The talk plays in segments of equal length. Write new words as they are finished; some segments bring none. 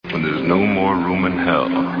no more room in hell.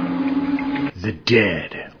 The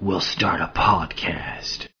dead will start a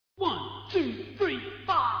podcast. 1, 2, 3,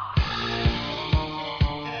 4.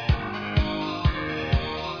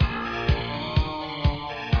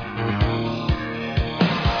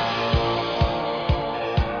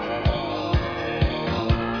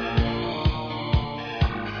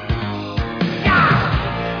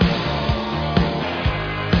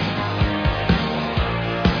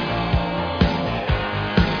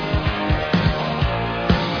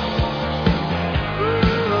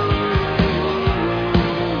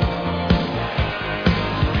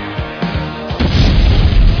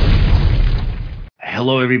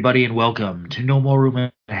 Hello, everybody, and welcome to No More Room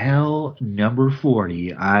in Hell, number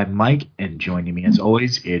 40. I'm Mike, and joining me, as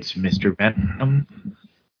always, it's Mr. Venom.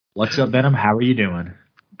 What's up, Venom? How are you doing?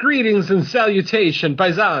 Greetings and salutation,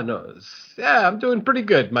 paisanos. Yeah, I'm doing pretty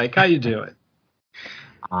good, Mike. How you doing?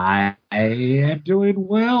 I am doing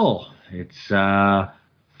well. It's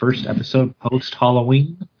first episode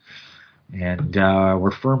post-Halloween, and we're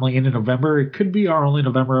firmly into November. It could be our only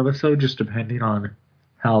November episode, just depending on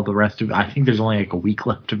how the rest of... I think there's only like a week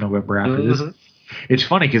left of November after this. It's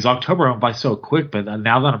funny because October went by so quick, but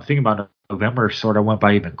now that I'm thinking about it, November sort of went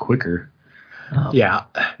by even quicker. Yeah,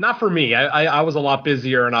 not for me. I was a lot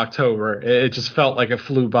busier in October. It just felt like it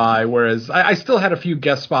flew by, whereas I still had a few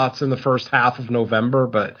guest spots in the first half of November,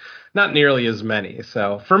 but not nearly as many.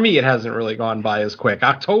 So for me, it hasn't really gone by as quick.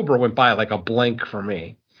 October went by like a blink for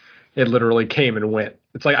me. It literally came and went.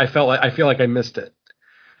 It's like I feel like I missed it.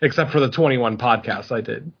 Except for the 21 podcasts I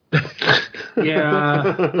did.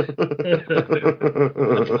 Yeah.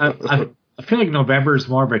 I feel like November is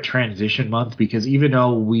more of a transition month because even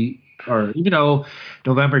though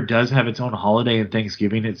November does have its own holiday and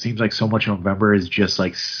Thanksgiving, it seems like so much of November is just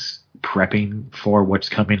like prepping for what's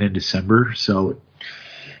coming in December. So,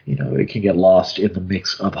 it can get lost in the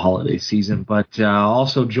mix of holiday season. But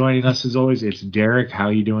also joining us as always, it's Derek. How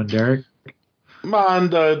you doing, Derek?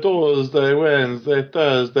 Monday, Tuesday, Wednesday,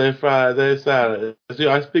 Thursday, Friday, Saturday. See,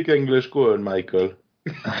 I speak English good, Michael.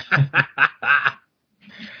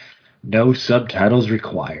 No subtitles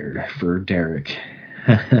required for Derek.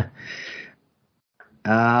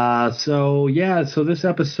 So this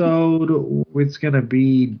episode, it's going to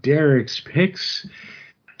be Derek's picks.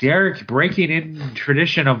 Derek, breaking in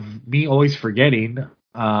tradition of me always forgetting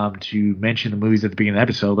to mention the movies at the beginning of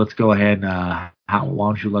the episode, let's go ahead and why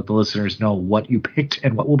don't you let the listeners know what you picked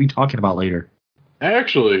and what we'll be talking about later?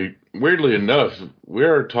 Actually, weirdly enough,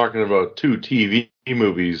 we're talking about two TV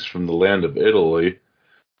movies from the land of Italy.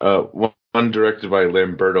 One directed by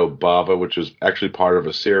Lamberto Bava, which was actually part of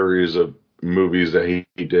a series of movies that he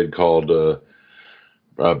did called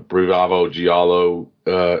Bravo Giallo.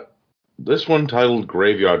 This one titled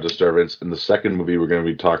Graveyard Disturbance, and the second movie we're going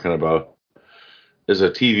to be talking about is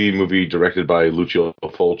a TV movie directed by Lucio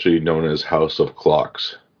Fulci known as House of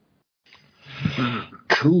Clocks.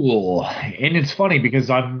 Cool. And it's funny because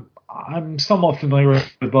I'm somewhat familiar with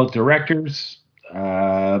both directors,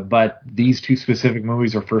 but these two specific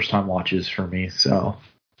movies are first-time watches for me, so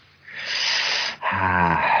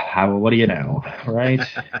what do you know, right?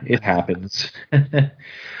 It happens.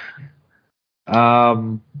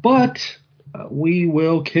 But we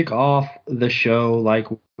will kick off the show like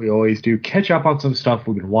we always do. Catch up on some stuff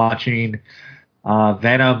we've been watching.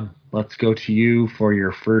 Venom, let's go to you for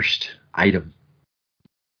your first item.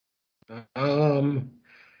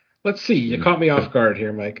 Let's see. You caught me off guard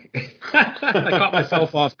here, Mike. I caught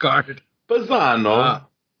myself off guard. Bazzano.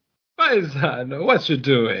 Paisano, what you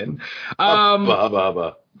doing? Oh,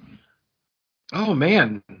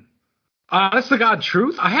 man. Honest to God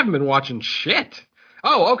truth, I haven't been watching shit.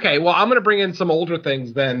 Oh, okay. Well, I'm going to bring in some older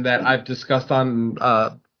things then that I've discussed on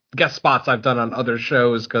guest spots I've done on other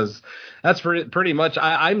shows, because that's pretty much,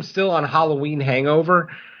 I'm still on Halloween hangover.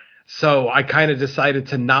 So I kind of decided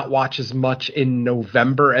to not watch as much in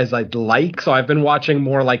November as I'd like. So I've been watching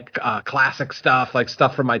more like classic stuff, like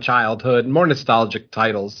stuff from my childhood, more nostalgic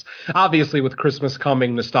titles. Obviously, with Christmas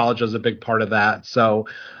coming, nostalgia is a big part of that. So,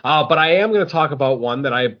 but I am going to talk about one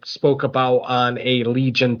that I spoke about on a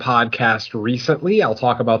Legion podcast recently. I'll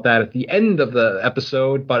talk about that at the end of the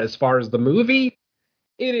episode. But as far as the movie,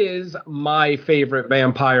 it is my favorite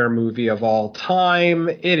vampire movie of all time.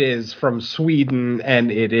 It is from Sweden,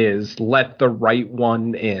 and it is Let the Right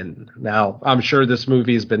One In. Now, I'm sure this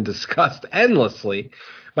movie has been discussed endlessly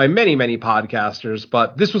by many, many podcasters,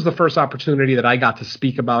 but this was the first opportunity that I got to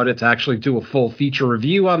speak about it, to actually do a full feature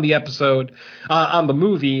review on the episode, on the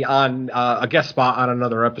movie, on a guest spot on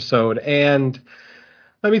another episode. And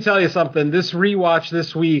Let me tell you something. This rewatch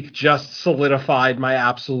this week just solidified my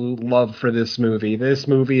absolute love for this movie. This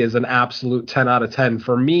movie is an absolute 10 out of 10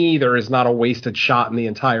 for me. There is not a wasted shot in the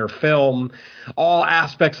entire film. All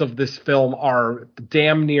aspects of this film are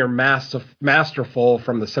damn near masterful,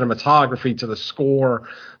 from the cinematography to the score,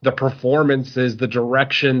 the performances, the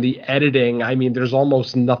direction, the editing. I mean, there's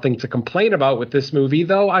almost nothing to complain about with this movie,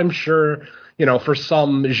 though I'm sure, for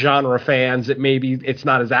some genre fans, it's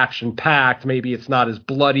not as action packed. Maybe it's not as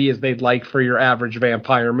bloody as they'd like for your average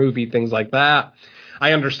vampire movie, things like that.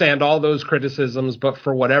 I understand all those criticisms, but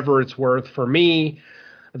for whatever it's worth, for me,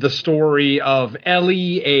 the story of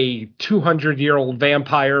Ellie, a 200-year-old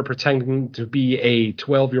vampire pretending to be a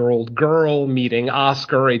 12-year-old girl, meeting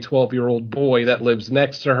Oscar, a 12-year-old boy that lives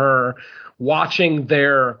next to her, watching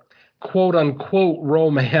their quote unquote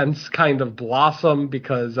romance kind of blossom,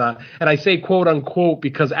 because and I say quote unquote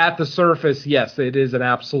because at the surface, yes, it is an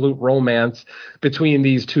absolute romance between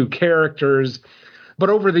these two characters. But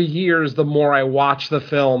over the years, the more I watch the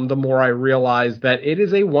film, the more I realize that it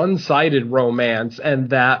is a one-sided romance, and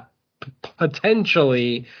that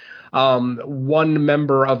potentially one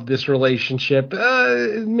member of this relationship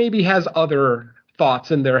maybe has other thoughts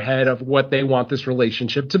in their head of what they want this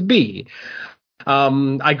relationship to be.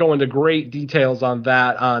 I go into great details on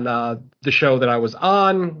that on the show that I was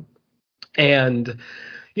on, and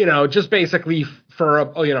just basically for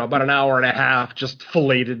about an hour and a half, just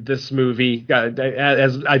filleted this movie.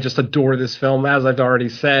 As I just adore this film, as I've already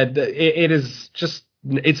said,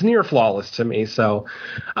 it's near flawless to me. So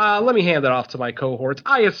let me hand it off to my cohorts.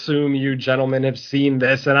 I assume you gentlemen have seen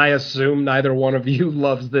this, and I assume neither one of you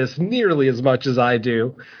loves this nearly as much as I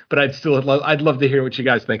do. But I'd love to hear what you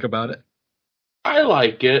guys think about it. I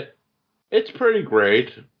like it. It's pretty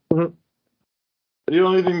great. Mm-hmm. The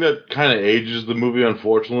only thing that kind of ages the movie,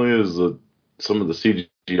 unfortunately, is some of the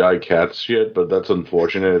CGI cat shit, but that's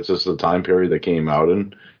unfortunate. It's just the time period that came out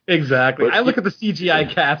in. Exactly. But I look at the CGI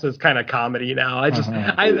cats as kind of comedy now.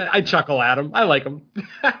 I chuckle at them. I like them.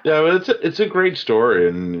 Yeah, but it's a great story,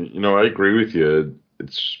 and I agree with you.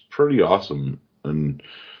 It's pretty awesome, and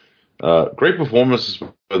great performances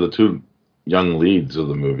by the two young leads of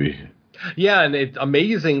the movie. Yeah, and it's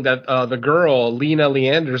amazing that the girl, Lena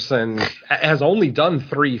Leanderson, has only done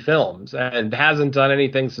 3 films and hasn't done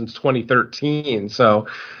anything since 2013. So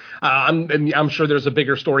I'm sure there's a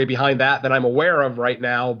bigger story behind that than I'm aware of right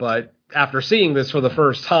now. But after seeing this for the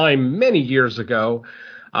first time many years ago,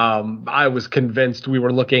 I was convinced we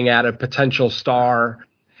were looking at a potential star.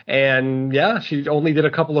 And yeah, she only did a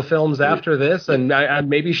couple of films after this, and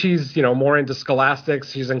maybe she's more into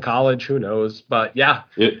scholastics. She's in college, who knows? But yeah,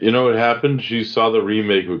 you know what happened? She saw the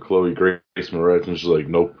remake with Chloe Grace Moretz, and she's like,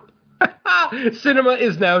 "Nope." Cinema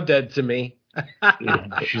is now dead to me.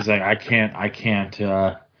 Yeah, she's like, I can't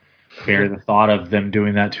bear the thought of them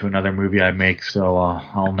doing that to another movie I make, so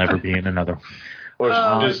I'll never be in another. Or she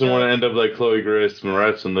doesn't want to end up like Chloe Grace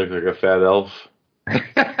Moretz and look like a fat elf.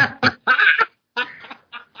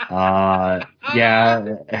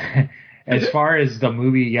 Yeah. As far as the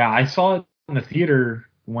movie, yeah, I saw it in the theater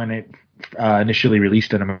when it initially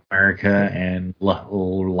released in America, and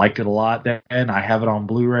liked it a lot then. I have it on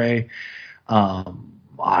Blu-ray.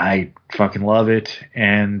 I fucking love it.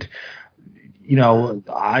 And,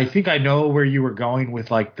 I think I know where you were going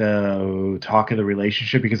with like the talk of the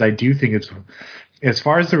relationship, because I do think it's, as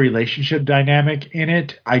far as the relationship dynamic in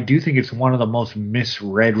it, I do think it's one of the most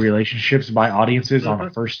misread relationships by audiences on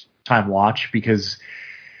a first time watch, because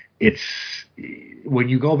it's, when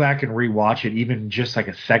you go back and rewatch it, even just like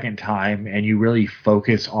a second time, and you really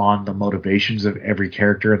focus on the motivations of every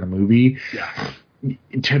character in the movie,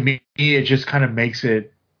 to me, it just kind of makes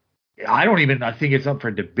it, I think it's up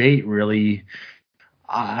for debate, really.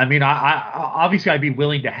 I mean, I obviously I'd be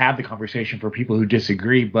willing to have the conversation for people who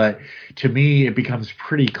disagree, but to me, it becomes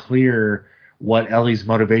pretty clear what Ellie's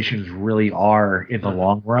motivations really are in the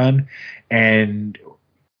long run. And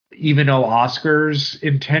even though Oscar's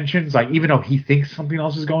intentions, like even though he thinks something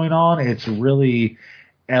else is going on, it's really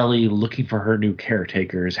Ellie looking for her new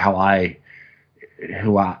caretaker is how I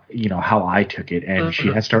took it. And she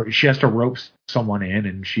has to rope someone in,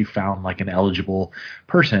 and she found like an eligible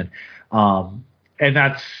person. And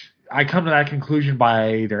I come to that conclusion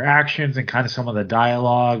by their actions and kind of some of the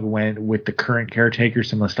dialogue with the current caretaker,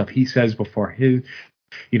 some of the stuff he says before his,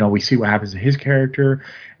 we see what happens to his character.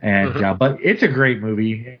 And, but it's a great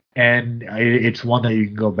movie, and it's one that you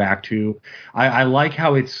can go back to. I like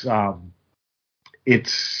how it's a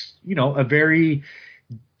very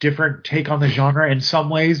different take on the genre in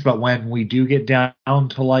some ways, but when we do get down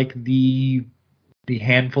to like the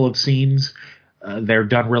handful of scenes they're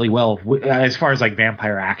done really well as far as like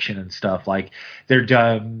vampire action and stuff. Like they're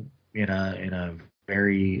done in a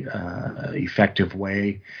very effective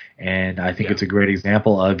way, and I think it's a great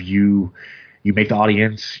example of you make the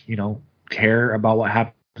audience, care about what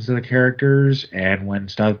happens to the characters, and when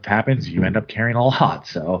stuff happens, you end up caring a lot.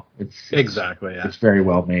 So it's exactly, yeah. It's very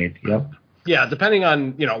well made. Yep. Yeah, depending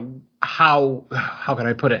on how can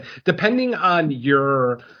I put it? Depending on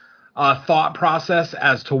your thought process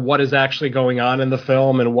as to what is actually going on in the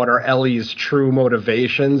film and what are Ellie's true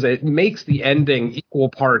motivations, it makes the ending equal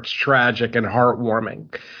parts tragic and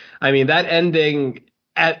heartwarming. I mean, that ending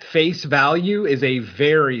at face value is a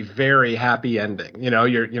very, very happy ending.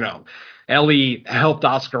 Ellie helped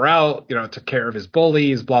Oscar out, took care of his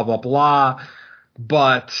bullies, blah, blah, blah.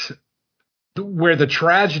 But where the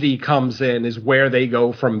tragedy comes in is where they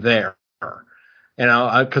go from there.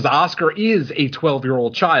 Because Oscar is a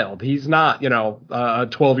 12-year-old child. He's not, a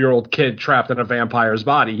 12-year-old kid trapped in a vampire's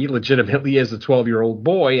body. He legitimately is a 12-year-old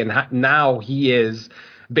boy, and now he is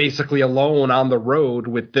basically alone on the road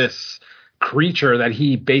with this creature that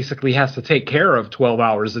he basically has to take care of 12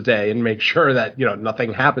 hours a day and make sure that,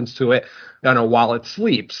 nothing happens to it, while it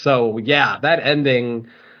sleeps. So, yeah, that ending,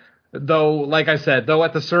 though, like I said,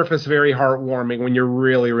 at the surface very heartwarming, when you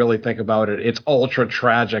really, really think about it, it's ultra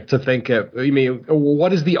tragic to think of. I mean,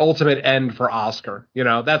 what is the ultimate end for Oscar?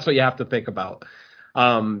 That's what you have to think about.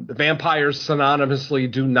 Vampires synonymously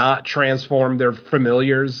do not transform their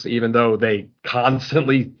familiars, even though they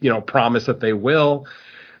constantly, promise that they will.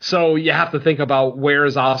 So you have to think about, where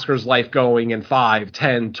is Oscar's life going in 5,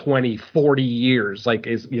 10, 20, 40 years? Like,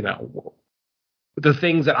 the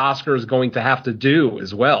things that Oscar is going to have to do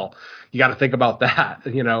as well. You got to think about that,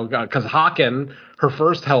 because Haken, her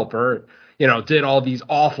first helper, did all these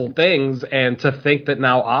awful things. And to think that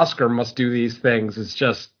now Oscar must do these things is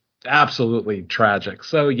just absolutely tragic.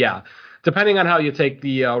 So, yeah, depending on how you take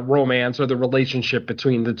the romance or the relationship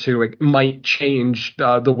between the two, it might change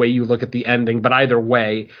the way you look at the ending. But either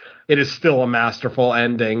way, it is still a masterful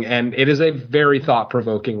ending, and it is a very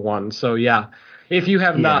thought-provoking one. So, yeah. If you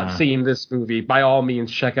have not seen this movie, by all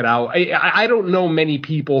means, check it out. I don't know many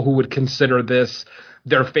people who would consider this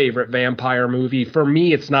their favorite vampire movie. For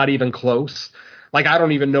me, it's not even close. Like, I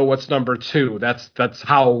don't even know what's number 2. That's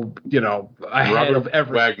how, ahead of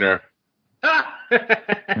every Wagner.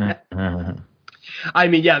 I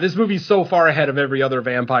mean, yeah, this movie's so far ahead of every other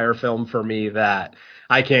vampire film for me that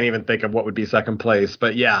I can't even think of what would be second place.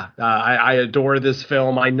 But yeah, I adore this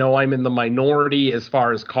film. I know I'm in the minority as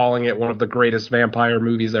far as calling it one of the greatest vampire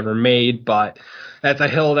movies ever made, but that's a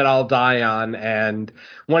hill that I'll die on. And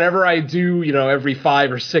whenever I do, every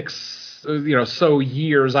 5 or 6, so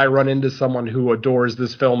years, I run into someone who adores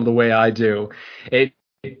this film the way I do, it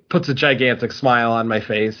puts a gigantic smile on my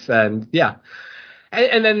face. And yeah.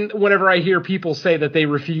 And then whenever I hear people say that they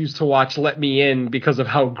refuse to watch Let Me In because of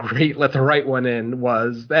how great Let the Right One In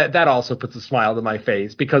was, that also puts a smile to my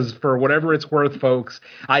face. Because for whatever it's worth, folks,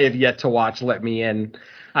 I have yet to watch Let Me In.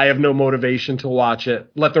 I have no motivation to watch it.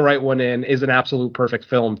 Let the Right One In is an absolute perfect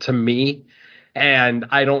film to me. And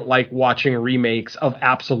I don't like watching remakes of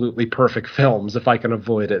absolutely perfect films if I can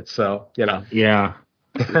avoid it. So, Yeah.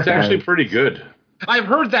 It's actually pretty good. I've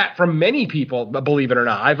heard that from many people, believe it or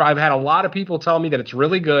not. I've had a lot of people tell me that it's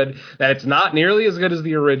really good, that it's not nearly as good as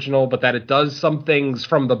the original, but that it does some things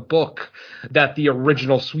from the book that the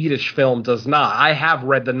original Swedish film does not. I have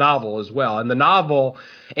read the novel as well, and the novel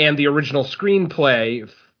and the original screenplay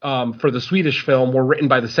for the Swedish film were written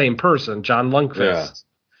by the same person, John Lundqvist.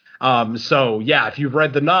 Yeah. So, yeah, if you've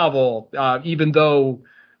read the novel, even though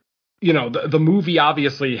the movie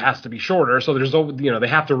obviously has to be shorter, so there's, they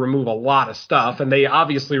have to remove a lot of stuff, and they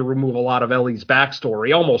obviously remove a lot of Ellie's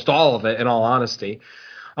backstory, almost all of it, in all honesty.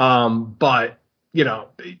 But,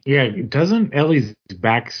 Yeah, doesn't Ellie's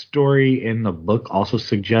backstory in the book also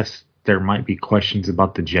suggest there might be questions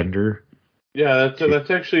about the gender? Yeah, that's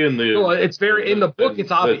actually in the... Well, it's very... In the book, it's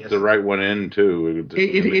obvious. The right one in, too.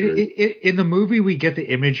 In the movie, we get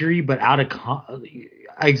the imagery, but out of...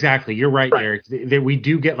 Exactly, you're right, Eric. That we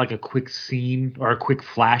do get like a quick scene or a quick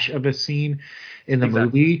flash of a scene in the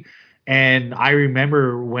movie. And I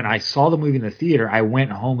remember when I saw the movie in the theater, I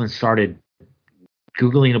went home and started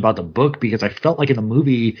Googling about the book because I felt like in the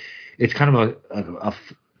movie, it's kind of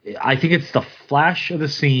I think it's the flash of the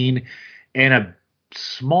scene and a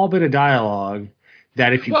small bit of dialogue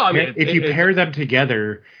that if you pair them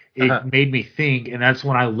together, it made me think, and that's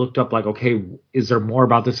when I looked up, like, okay, is there more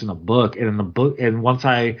about this in the book? And in the book, and once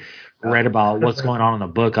I read about what's going on in the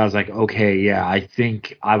book, I was like, okay, yeah, I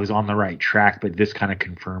think I was on the right track, but this kind of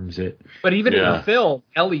confirms it. But even in the film,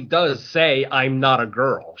 Ellie does say, "I'm not a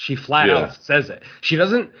girl." She flat out says it. She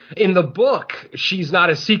doesn't, in the book, she's not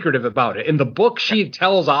as secretive about it. In the book, she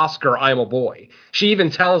tells Oscar, "I'm a boy." She even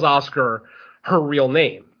tells Oscar her real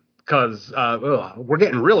name. Because we're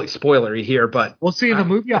getting really spoilery here, but well, see, in the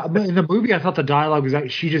movie, I thought the dialogue was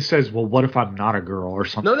that she just says, "Well, what if I'm not a girl?" or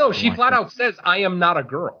something. No, she flat out says, "I am not a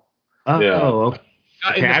girl." Oh, okay.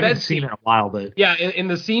 In the I haven't bed seen scene, it in a while, but yeah, in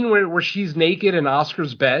the scene where she's naked in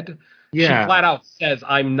Oscar's bed, she flat out says,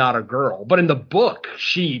 "I'm not a girl." But in the book,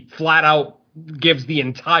 she flat out gives the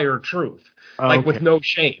entire truth, like with no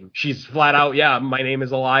shame. She's flat out, "Yeah, my name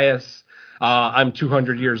is Elias. I'm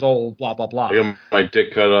 200 years old, blah, blah, blah." I got my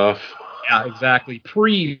dick cut off. Yeah, exactly.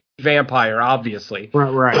 Pre-vampire, obviously.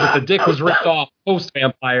 Right. But if the dick was ripped off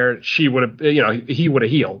post-vampire, he would have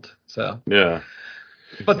healed. So yeah.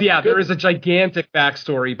 But yeah, there is a gigantic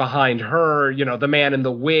backstory behind her, the man in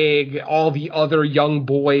the wig, all the other young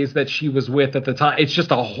boys that she was with at the time. It's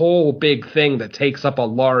just a whole big thing that takes up a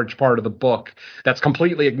large part of the book that's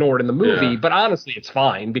completely ignored in the movie. Yeah. But honestly, it's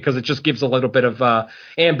fine because it just gives a little bit of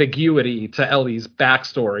ambiguity to Ellie's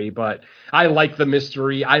backstory. But I like the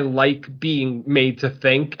mystery. I like being made to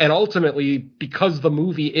think. And ultimately, because the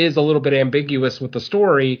movie is a little bit ambiguous with the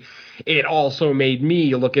story, it also made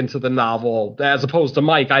me look into the novel, as opposed to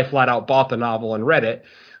Mike. I flat out bought the novel and read it.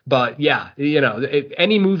 But yeah,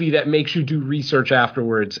 any movie that makes you do research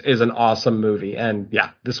afterwards is an awesome movie. And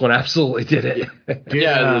yeah, this one absolutely did it.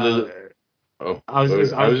 I was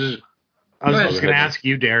just going to ask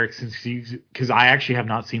you, Derek, because I actually have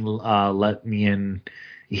not seen Let Me In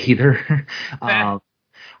either. I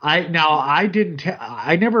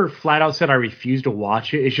never flat out said I refused to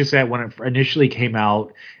watch it. It's just that when it initially came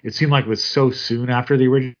out, it seemed like it was so soon after the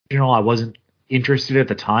original. I wasn't interested at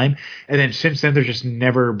the time. And then since then, there's just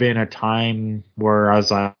never been a time where I was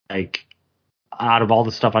like, out of all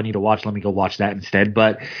the stuff I need to watch, let me go watch that instead.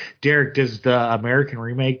 But Derek, does the American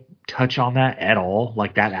remake touch on that at all?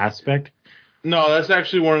 Like that aspect? No, that's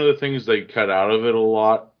actually one of the things they cut out of it a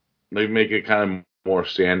lot. They make it kind of more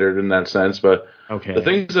standard in that sense, but the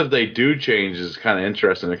things that they do change is kind of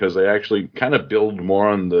interesting because they actually kind of build more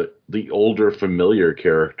on the older familiar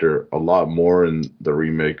character a lot more in the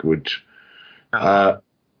remake, which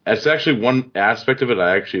it's actually one aspect of it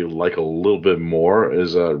I actually like a little bit more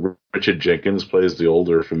is Richard Jenkins plays the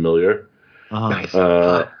older familiar. Nice.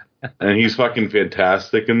 And he's fucking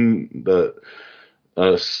fantastic in the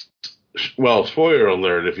well, spoiler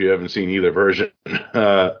alert if you haven't seen either version.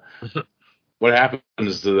 What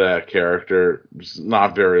happens to that character is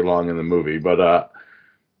not very long in the movie, but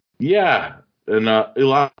yeah. And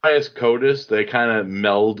Elias Koteas, they kind of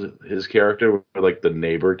meld his character with like the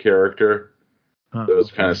neighbor character that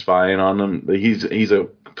was kind of spying on them.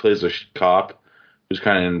 Plays a cop who's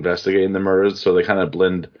kind of investigating the murders, so they kind of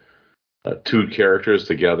blend two characters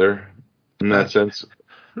together in that sense.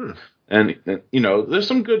 And there's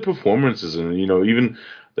some good performances, and even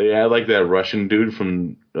they add like that Russian dude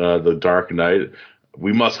from The Dark Knight.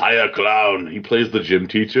 We must hire a clown. He plays the gym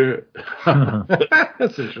teacher.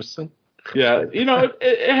 That's interesting. Yeah,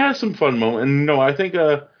 it has some fun moments. And I think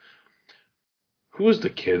who was the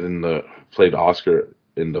kid played Oscar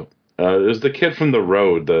in the? It was the kid from The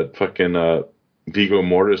Road, the fucking Viggo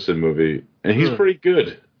Mortensen movie, and he's pretty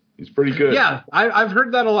good. He's pretty good. Yeah, I've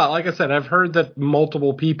heard that a lot. Like I said, I've heard that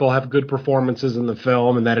multiple people have good performances in the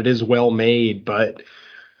film and that it is well made, but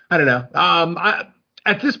I don't know.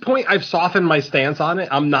 At this point, I've softened my stance on it.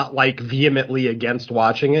 I'm not like vehemently against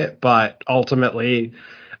watching it, but ultimately,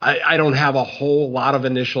 I don't have a whole lot of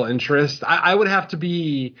initial interest. I would have to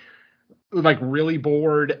be like really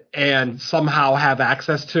bored and somehow have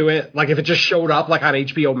access to it. Like if it just showed up like on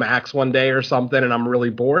HBO Max one day or something and I'm really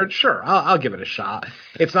bored, sure, I'll give it a shot.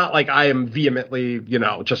 It's not like I am vehemently,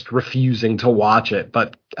 just refusing to watch it.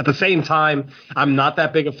 But at the same time, I'm not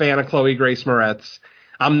that big a fan of Chloe Grace Moretz.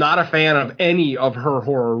 I'm not a fan of any of her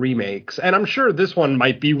horror remakes. And I'm sure this one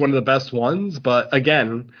might be one of the best ones. But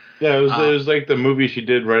again. Yeah, it was like the movie she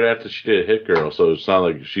did right after she did Hit Girl. So it's not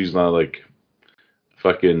like she's not like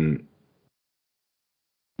fucking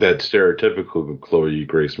that stereotypical Chloe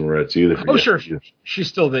Grace Moretz either. Oh, sure. She's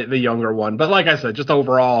still the younger one. But like I said, just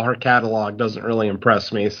overall, her catalog doesn't really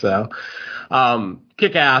impress me. So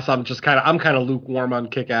Kick-Ass, I'm kind of lukewarm on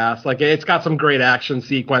Kick-Ass. Like it's got some great action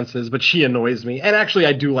sequences, but she annoys me. And actually,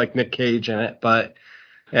 I do like Nick Cage in it. But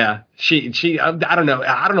yeah, she I don't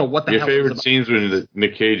know what the Your hell. Your favorite scenes when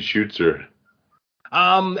Nick Cage shoots her?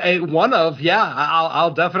 I'll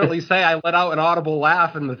definitely say I let out an audible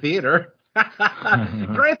laugh in the theater.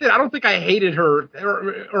 Granted, I don't think I hated her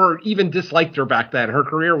or even disliked her back then. Her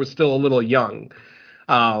career was still a little young.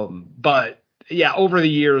 But yeah, over the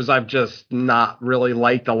years, I've just not really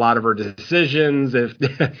liked a lot of her decisions. If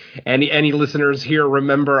any listeners here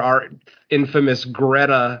remember our infamous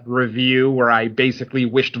Greta review where I basically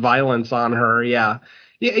wished violence on her, yeah,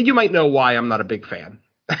 you might know why I'm not a big fan.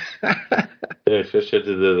 Yeah, especially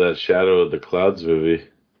after that Shadow of the Clouds movie.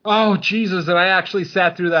 Oh, Jesus. And I actually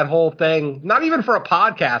sat through that whole thing, not even for a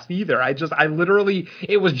podcast either. I literally,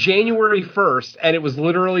 it was January 1st, and it was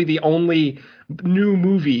literally the only new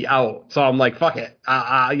movie out. So I'm like, fuck it.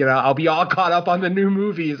 I'll be all caught up on the new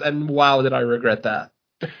movies. And wow, did I regret that.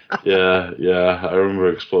 Yeah. I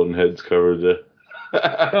remember Exploding Heads covered it.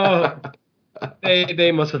 Oh,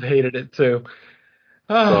 they must have hated it too.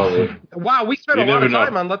 Oh, wow, we spent a lot of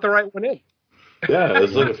time on Let the Right One In. Yeah,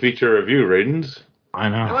 it's like a feature review, ratings. I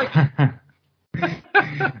know.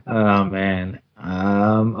 Oh, man.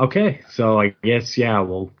 Okay, so I guess, yeah,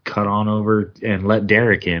 we'll cut on over and let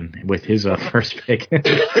Derek in with his first pick.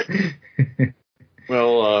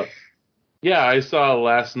 Well, yeah, I saw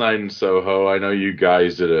Last Night in Soho. I know you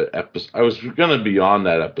guys did an episode. I was going to be on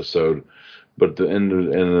that episode, but the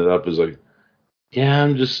ended up is like, yeah,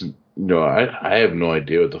 I'm just, I have no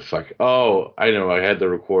idea what the fuck. Oh, I know, I had to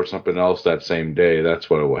record something else that same day. That's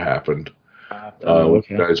what happened.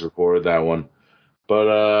 Okay. You guys recorded that one.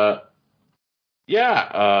 But,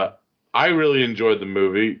 yeah, I really enjoyed the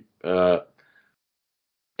movie.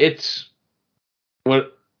 It's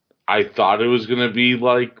what I thought it was going to be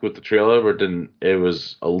like with the trailer, but then it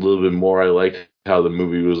was a little bit more. I liked how the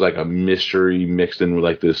movie was like a mystery mixed in with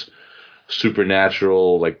like this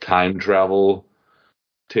supernatural, like time travel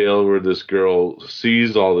tale where this girl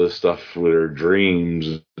sees all this stuff with her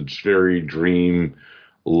dreams. It's very dream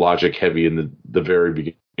logic heavy in the very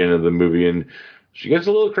beginning of the movie, and she gets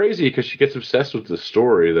a little crazy because she gets obsessed with the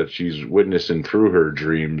story that she's witnessing through her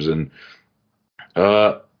dreams. And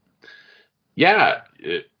yeah,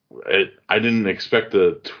 I didn't expect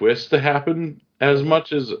the twist to happen as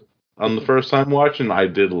much as on the first time watching. I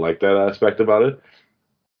did like that aspect about it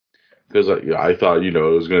because I thought, it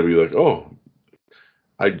was going to be like, oh,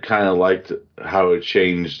 I kind of liked how it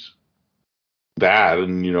changed that,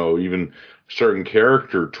 and even certain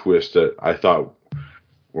character twists that I thought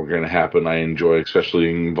were going to happen. I enjoy, especially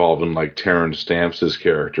involving like Terrence Stamps's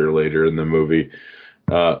character later in the movie.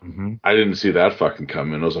 I didn't see that fucking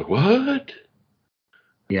coming. I was like, what?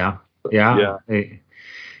 Yeah.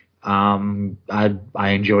 I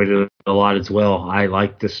enjoyed it a lot as well. I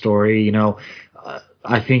liked the story.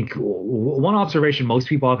 I think one observation most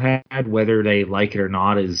people have had, whether they like it or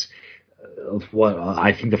not, is what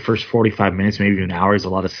I think the first 45 minutes, maybe an hour, is a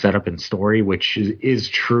lot of setup and story, which is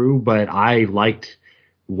true. But I liked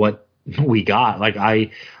what we got. Like I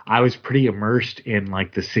was pretty immersed in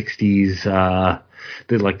like the 60s,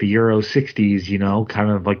 the Euro 60s, kind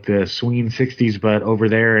of like the swing 60s, but over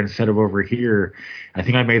there instead of over here. I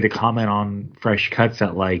think I made the comment on Fresh Cuts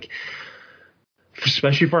that like,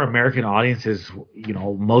 especially for American audiences,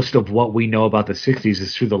 most of what we know about the 60s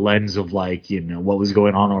is through the lens of like, what was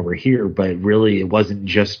going on over here. But really, it wasn't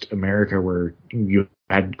just America where you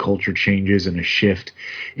had culture changes and a shift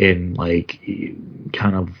in like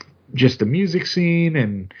kind of just the music scene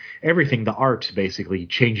and everything, the arts basically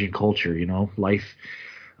changing culture, life,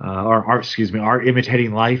 art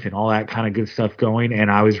imitating life and all that kind of good stuff going.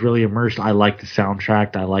 And I was really immersed. I liked the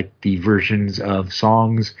soundtrack. I liked the versions of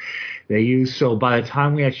songs they use. So by the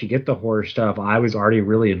time we actually get the horror stuff, I was already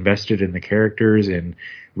really invested in the characters and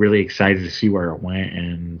really excited to see where it went.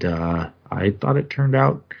 And I thought it turned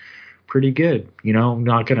out pretty good. I'm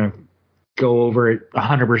not going to go over it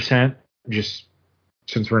 100% just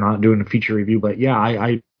since we're not doing a feature review. But yeah,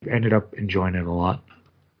 I ended up enjoying it a lot.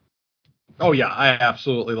 Oh yeah, I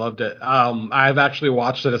absolutely loved it. I've actually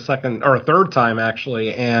watched it a second or a third time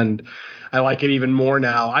actually, and I like it even more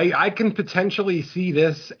now. I can potentially see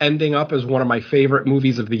this ending up as one of my favorite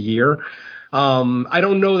movies of the year. I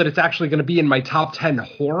don't know that it's actually going to be in my top 10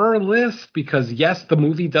 horror list because, yes, the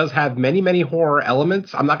movie does have many, many horror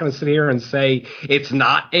elements. I'm not going to sit here and say it's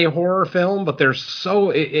not a horror film, but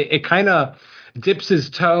it kind of dips his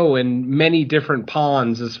toe in many different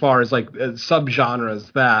ponds as far as like subgenres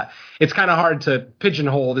that it's kind of hard to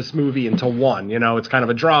pigeonhole this movie into one. It's kind of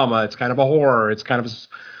a drama, it's kind of a horror, it's kind of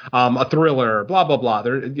a thriller, blah blah blah.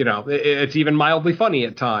 It's even mildly funny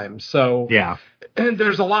at times. So yeah, and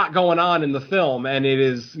there's a lot going on in the film, and it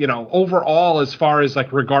is overall, as far as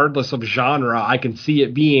like regardless of genre, I can see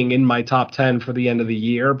it being in my top 10 for the end of the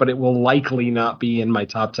year, but it will likely not be in my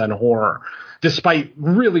top 10 horror. despite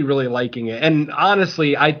really, really liking it. And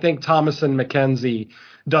honestly, I think Thomasin McKenzie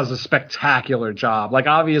does a spectacular job. Like,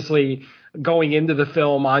 obviously, going into the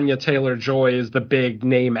film, Anya Taylor-Joy is the big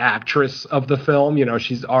name actress of the film. You know,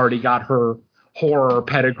 she's already got her horror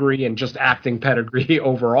pedigree and just acting pedigree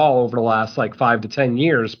overall over the last like 5 to 10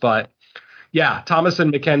 years. But yeah,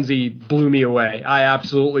 Thomasin McKenzie blew me away. I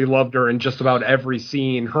absolutely loved her in just about every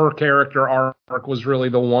scene. Her character arc was really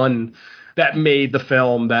the one that made the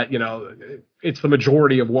film that, you know, it's the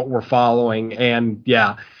majority of what we're following. And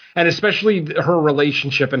yeah, and especially her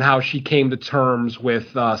relationship and how she came to terms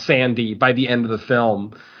with Sandy by the end of the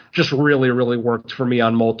film just really, really worked for me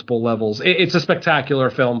on multiple levels. It's a spectacular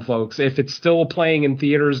film, folks. If it's still playing in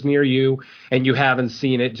theaters near you and you haven't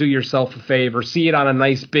seen it, do yourself a favor. See it on a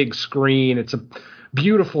nice big screen. It's a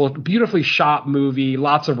beautifully shot movie,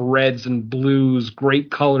 lots of reds and blues,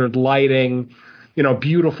 great colored lighting, you know,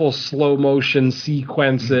 beautiful slow motion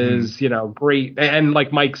sequences, you know, great. And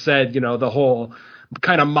like Mike said, you know, the whole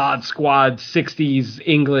kind of Mod Squad 60s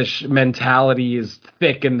English mentality is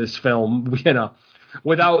thick in this film, you know,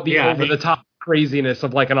 without the over-the-top craziness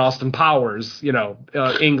of like an Austin Powers, you know,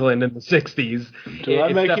 England in the 60s. Did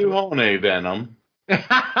I make you horny, Venom?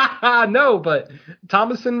 No, but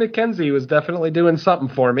Thomasin McKenzie was definitely doing something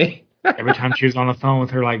for me. Every time she was on the phone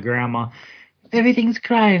with her, like, grandma, everything's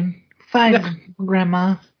crying. Fine,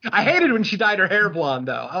 grandma. I hated when she dyed her hair blonde,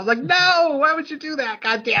 though. I was like, no, why would you do that?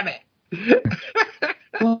 God damn it.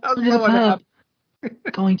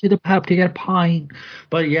 Going to the pub to get a pint.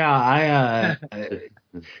 But yeah,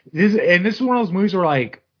 this is one of those movies where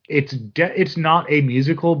like it's not a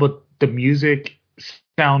musical, but the music,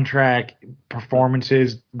 soundtrack,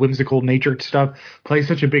 performances, whimsical nature stuff plays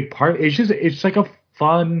such a big part. It's like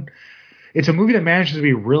it's a movie that manages to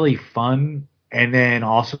be really fun and then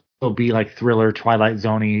also be like thriller, Twilight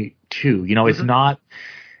Zone-y too. You know, it's not.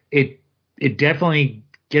 It definitely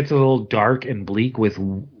gets a little dark and bleak with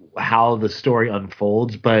how the story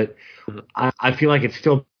unfolds, but I feel like it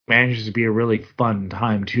still manages to be a really fun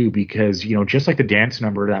time too, because, you know, just like the dance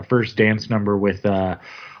number, that first dance number with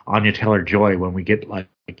Anya Taylor-Joy, when we get like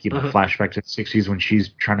you know, flashback to the 60s when she's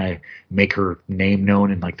trying to make her name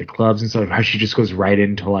known in like the clubs and stuff, how she just goes right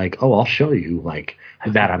into like, oh, I'll show you like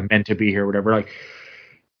that I'm meant to be here, whatever. Like,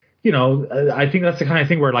 you know, I think that's the kind of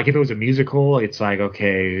thing where, like, if it was a musical, it's like,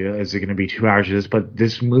 okay, is it going to be 2 hours of this? But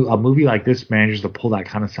a movie like this manages to pull that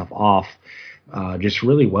kind of stuff off just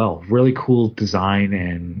really well. Really cool design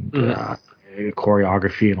and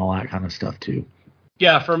choreography and all that kind of stuff, too.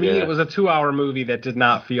 Yeah, for me, it was a 2-hour movie that did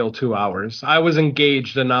not feel 2 hours. I was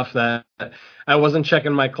engaged enough that I wasn't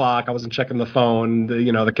checking my clock. I wasn't checking the phone.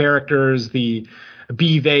 The characters, be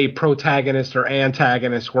they protagonist or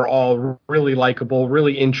antagonist, were all really likable,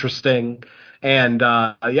 really interesting. And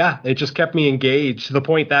it just kept me engaged to the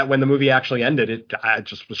point that when the movie actually ended, I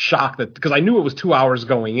just was shocked because I knew it was 2 hours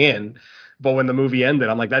going in. But when the movie ended,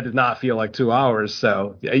 I'm like, that did not feel like 2 hours.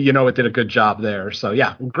 So, you know, it did a good job there. So,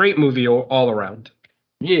 yeah, great movie all around.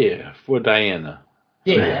 Yeah, for Diana.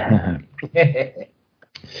 Yeah.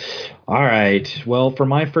 All right. Well, for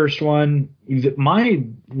my first one,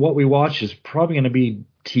 what we watched is probably going to be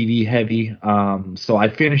TV heavy. So I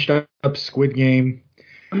finished up Squid Game.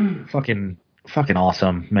 Fucking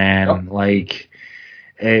awesome, man. Yep. Like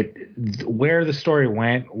where the story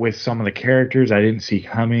went with some of the characters, I didn't see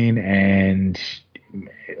coming, and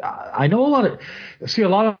I know a lot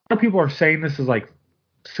of people are saying this is like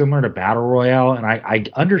similar to Battle Royale, and I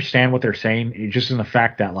understand what they're saying, just in the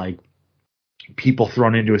fact that like people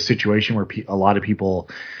thrown into a situation where a lot of people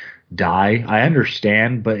die. I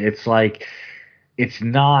understand, but it's like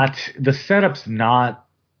the setup's not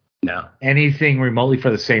anything remotely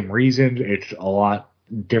for the same reason. It's a lot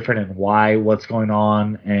different in what's going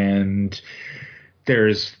on, and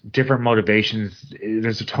there's different motivations.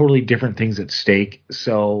 There's totally different things at stake.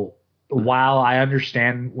 So while I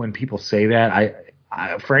understand when people say that, I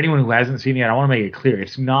for anyone who hasn't seen it, I want to make it clear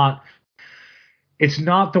it's not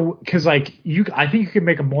because like I think you can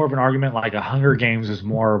make more of an argument like a Hunger Games is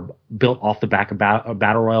more built off the back of a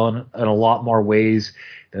Battle Royale in a lot more ways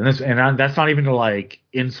than this, and that's not even to like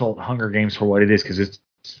insult Hunger Games for what it is, because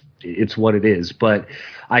it's what it is. But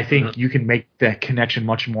I think you can make that connection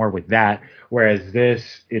much more with that, whereas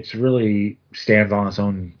it's really stands on its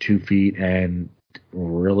own 2 feet and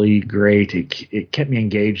really great. It kept me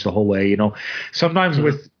engaged the whole way. You know, sometimes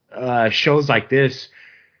with shows like this,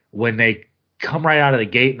 when they come right out of the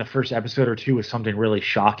gate in the first episode or two with something really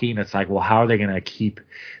shocking, it's like, well, how are they going to keep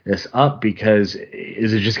this up? Because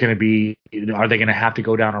is it just going to be, are they going to have to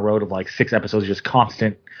go down a road of like 6 episodes of just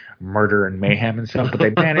constant murder and mayhem and stuff?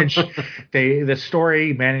 But the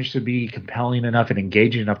story managed to be compelling enough and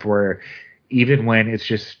engaging enough where even when it's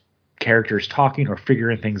just characters talking or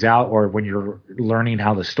figuring things out, or when you're learning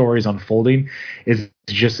how the story's unfolding, is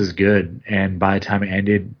just as good. And by the time it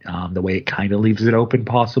ended, the way it kind of leaves it open,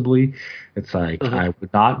 possibly, it's like I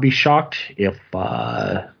would not be shocked if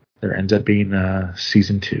there ends up being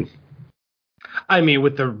season 2. I mean,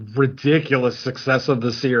 with the ridiculous success of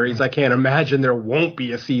the series, I can't imagine there won't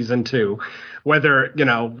be a season 2. Whether,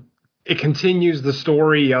 it continues the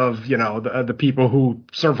story of, the people who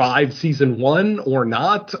survived season 1 or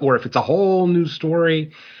not, or if it's a whole new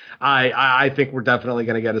story. I think we're definitely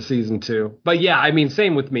going to get a season 2. But yeah, I mean,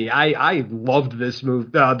 same with me. I loved this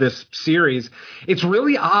this series. It's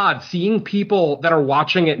really odd seeing people that are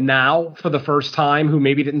watching it now for the first time who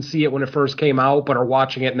maybe didn't see it when it first came out, but are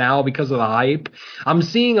watching it now because of the hype. I'm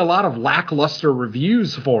seeing a lot of lackluster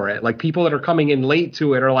reviews for it. Like, people that are coming in late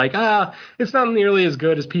to it are like, it's not nearly as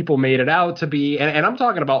good as people made it out to be. And I'm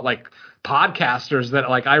talking about like podcasters that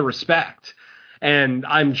like I respect. And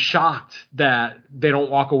I'm shocked that they don't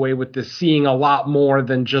walk away with this seeing a lot more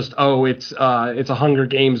than just, it's a Hunger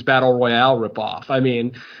Games Battle Royale ripoff. I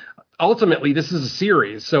mean, ultimately, this is a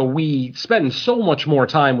series, so we spend so much more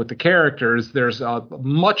time with the characters. There's a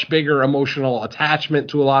much bigger emotional attachment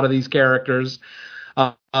to a lot of these characters.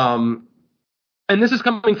 And this is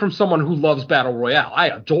coming from someone who loves Battle Royale. I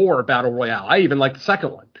adore Battle Royale. I even like the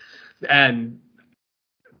second one.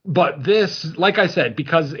 But this, like I said,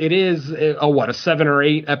 because it is a 7 or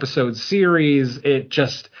 8 episode series, it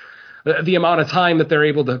just, the amount of time that they're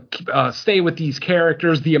able to stay with these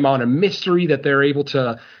characters, the amount of mystery that they're able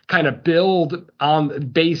to kind of build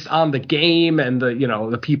based on the game and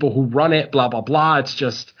the people who run it, blah, blah, blah. It's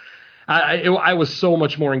just, I was so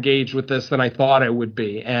much more engaged with this than I thought I would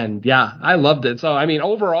be. And yeah, I loved it. So, I mean,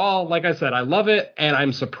 overall, like I said, I love it. And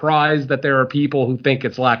I'm surprised that there are people who think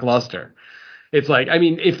it's lackluster. It's like, I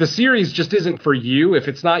mean, if the series just isn't for you, if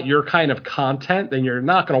it's not your kind of content, then you're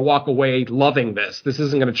not going to walk away loving this. This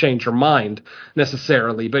isn't going to change your mind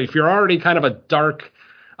necessarily. But if you're already kind of a dark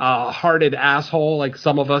hearted asshole like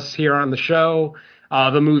some of us here on the show,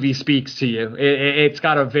 the movie speaks to you. It's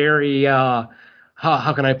got a very,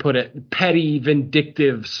 how can I put it, petty,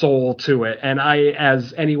 vindictive soul to it. And I,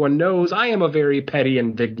 as anyone knows, I am a very petty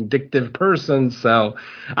and vindictive person, so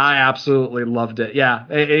I absolutely loved it. Yeah,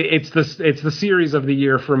 it's the series of the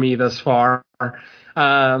year for me thus far.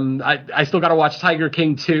 I still got to watch Tiger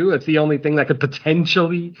King 2. It's the only thing that could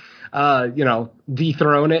potentially,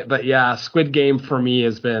 dethrone it. But yeah, Squid Game for me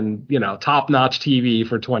has been, top-notch TV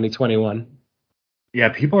for 2021. Yeah,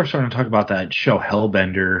 people are starting to talk about that show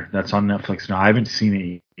Hellbender that's on Netflix now. I haven't seen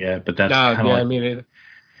it yet, but that's kind of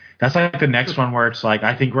that's like the next one where it's like,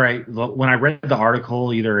 I think when I read the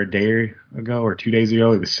article either a day ago or 2 days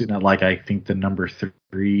ago, it was sitting at like, I think the number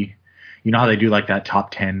 3. You know how they do like that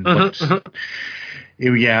top 10? It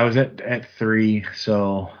was at 3,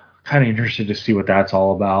 so kind of interested to see what that's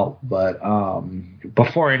all about. But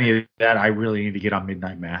before any of that, I really need to get on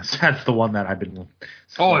Midnight Mass. That's the one that I've been.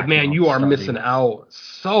 Oh man, you are missing out.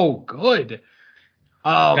 So good.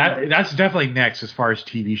 That's definitely next as far as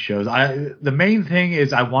TV shows. The main thing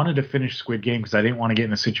is I wanted to finish Squid Game because I didn't want to get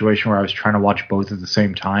in a situation where I was trying to watch both at the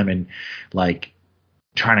same time and like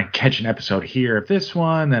trying to catch an episode here of this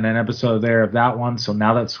one, then an episode there of that one. So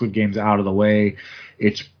now that Squid Game's out of the way,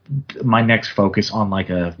 it's my next focus on like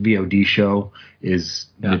a VOD show is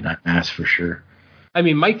Midnight Mass for sure. I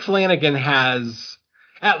mean, Mike Flanagan has,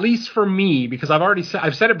 at least for me, because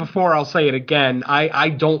I've said it before, I'll say it again. I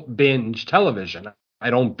don't binge television. I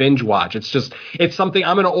don't binge watch. It's something,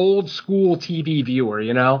 I'm an old school TV viewer,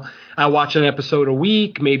 I watch an episode a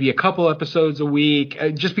week, maybe a couple episodes a week,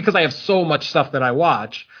 just because I have so much stuff that I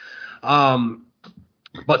watch.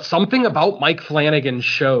 But something about Mike Flanagan's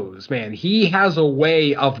shows, man, he has a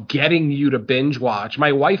way of getting you to binge watch.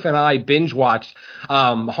 My wife and I binge watched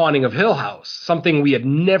Haunting of Hill House, something we had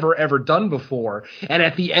never, ever done before. And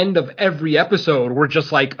at the end of every episode, we're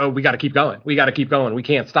just like, oh, we got to keep going. We got to keep going. We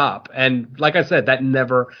can't stop. And like I said, that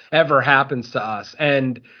never, ever happens to us.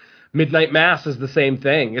 And Midnight Mass is the same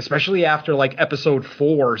thing, especially after like episode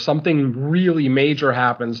 4, something really major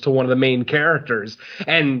happens to one of the main characters.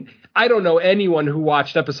 And I don't know anyone who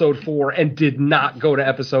watched episode 4 and did not go to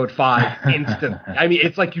episode 5 instantly. I mean,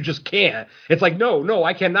 it's like you just can't. It's like, no,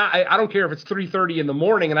 I cannot. I don't care if it's 3:30 in the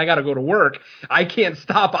morning and I got to go to work. I can't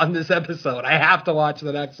stop on this episode. I have to watch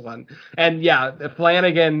the next one. And yeah,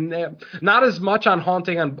 Flanagan, not as much on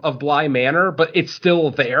Haunting of Bly Manor, but it's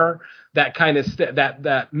still there. that kind of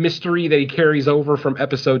that mystery that he carries over from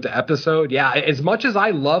episode to episode. Yeah, as much as I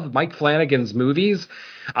love Mike Flanagan's movies,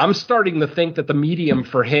 I'm starting to think that the medium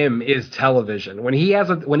for him is television. When he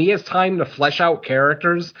has time to flesh out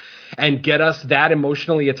characters and get us that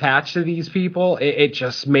emotionally attached to these people, it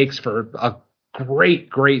just makes for a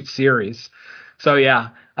great series. So yeah,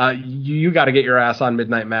 you got to get your ass on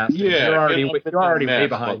Midnight Mass. Yeah, you're already way Mass,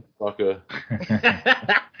 behind.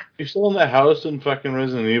 You still in that house in fucking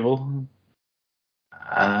Resident Evil?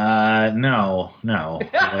 No.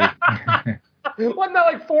 Wasn't that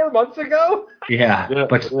like 4 months ago? Yeah,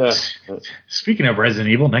 but speaking of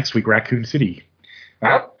Resident Evil, next week Raccoon City.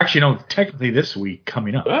 Actually, no, technically this week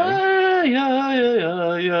coming up. Right?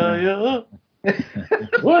 Yeah.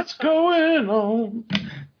 What's going on?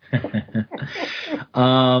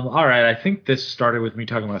 All right, I think this started with me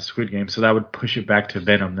talking about Squid Game, so that would push it back to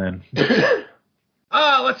Venom then.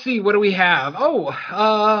 Let's see, what do we have?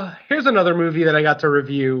 Here's another movie that I got to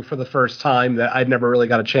review for the first time that I'd never really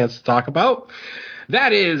got a chance to talk about.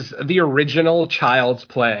 That is the original Child's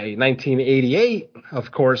Play, 1988.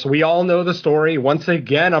 Of course, we all know the story. Once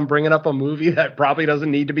again, I'm bringing up a movie that probably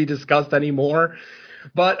doesn't need to be discussed anymore.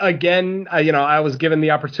 But again, I was given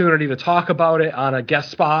the opportunity to talk about it on a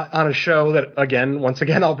guest spot on a show that, once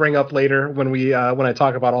again, I'll bring up later when I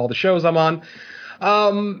talk about all the shows I'm on.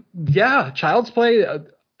 Child's Play,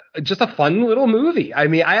 just a fun little movie. I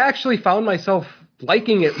mean, I actually found myself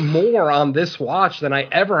liking it more on this watch than I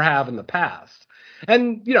ever have in the past.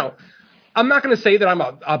 And, I'm not going to say that I'm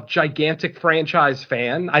a gigantic franchise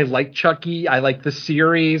fan. I like Chucky. I like the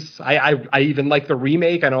series. I even like the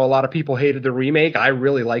remake. I know a lot of people hated the remake. I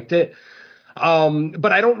really liked it.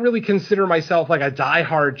 But I don't really consider myself like a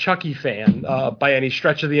diehard Chucky fan by any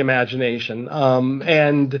stretch of the imagination.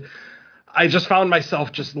 And I just found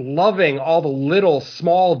myself just loving all the little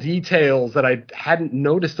small details that I hadn't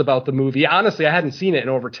noticed about the movie. Honestly, I hadn't seen it in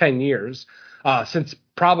over 10 years, since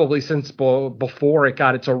before it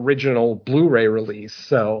got its original Blu-ray release.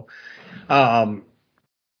 So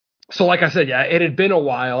like I said, yeah, it had been a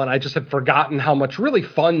while, and I just had forgotten how much really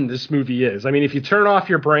fun this movie is. I mean, if you turn off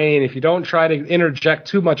your brain, if you don't try to interject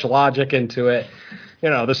too much logic into it,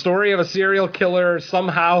 the story of a serial killer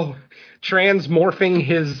somehow transmorphing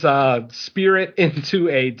his spirit into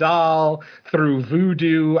a doll through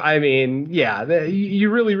voodoo. I mean, yeah,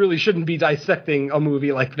 you really shouldn't be dissecting a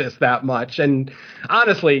movie like this that much. And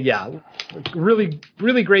honestly, yeah, really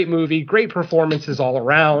great movie, great performances all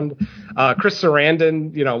around. Chris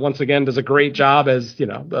Sarandon, once again, does a great job as,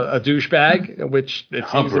 a douchebag, which it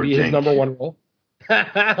seems to be his number one role.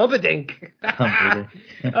 Humperdinck.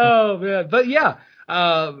 Oh, man. But yeah,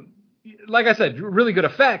 like I said, really good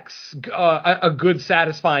effects, a good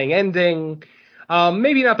satisfying ending.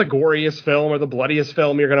 Maybe not the goriest film or the bloodiest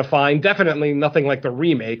film you're going to find. Definitely nothing like the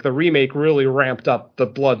remake. The remake really ramped up the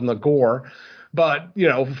blood and the gore. But,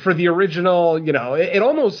 for the original, it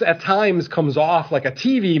almost at times comes off like a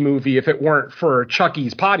TV movie if it weren't for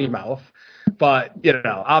Chucky's potty mouth. But,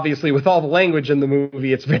 obviously with all the language in the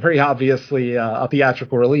movie, it's very obviously a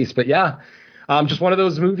theatrical release. But yeah. Just one of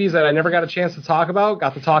those movies that I never got a chance to talk about.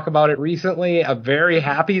 Got to talk about it recently. I'm very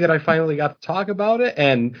happy that I finally got to talk about it.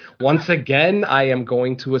 And once again, I am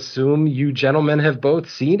going to assume you gentlemen have both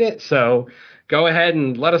seen it. So go ahead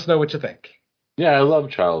and let us know what you think. Yeah, I love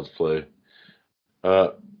Child's Play.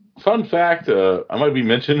 Fun fact, I might be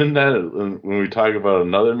mentioning that when we talk about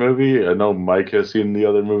another movie. I know Mike has seen the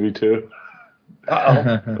other movie too.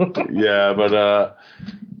 Uh-oh. Yeah, but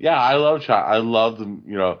I love I love them,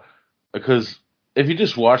 because if you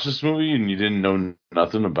just watched this movie and you didn't know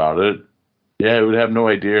nothing about it, you would have no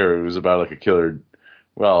idea it was about like a killer.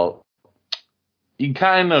 Well, you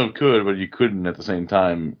kind of could, but you couldn't at the same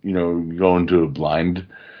time, go into it blind.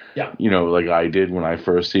 Yeah. Like I did when I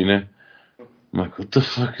first seen it. I'm like, what the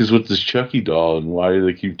fuck is with this Chucky doll and why do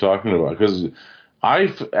they keep talking about it? Because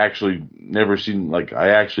I've actually never seen, I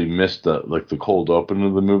actually missed the cold open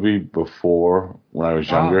of the movie before when I was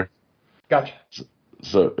younger. Gotcha.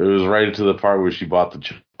 So it was right into the part where she bought the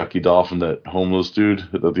Chucky doll from that homeless dude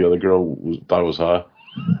that the other girl thought was hot.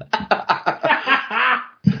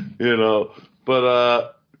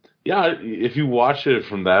 But if you watch it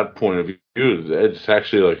from that point of view, it's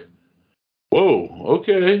actually like, whoa,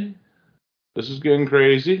 okay, this is getting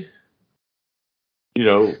crazy.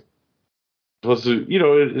 Plus,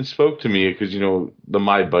 it spoke to me because, the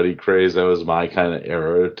My Buddy craze, that was my kind of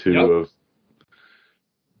era too. Yep. Of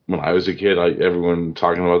when I was a kid, everyone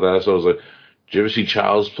talking about that. So I was like, did you ever see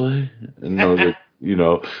Child's Play? And I was like,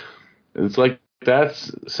 it's like that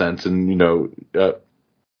sense. And,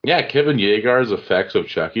 Kevin Yeager's effects of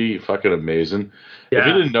Chucky, fucking amazing. Yeah. If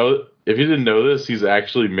you didn't know, if you didn't know this, he's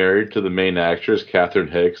actually married to the main actress, Catherine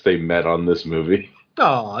Hicks. They met on this movie.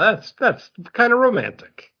 Oh, that's kind of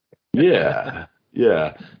romantic. Yeah.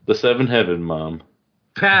 Yeah. The Seven Heaven Mom.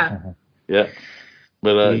 Ha. Yeah.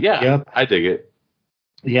 But, yeah, Yep. I dig it.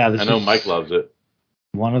 Yeah, I know Mike loves it.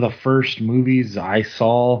 One of the first movies I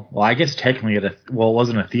saw. Well, I guess technically it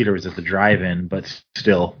wasn't a theater; it was at the drive-in. But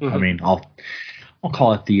still, I mean, I'll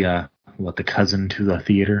call it the cousin to the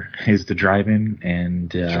theater is the drive-in,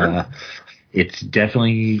 and Sure. it's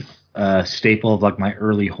definitely a staple of like my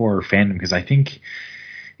early horror fandom because I think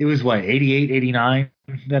it was 88, 89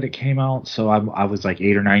 that it came out. So I was like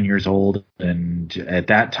 8 or 9 years old, and at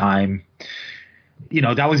that time,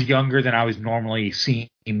 that was younger than I was normally seeing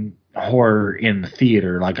horror in the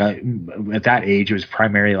theater. Like at that age, it was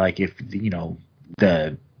primarily like if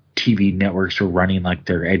the TV networks were running like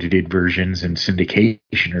their edited versions and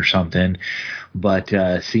syndication or something. But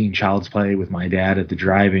seeing Child's Play with my dad at the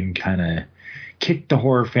drive-in kind of kicked the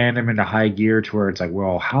horror fandom into high gear to where it's like,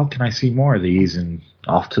 well, how can I see more of these? And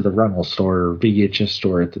off to the rental store or VHS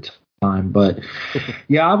store at the time. But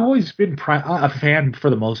yeah, I've always been a fan for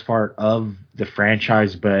the most part of the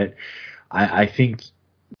franchise, but I think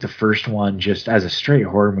the first one, just as a straight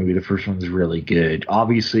horror movie, the first one's really good.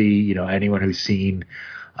 Obviously, anyone who's seen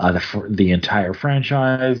the entire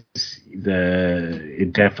franchise,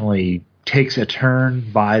 it definitely takes a turn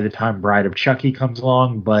by the time Bride of Chucky comes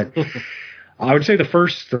along. But I would say the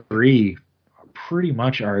first three pretty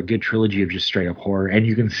much are a good trilogy of just straight up horror, and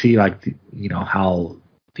you can see like how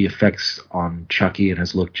the effects on Chucky and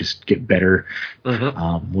his look just get better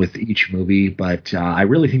with each movie. But I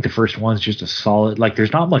really think the first one's just a solid, like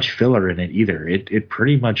there's not much filler in it either. It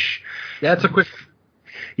pretty much. Yeah, it's a quick.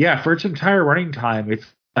 Yeah, for its entire running time, it's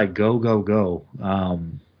like go, go, go.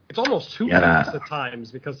 It's almost too fast at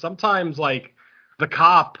times because sometimes like the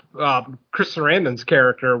cop, Chris Sarandon's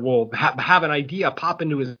character will have an idea pop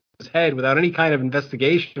into his head without any kind of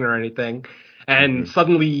investigation or anything. And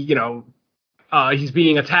suddenly, he's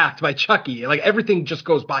being attacked by Chucky. Like everything just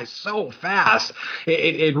goes by so fast.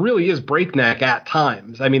 It really is breakneck at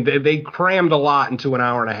times. I mean, they crammed a lot into an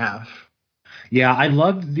hour and a half. Yeah, I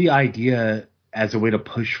love the idea as a way to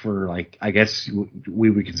push for, like, I guess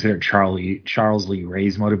we would consider Charles Lee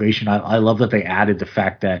Ray's motivation. I love that they added the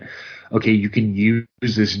fact that, okay, you can use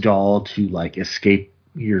this doll to like escape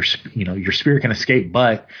your spirit can escape,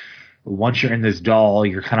 but once you're in this doll,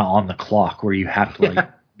 you're kind of on the clock where you have to like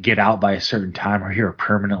get out by a certain time or you're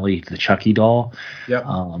permanently the Chucky doll. Yep.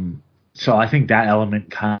 So I think that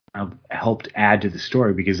element kind of helped add to the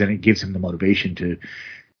story because then it gives him the motivation to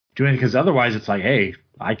do it. Because otherwise it's like, hey,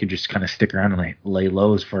 I could just kind of stick around and lay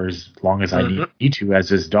low for as long as I need to as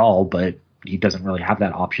his doll, but he doesn't really have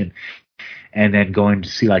that option. And then going to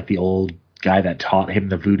see like the old guy that taught him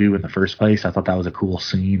the voodoo in the first place, I thought that was a cool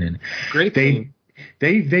scene. And great scene.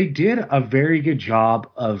 They did a very good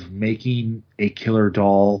job of making a killer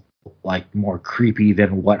doll like more creepy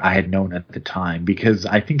than what I had known at the time, because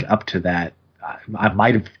I think up to that I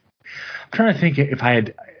might have. I'm trying to think if I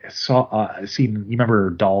had seen. You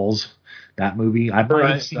remember Dolls, that movie? I might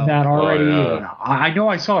have seen that already. Oh, yeah. I know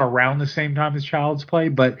I saw it around the same time as Child's Play,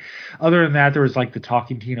 but other than that, there was like the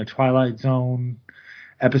Talking Tina Twilight Zone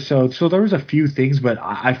episode. So there was a few things, but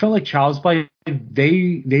I felt like Child's Play,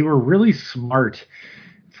 they were really smart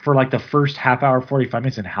for like the first half hour, 45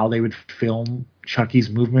 minutes, and how they would film Chucky's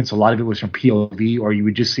movements. A lot of it was from POV, or you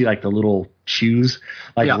would just see like the little shoes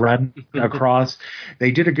run across.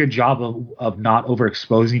 They did a good job of not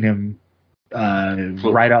overexposing him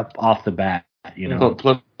right up off the bat.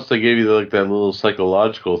 Plus, they gave you that little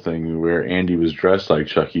psychological thing where Andy was dressed like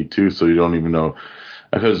Chucky too, so you don't even know.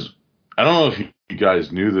 Because I don't know if you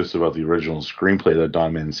guys knew this about the original screenplay that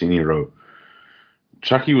Don Mancini wrote.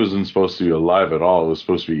 Chucky wasn't supposed to be alive at all. It was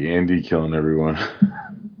supposed to be Andy killing everyone.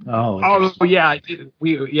 Oh yeah, I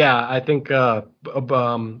think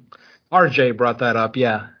RJ brought that up.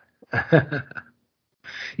 Yeah.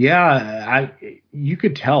 Yeah, you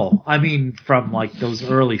could tell. I mean, from like those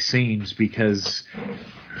early scenes, because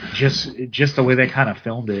just the way they kind of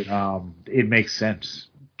filmed it, it makes sense.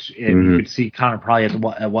 And you could see kind of probably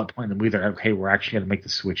at what point in the movie they're okay, we're actually going to make the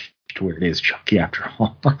switch to where it is Chucky after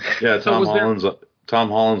all. Yeah, Tom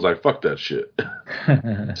Holland's like, fuck that shit.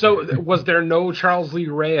 So was there no Charles Lee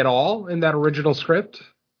Ray at all in that original script?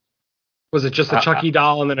 Was it just a Chucky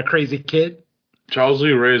doll and then a crazy kid? Charles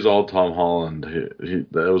Lee Ray is all Tom Holland.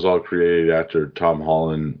 That was all created after Tom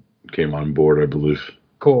Holland came on board, I believe.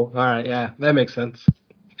 Cool. All right. Yeah, that makes sense.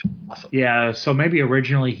 Awesome. Yeah, so maybe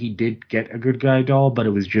originally he did get a good guy doll, but it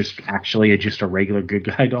was just actually just a regular good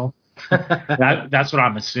guy doll. That's what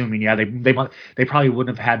I'm assuming. Yeah, they probably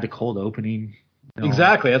wouldn't have had the cold opening No.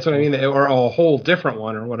 Exactly. That's what I mean. Or a whole different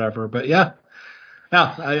one or whatever. But yeah.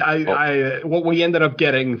 Yeah, what we ended up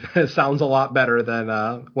getting sounds a lot better than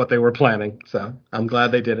what they were planning. So I'm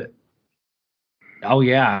glad they did it. Oh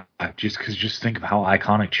yeah, just think of how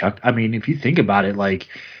iconic Chuck. I mean, if you think about it, like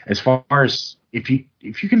as far as if you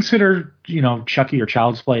consider Chucky or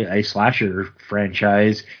Child's Play a slasher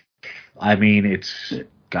franchise, I mean it's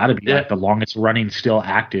got to be like the longest running, still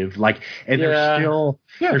active. Like, and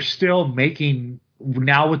they're still making.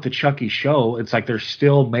 Now with the Chucky show, it's like they're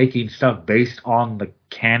still making stuff based on the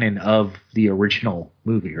canon of the original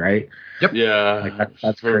movie, right? Yep. Yeah, like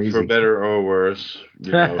that's crazy. For better or worse,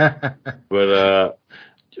 But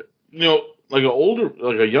like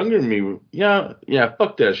a younger me, yeah,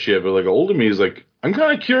 fuck that shit. But like an older me is like, I'm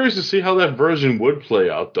kind of curious to see how that version would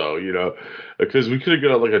play out, though. Because we could have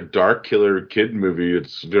got like a dark killer kid movie.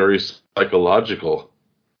 It's very psychological,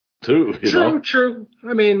 too. True.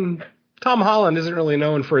 I mean, Tom Holland isn't really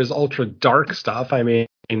known for his ultra dark stuff. I mean,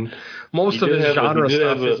 most of his genre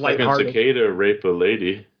stuff is lighthearted. Cicada rape a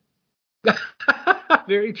lady.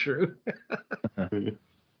 Very true.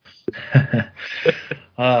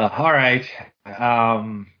 All right.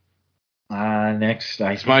 Next,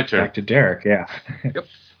 it's my turn. Back to Derek. Yeah. Yep.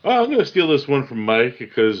 Well, I'm going to steal this one from Mike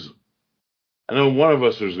because I know one of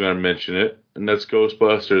us was going to mention it, and that's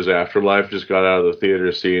Ghostbusters Afterlife. Just got out of the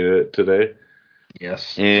theater seeing it today.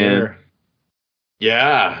 Yes. And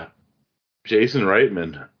yeah, Jason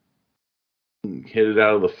Reitman hit it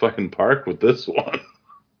out of the fucking park with this one.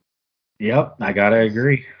 Yep, I gotta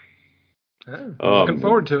agree. Looking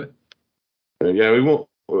forward to it. Yeah, we won't.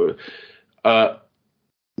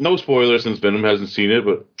 No spoilers since Venom hasn't seen it,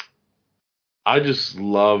 but I just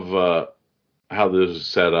love how this is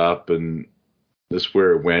set up and this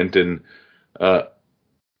where it went, and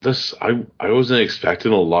this I wasn't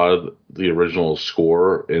expecting a lot of the original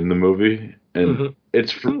score in the movie, and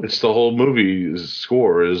it's the whole movie's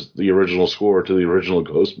score is the original score to the original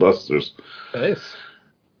Ghostbusters. Nice.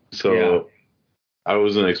 So I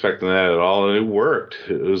wasn't expecting that at all, and it worked.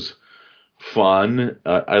 It was fun.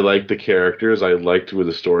 I liked the characters. I liked where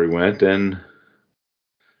the story went, and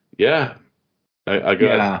I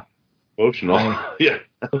got emotional.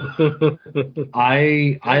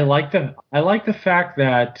 I like the fact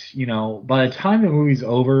that by the time the movie's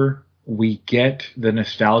over, we get the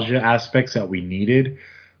nostalgia aspects that we needed,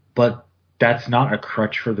 but that's not a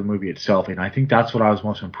crutch for the movie itself, and I think that's what I was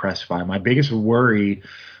most impressed by. My biggest worry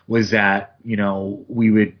was that we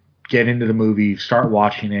would get into the movie, start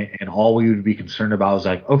watching it, and all we would be concerned about was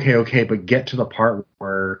like, okay, but get to the part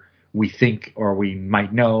where we think or we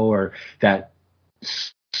might know or that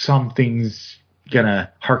something's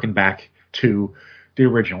gonna harken back to the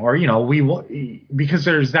original, or because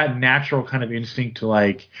there's that natural kind of instinct to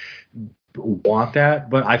like want that.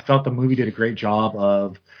 But I felt the movie did a great job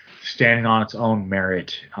of standing on its own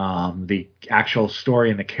merit. The actual story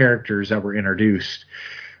and the characters that were introduced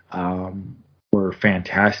were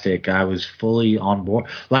fantastic. I was fully on board.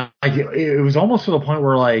 Like it was almost to the point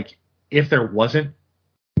where like if there wasn't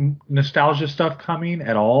nostalgia stuff coming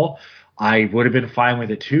at all, I would have been fine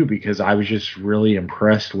with it too, because I was just really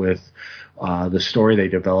impressed with the story they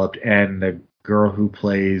developed and the girl who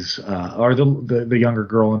plays or the younger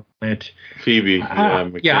girl in it, Phoebe.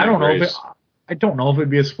 I don't know if it'd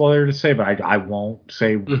be a spoiler to say, but I won't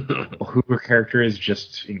say who her character is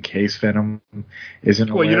just in case Venom isn't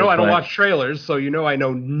aware. Well, I don't watch trailers, so I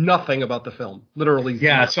know nothing about the film. Literally.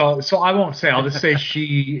 Yeah, so I won't say. I'll just say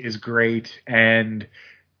she is great, and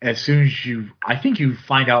as soon as I think you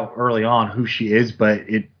find out early on who she is, but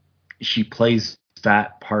she plays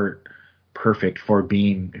that part perfect for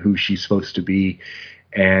being who she's supposed to be.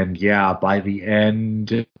 And yeah, by the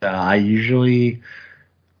end, I usually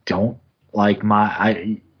don't like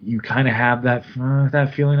you kind of have that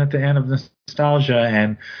feeling at the end of nostalgia,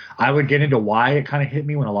 and I would get into why it kind of hit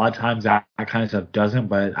me when a lot of times that kind of stuff doesn't,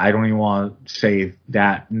 but I don't even want to say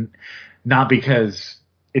that, not because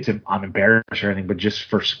I'm embarrassed or anything, but just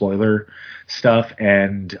for spoiler stuff.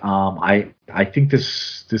 And I think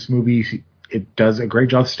this movie, it does a great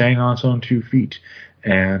job staying on its own 2 feet,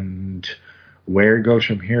 and where it goes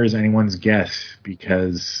from here is anyone's guess,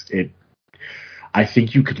 because I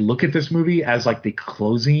think you could look at this movie as like the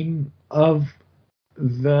closing of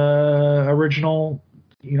the original,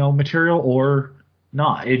 material, or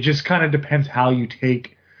not. It just kind of depends how you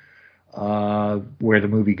take where the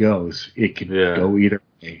movie goes. It can go either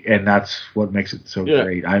way, and that's what makes it so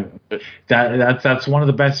great. That's one of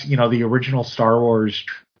the best. The original Star Wars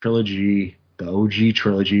trilogy, the OG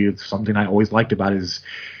trilogy. It's something I always liked about is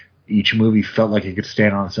each movie felt like it could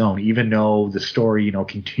stand on its own, even though the story,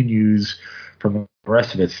 continues from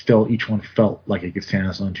rest of it, still each one felt like it could stand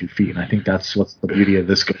on its own 2 feet. And I think that's what's the beauty of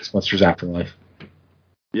this Ghostbusters Afterlife.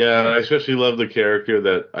 Yeah, I especially love the character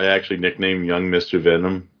that I actually nicknamed Young Mr.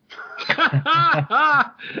 Venom.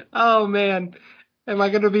 Oh man, am I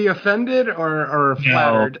going to be offended or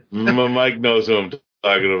flattered? Mike knows who I'm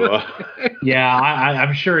talking about. Yeah,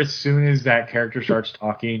 I'm sure as soon as that character starts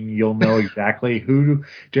talking, you'll know exactly who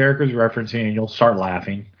Derek was referencing, and you'll start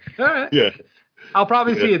laughing. All right. Yeah. I'll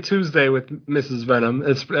probably see it Tuesday with Mrs. Venom.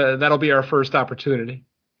 That'll be our first opportunity.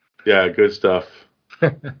 Yeah, good stuff.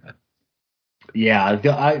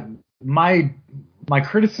 Yeah, my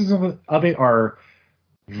criticism of it are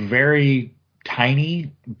very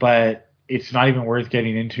tiny, but it's not even worth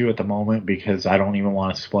getting into at the moment because I don't even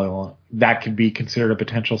want to spoil it. That could be considered a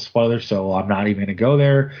potential spoiler, so I'm not even going to go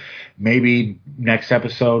there. Maybe next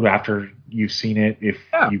episode after you've seen it, if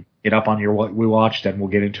you get up on your what we watched, then we'll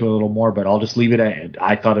get into it a little more, but I'll just leave it at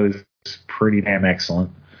I thought it was pretty damn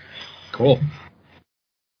excellent. Cool.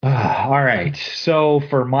 All right, so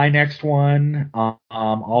for my next one,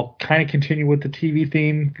 I'll kind of continue with the TV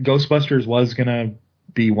theme. Ghostbusters was going to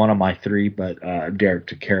be one of my 3, but Derek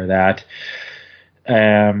took care of that.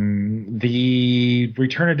 The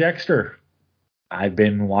Return of Dexter. I've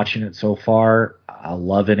been watching it so far. I'm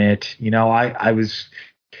loving it. You know, I was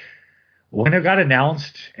when it got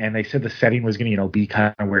announced and they said the setting was going to, be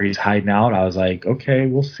kind of where he's hiding out. I was like, okay,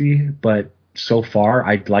 we'll see. But so far,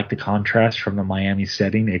 I like the contrast from the Miami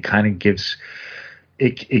setting. It kind of gives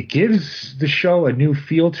it gives the show a new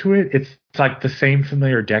feel to it. It's like the same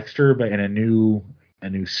familiar Dexter, but in a new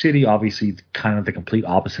city, obviously kind of the complete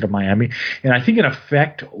opposite of Miami. And I think in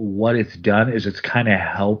effect what it's done is it's kind of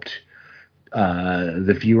helped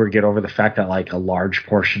the viewer get over the fact that like a large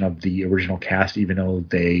portion of the original cast, even though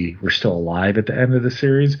they were still alive at the end of the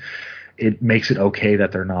series, it makes it okay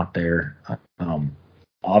that they're not there.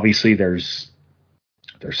 Obviously there's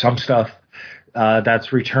some stuff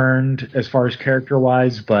that's returned as far as character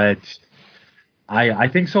wise, but I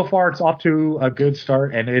think so far it's off to a good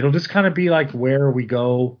start, and it'll just kind of be like where we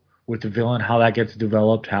go with the villain, how that gets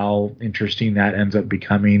developed, how interesting that ends up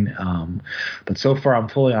becoming. But so far I'm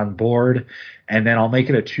fully on board, and then I'll make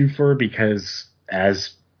it a twofer because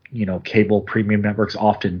as cable premium networks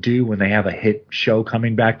often do when they have a hit show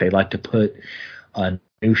coming back, they like to put a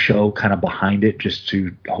new show kind of behind it just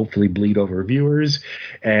to hopefully bleed over viewers.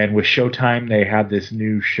 And with Showtime, they have this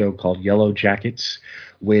new show called Yellow Jackets,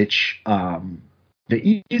 which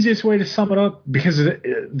the easiest way to sum it up, because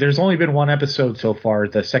there's only been one episode so far,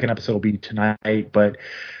 the second episode will be tonight, but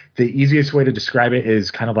the easiest way to describe it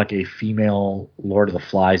is kind of like a female Lord of the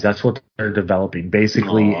Flies. That's what they're developing.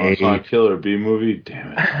 Basically, it's not a Killer B movie.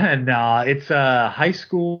 Damn it! No, it's a high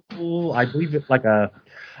school. I believe it's like a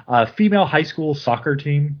female high school soccer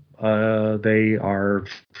team. They are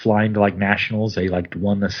flying to like nationals. They like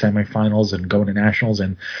won the semifinals and going to nationals,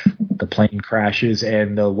 and the plane crashes.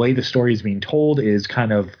 And the way the story is being told is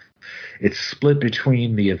kind of it's split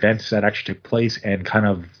between the events that actually took place and kind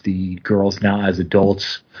of the girls now as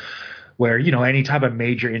adults, where any type of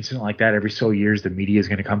major incident like that, every so years the media is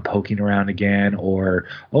going to come poking around again, or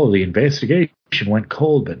the investigation went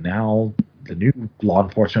cold, but now the new law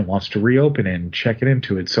enforcement wants to reopen and check it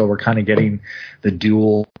into it. So we're kind of getting the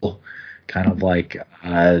dual kind of like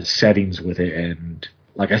settings with it. And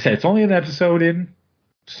like I said, it's only an episode in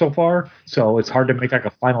so far, so it's hard to make like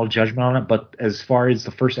a final judgment on it. But as far as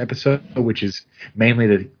the first episode, which is mainly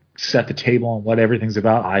to set the table on what everything's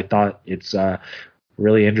about, I thought it's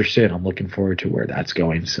really interesting. I'm looking forward to where that's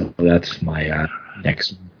going. So that's my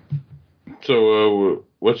next one. So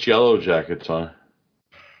what's Yellow Jackets on?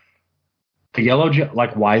 The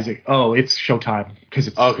like why is it? Oh, it's Showtime because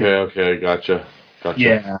it's okay, gotcha.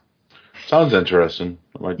 Yeah, sounds interesting.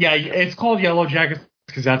 Yeah, it's called Yellow Jackets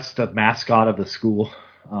because that's the mascot of the school.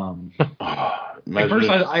 At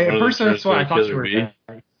first that's what I thought you were.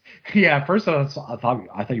 Yeah, at first I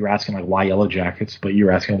thought you were asking like why Yellow Jackets, but you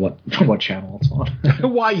were asking what channel it's on.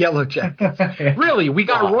 Why Yellow Jackets? Really, we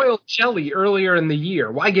got Royal Jelly earlier in the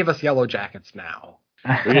year. Why give us Yellow Jackets now?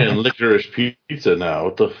 We're getting Licorice Pizza now.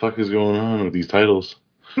 What the fuck is going on with these titles?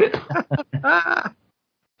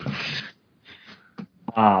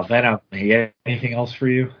 Venom, anything else for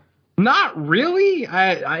you? Not really.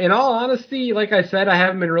 I in all honesty, like I said, I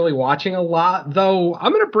haven't been really watching a lot. Though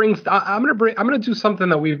I'm gonna do something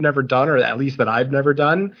that we've never done, or at least that I've never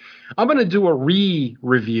done. I'm gonna do a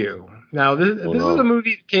review. Now this is a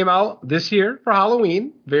movie that came out this year for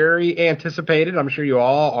Halloween, very anticipated. I'm sure you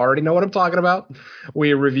all already know what I'm talking about.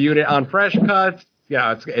 We reviewed it on Fresh Cuts.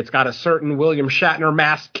 Yeah, it's got a certain William Shatner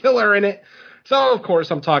masked killer in it. So, of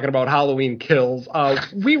course, I'm talking about Halloween Kills.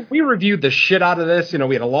 We reviewed the shit out of this.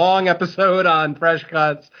 We had a long episode on Fresh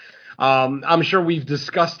Cuts. I'm sure we've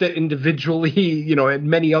discussed it individually, in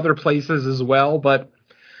many other places as well. But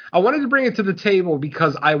I wanted to bring it to the table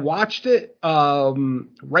because I watched it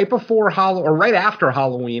right after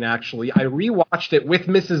Halloween. Actually, I rewatched it with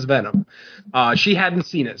Mrs. Venom. She hadn't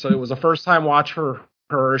seen it, so it was a first time watch for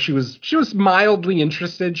her. She was mildly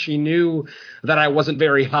interested. She knew that I wasn't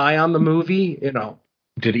very high on the movie,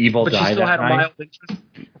 Did Evil but die she still that had a night? mild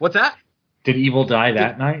interest. What's that? Did Evil die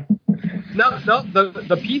that night? No,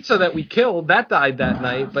 the pizza that we killed, that died that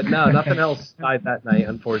night, but no, nothing else died that night,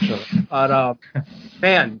 unfortunately. But,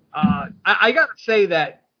 man, I gotta say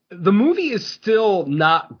that the movie is still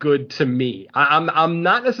not good to me. I'm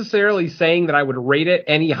not necessarily saying that I would rate it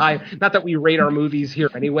any higher, not that we rate our movies here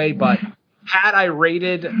anyway, but had I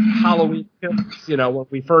rated Halloween Kills, when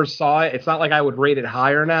we first saw it, it's not like I would rate it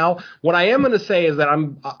higher now. What I am going to say is that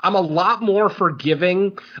I'm a lot more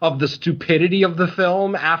forgiving of the stupidity of the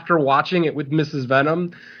film after watching it with Mrs.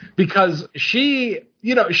 Venom, because she's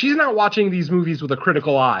not watching these movies with a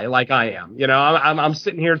critical eye like I am. I'm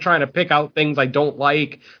sitting here trying to pick out things I don't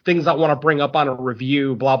like, things I want to bring up on a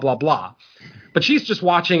review, blah, blah, blah. But she's just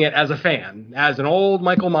watching it as a fan, as an old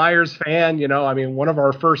Michael Myers fan. One of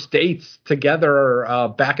our first dates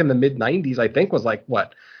together back in the mid-'90s, I think, was like,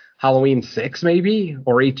 Halloween 6 maybe?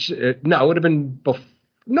 Or it would have been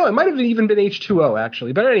no, it might have even been H2O,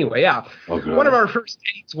 actually. But anyway, yeah. Okay. One of our first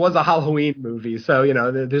dates was a Halloween movie. So,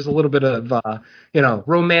 there's a little bit of,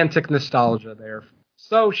 romantic nostalgia there.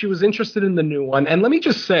 So she was interested in the new one. And let me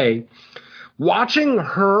just say, watching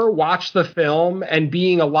her watch the film and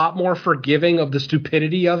being a lot more forgiving of the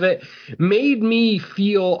stupidity of it made me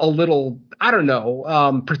feel a little,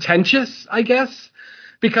 pretentious, I guess.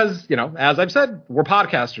 Because, as I've said, we're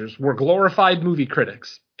podcasters. We're glorified movie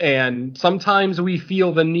critics. And sometimes we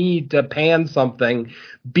feel the need to pan something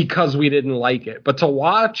because we didn't like it. But to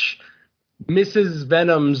watch Mrs.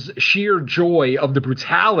 Venom's sheer joy of the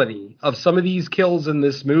brutality of some of these kills in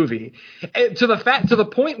this movie, to the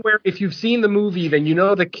point where if you've seen the movie, then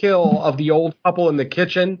the kill of the old couple in the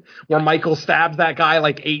kitchen where Michael stabs that guy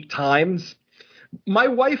like 8 times. My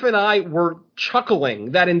wife and I were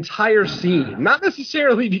chuckling that entire scene, not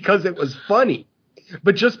necessarily because it was funny,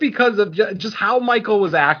 but just because of just how Michael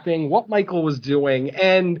was acting, what Michael was doing,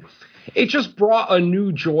 and it just brought a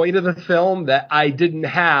new joy to the film that I didn't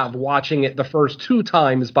have watching it the first 2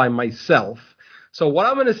 times by myself. So what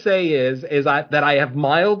I'm going to say is that I have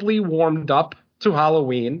mildly warmed up to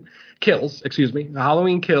Halloween Kills.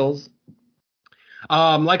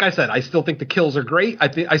 Like I said, I still think the kills are great.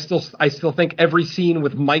 I still think every scene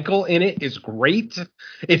with Michael in it is great.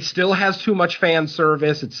 It still has too much fan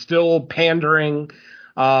service. It's still pandering.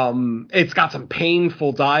 It's got some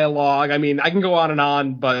painful dialogue. I can go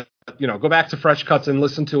on, but go back to Fresh Cuts and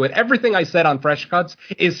listen to it. Everything I said on Fresh Cuts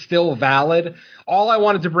is still valid. All I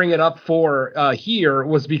wanted to bring it up for here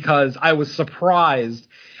was because I was surprised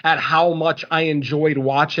at how much I enjoyed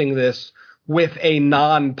watching this with a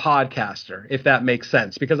non-podcaster, if that makes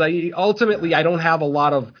sense. Because I don't have a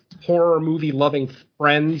lot of horror movie loving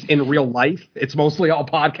friends in real life. It's mostly all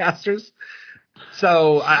podcasters.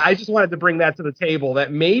 So I just wanted to bring that to the table,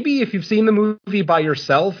 that maybe if you've seen the movie by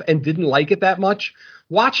yourself and didn't like it that much,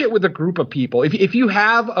 watch it with a group of people. If you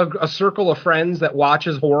have a circle of friends that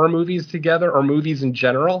watches horror movies together or movies in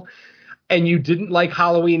general, and you didn't like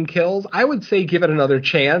Halloween Kills, I would say give it another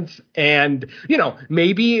chance. And,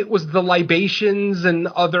 maybe it was the libations and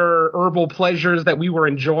other herbal pleasures that we were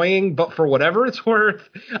enjoying, but for whatever it's worth,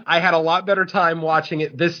 I had a lot better time watching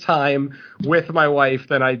it this time with my wife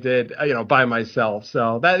than I did, by myself.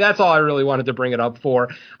 So that's all I really wanted to bring it up for.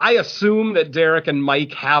 I assume that Derek and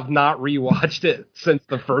Mike have not rewatched it since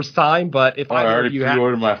the first time, but if I already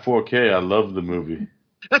pre-ordered my 4K, I love the movie.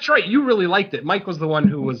 That's right. You really liked it. Mike was the one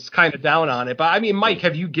who was kind of down on it. But Mike,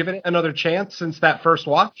 have you given it another chance since that first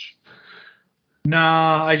watch? No,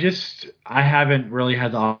 I haven't really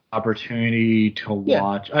had the opportunity to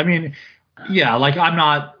watch. Yeah.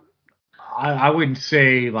 I wouldn't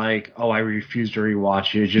say I refuse to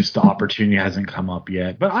rewatch it. It's just the opportunity hasn't come up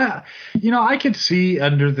yet. But I could see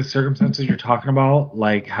under the circumstances you're talking about,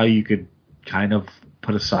 how you could kind of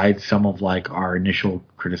put aside some of our initial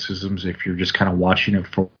criticisms if you're just kind of watching it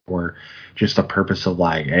for just the purpose of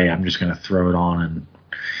hey, I'm just going to throw it on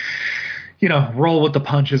and roll with the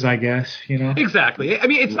punches, I guess, Exactly.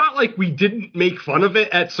 It's not like we didn't make fun of it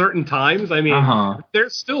at certain times.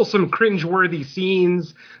 There's still some cringeworthy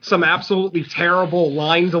scenes, some absolutely terrible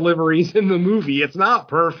line deliveries in the movie. It's not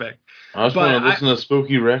perfect. I just want to listen to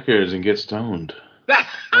spooky records and get stoned.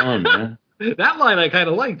 Come on, man. That line I kind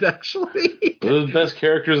of liked, actually. They're the best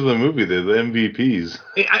characters of the movie. They're the MVPs.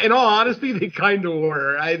 In all honesty, they kind of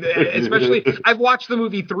were. Especially, I've watched the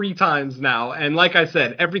movie 3 times now, and like I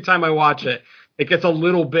said, every time I watch it, it gets a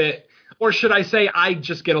little bit, or should I say, I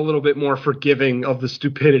just get a little bit more forgiving of the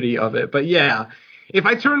stupidity of it. But yeah, if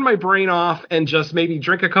I turn my brain off and just maybe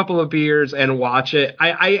drink a couple of beers and watch it,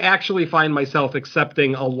 I actually find myself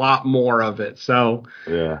accepting a lot more of it. So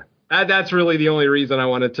Yeah. that's really the only reason I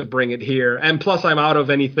wanted to bring it here. And plus, I'm out of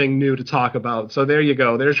anything new to talk about. So there you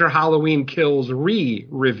go. There's your Halloween Kills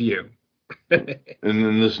review. And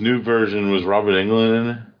then this new version was Robert Englund in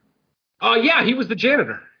it. Oh, yeah, he was the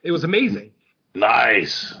janitor. It was amazing.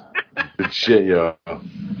 Nice. Good shit, yo.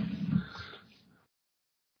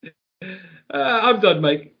 I'm done,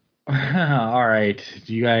 Mike. All right.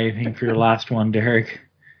 Do you got anything for your last one, Derek?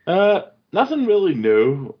 Nothing really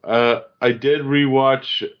new. I did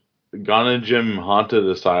rewatch Gone and Jim Haunted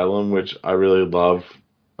Asylum, which I really love.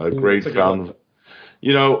 A great that's a good one.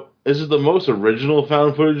 You know, is it the most original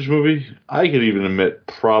found footage movie? I could even admit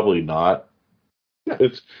probably not.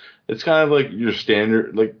 It's kind of like your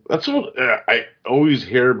standard. Like that's what I always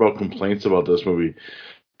hear about complaints about this movie.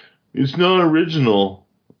 It's not original.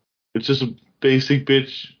 It's just a basic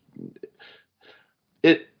bitch.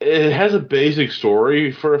 It has a basic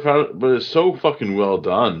story for a found, but it's so fucking well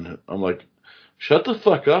done. I'm like, shut the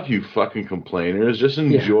fuck up, you fucking complainers. Just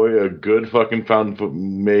enjoy a good fucking found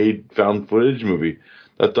footage movie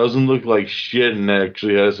that doesn't look like shit and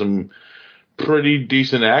actually has some pretty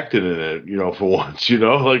decent acting in it, you know, for once, you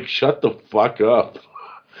know? Like, shut the fuck up.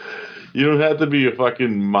 You don't have to be a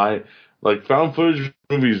fucking like, found footage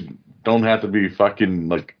movies don't have to be fucking,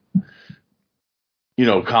 like, you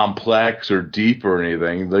know, complex or deep or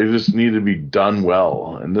anything. They just need to be done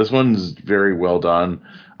well. And this one's very well done.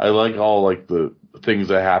 I like all, like, the things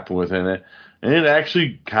that happen within it. And it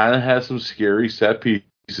actually kind of has some scary set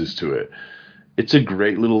pieces to it. It's a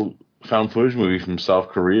great little found footage movie from South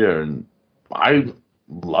Korea, and I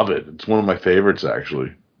love it. It's one of my favorites,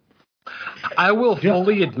 actually. I will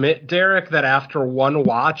fully admit, Derek, that after one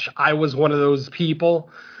watch, I was one of those people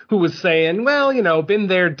who was saying, well, you know, been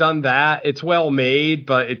there, done that. It's well made,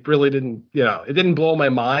 but it really didn't, you know, it didn't blow my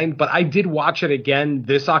mind. But I did watch it again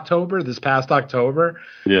this past October.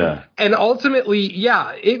 Yeah. And ultimately,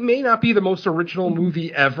 yeah, it may not be the most original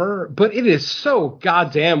movie ever, but it is so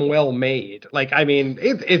goddamn well made. Like, I mean,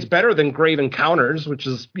 it's better than Grave Encounters, which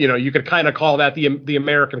is, you know, you could kind of call that the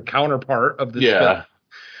American counterpart of this film.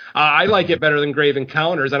 I like it better than Grave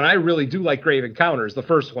Encounters, and I really do like Grave Encounters, the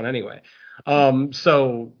first one anyway.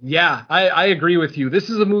 So yeah, I agree with you. This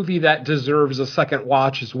is a movie that deserves a second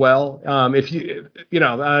watch as well. If you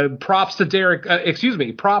know, props to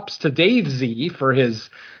Dave Z for his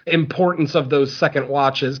importance of those second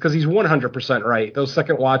watches, because he's 100% right. Those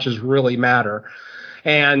second watches really matter.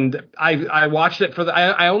 And I watched it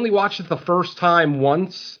I only watched it the first time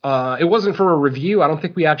once. It wasn't for a review. I don't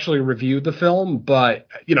think we actually reviewed the film, but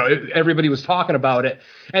you know, everybody was talking about it,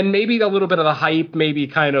 and maybe a little bit of the hype maybe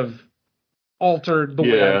kind of altered the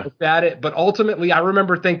way I looked at it. But ultimately, I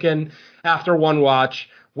remember thinking after one watch,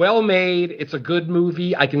 well made. It's a good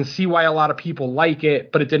movie. I can see why a lot of people like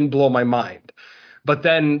it, but it didn't blow my mind. But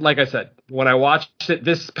then, like I said, when I watched it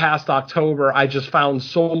this past October, I just found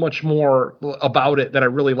so much more about it that I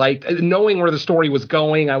really liked. Knowing where the story was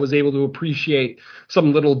going, I was able to appreciate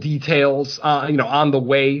some little details, you know, on the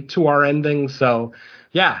way to our ending. So,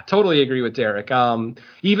 yeah, totally agree with Derek.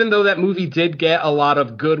 Even though that movie did get a lot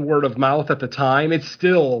of good word of mouth at the time, it's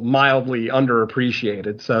still mildly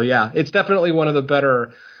underappreciated. So, yeah, it's definitely one of the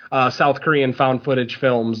better South Korean found footage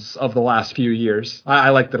films of the last few years. I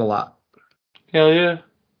liked it a lot. Hell yeah.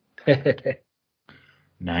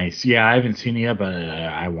 Nice. Yeah, I haven't seen it yet, but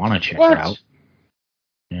I want to check it out.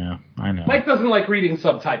 Yeah, I know. Mike doesn't like reading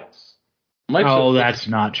subtitles. That's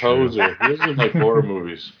not true. Poser. He doesn't like horror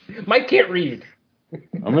movies. Mike can't read.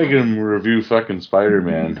 I'm making him review fucking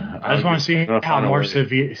Spider-Man. I just want to see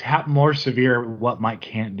how more severe what Mike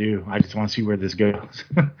can't do. I just want to see where this goes.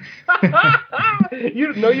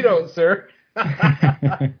 No, you don't, sir.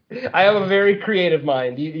 I have a very creative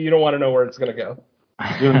mind. You don't want to know where it's going to go.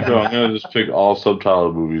 I'm going to just pick all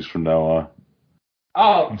subtitled movies from now on.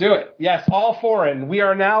 Oh, do it. Yes, all foreign. We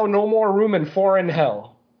are now no more room in foreign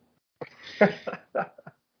hell. All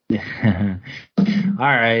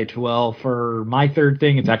right. Well, for my third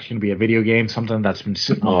thing, it's actually going to be a video game, something that's been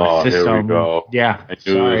sitting on my system. Here we go. Yeah. I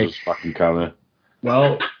knew it was fucking coming.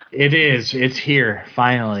 Well, it is. It's here,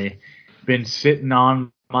 finally. Been sitting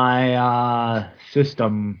on my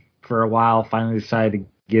system for a while. Finally decided to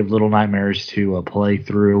give Little Nightmares 2 a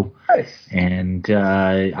playthrough. Nice. And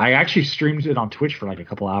I actually streamed it on Twitch for like a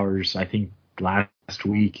couple hours, I think last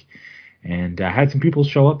week. And I had some people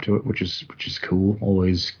show up to it, which is cool.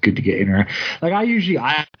 Always good to get interact. Like I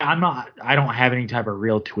don't have any type of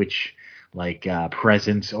real Twitch like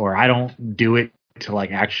presence, or I don't do it to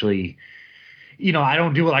like actually, I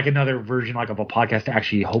don't do it like another version like of a podcast to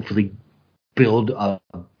actually hopefully build a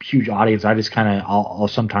huge audience. I just kind of I'll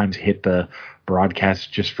sometimes hit the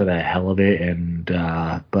broadcast just for the hell of it. And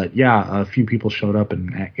but yeah, a few people showed up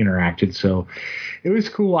and interacted, so it was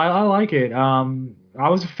cool. I like it. I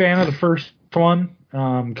was a fan of the first one.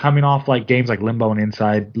 Coming off like games like Limbo and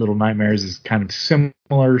Inside, Little Nightmares is kind of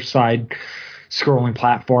similar side scrolling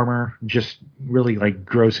platformer, just really like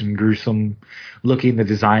gross and gruesome looking. The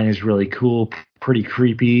design is really cool, pretty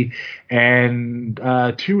creepy. And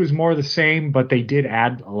 2 is more the same, but they did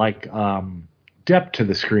add like depth to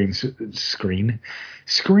the screen.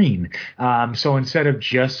 So instead of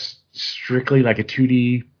just strictly like a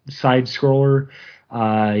 2D side scroller,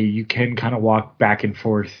 you can kind of walk back and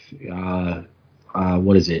forth.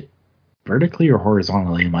 What is it? Vertically or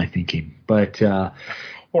horizontally? Am I thinking? But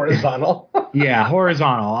Horizontal. yeah,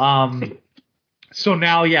 horizontal. So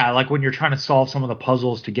now, yeah, like when you're trying to solve some of the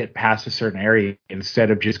puzzles to get past a certain area,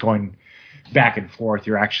 instead of just going back and forth,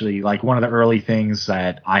 you're actually like one of the early things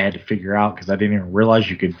that I had to figure out because I didn't even realize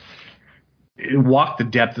you could walk the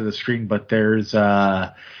depth of the screen, but there's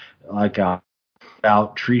like a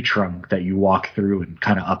out tree trunk that you walk through and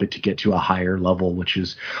kind of up it to get to a higher level, which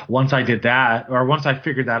is once I figured that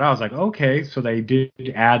out, I was like, okay, so they did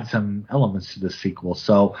add some elements to the sequel.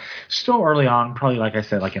 So still early on, probably like I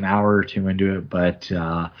said, like an hour or two into it, but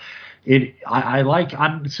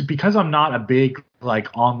because I'm not a big like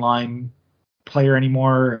online player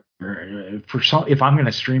anymore. If I'm going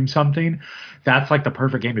to stream something, that's like the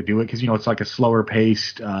perfect game to do it because it's like a slower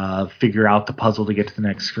paced, figure out the puzzle to get to the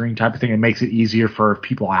next screen type of thing. It makes it easier for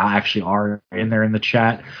people who actually are in there in the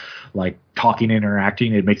chat, like talking,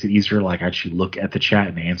 interacting. It makes it easier, like actually look at the chat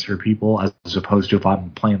and answer people, as opposed to if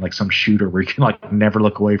I'm playing like some shooter where you can like never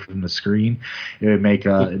look away from the screen. It would make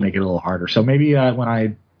it a little harder. So maybe when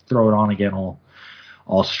I throw it on again,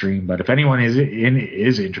 I'll stream. But if anyone is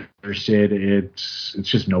interested, it's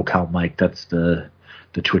just NoCal Mike. That's the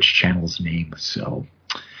Twitch channel's name. So,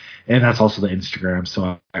 and that's also the Instagram.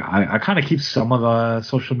 So I kind of keep some of the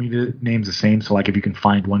social media names the same. So like if you can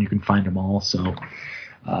find one, you can find them all. So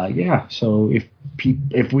yeah. So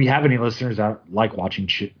if we have any listeners that like watching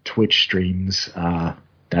Twitch streams,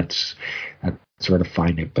 that's where to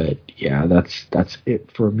find it. But yeah, that's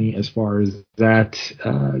it for me as far as that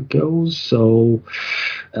goes. So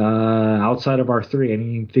outside of our three,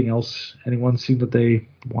 anything else anyone seen that they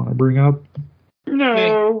want to bring up?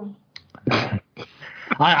 No.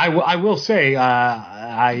 I will say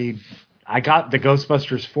I got the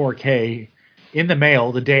Ghostbusters 4K in the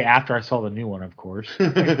mail the day after I saw the new one, of course.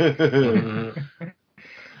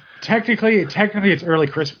 Technically it's early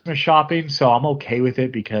Christmas shopping, so I'm okay with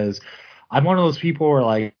it because I'm one of those people where,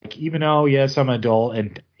 like, even though, yes, I'm an adult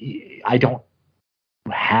and I don't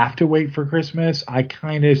have to wait for Christmas, I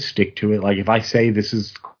kind of stick to it. Like, if I say this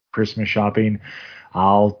is Christmas shopping,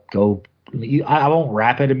 I'll go. I won't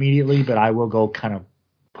wrap it immediately, but I will go kind of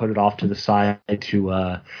put it off to the side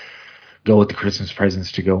to go with the Christmas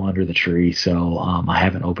presents to go under the tree. So I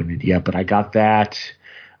haven't opened it yet, but I got that.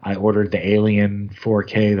 I ordered the Alien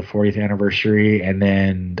 4K, the 40th anniversary, and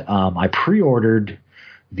then I pre-ordered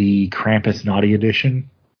the Krampus Naughty Edition.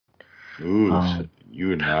 Ooh,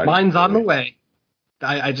 you and I. Mine's on the way.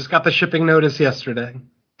 I just got the shipping notice yesterday.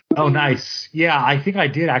 Oh, nice. Yeah, I think I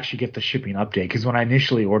did actually get the shipping update because when I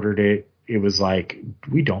initially ordered it, it was like,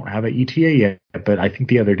 we don't have an ETA yet. But I think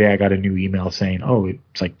the other day I got a new email saying, oh,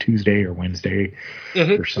 it's like Tuesday or Wednesday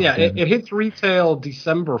or something. Yeah, it hits retail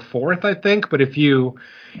December 4th, I think. But if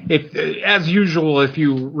as usual, if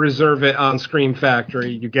you reserve it on Scream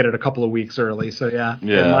Factory, you get it a couple of weeks early. So yeah.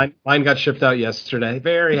 Mine got shipped out yesterday.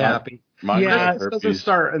 Very happy. Yeah, it doesn't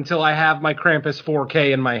start until I have my Krampus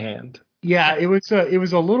 4K in my hand. Yeah, it was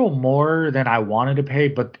a little more than I wanted to pay.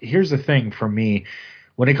 But here's the thing for me.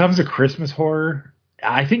 When it comes to Christmas horror,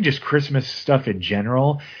 I think just Christmas stuff in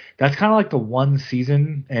general, that's kind of like the one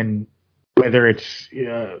season, and whether it's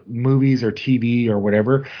movies or TV or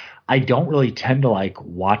whatever, I don't really tend to like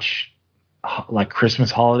watch like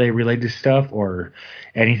Christmas holiday related stuff or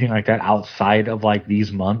anything like that outside of like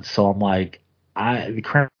these months. So I'm like, the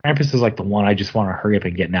Krampus is like the one I just want to hurry up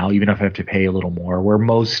and get now, even if I have to pay a little more. Where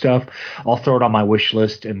most stuff, I'll throw it on my wish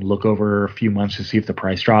list and look over a few months to see if the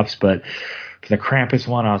price drops. But for the Krampus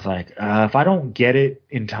one, I was like, if I don't get it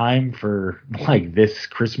in time for like this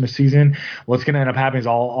Christmas season, what's going to end up happening is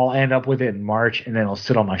I'll end up with it in March, and then it'll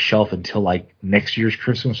sit on my shelf until like next year's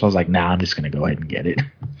Christmas. So I was like, nah, I'm just going to go ahead and get it.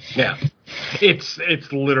 Yeah, it's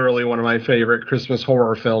literally one of my favorite Christmas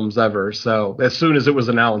horror films ever. So as soon as it was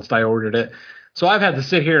announced, I ordered it. So I've had to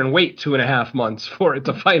sit here and wait 2.5 months for it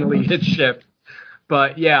to finally hit ship.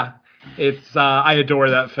 But yeah, it's I adore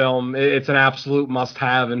that film. It's an absolute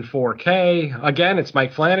must-have in 4K. Again, it's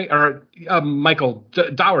Mike Flanagan or Michael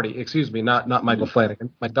Dougherty. Excuse me, not Michael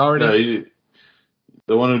Flanagan. Mike Dougherty. Yeah,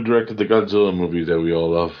 the one who directed the Godzilla movie that we all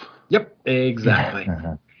love. Yep, exactly.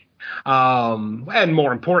 And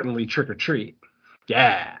more importantly, Trick or Treat.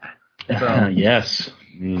 Yeah. So, yes.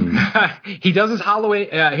 He does his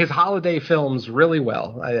holiday films really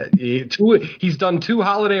well. He's done 2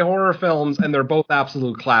 holiday horror films, and they're both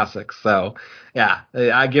absolute classics. So, yeah,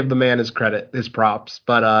 I give the man his credit, his props.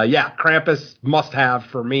 But, yeah, Krampus must have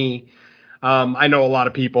for me. I know a lot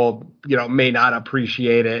of people, may not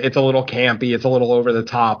appreciate it. It's a little campy. It's a little over the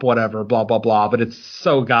top, whatever, blah, blah, blah. But it's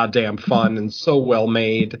so goddamn fun and so well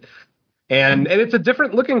made. And it's a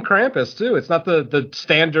different looking Krampus, too. It's not the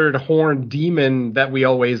standard horned demon that we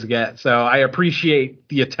always get. So I appreciate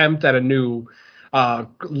the attempt at a new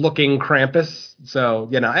looking Krampus. So,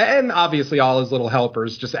 and obviously all his little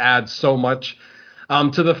helpers just add so much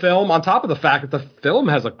to the film, on top of the fact that the film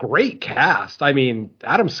has a great cast. I mean,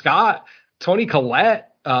 Adam Scott, Toni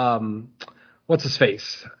Collette, what's his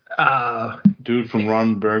face? Dude from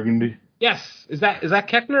Ron Burgundy. Yes. Is that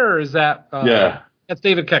Koechner or is that? Yeah. That's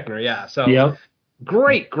David Koechner, yeah. So yep.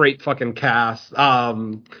 Great fucking cast. Just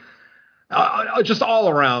all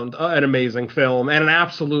around an amazing film and an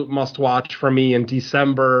absolute must-watch for me in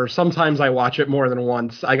December. Sometimes I watch it more than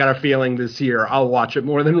once. I got a feeling this year I'll watch it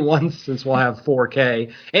more than once since we'll have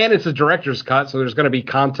 4K. And it's a director's cut, so there's going to be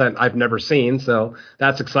content I've never seen, so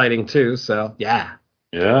that's exciting too. So, yeah.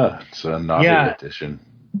 Yeah, it's a naughty edition.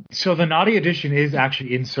 So the naughty edition is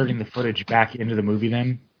actually inserting the footage back into the movie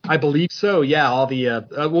then? I believe so, yeah. All the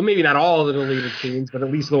well, maybe not all of the deleted scenes, but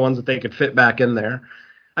at least the ones that they could fit back in there.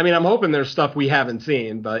 I mean, I'm hoping there's stuff we haven't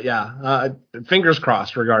seen, but yeah, fingers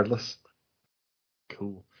crossed regardless.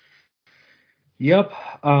 Cool. Yep.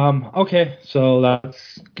 Okay, so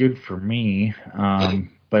that's good for me.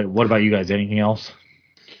 But what about you guys? Anything else?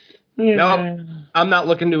 Yeah. No, I'm not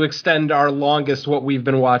looking to extend our longest what we've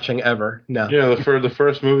been watching ever. No. Yeah, the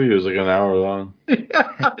first movie was like an hour long.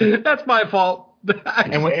 That's my fault.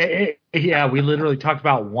 And we literally talked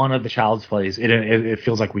about one of the Child's Plays. It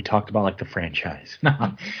feels like we talked about like the franchise.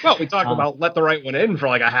 Well, we talked about Let the Right One In for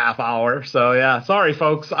like a half hour. So yeah, sorry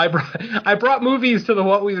folks. I brought movies to the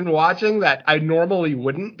what we've been watching that I normally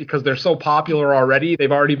wouldn't because they're so popular already.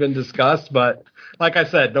 They've already been discussed, but like I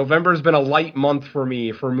said, November's been a light month for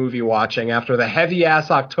me for movie watching after the heavy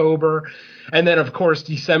ass October. And then, of course,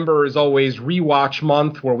 December is always rewatch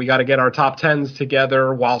month where we got to get our top 10s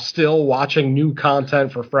together while still watching new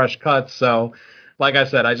content for fresh cuts. So, like I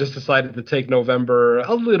said, I just decided to take November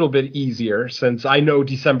a little bit easier since I know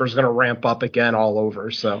December's going to ramp up again all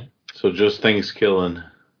over. So just Thanksgiving.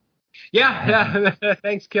 Yeah.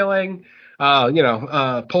 Thanksgiving.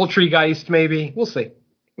 Poultrygeist, maybe. We'll see.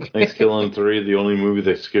 Thanksgiving 3, the only movie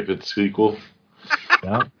they skip its sequel.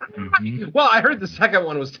 Yeah. Mm-hmm. Well, I heard the second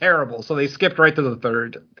one was terrible, so they skipped right to the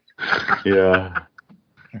third. Yeah.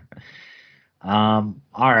 All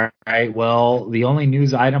right. Well, the only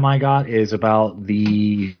news item I got is about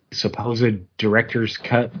the supposed director's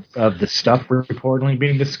cut of the stuff reportedly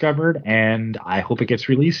being discovered, and I hope it gets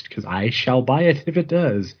released because I shall buy it if it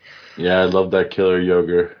does. Yeah, I love that killer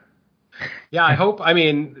yogurt. Yeah, I hope. I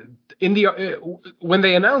mean, when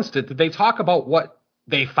they announced it, did they talk about what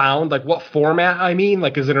they found, like what format? I mean,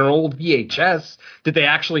 like, is it an old VHS? Did they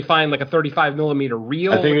actually find like a 35 millimeter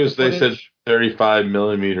reel? I think they said 35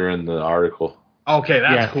 millimeter in the article. Okay,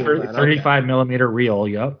 that's cool. 35 millimeter reel.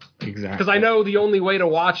 Yep, exactly. Because I know the only way to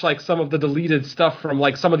watch like some of the deleted stuff from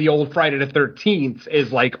like some of the old Friday the 13th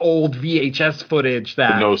is like old VHS footage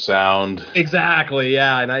that no sound. Exactly.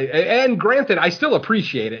 Yeah, and granted, I still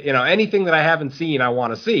appreciate it. Anything that I haven't seen, I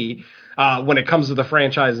want to see. When it comes to the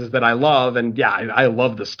franchises that I love, and yeah, I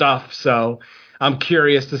love the stuff. So I'm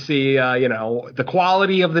curious to see, the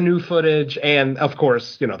quality of the new footage, and of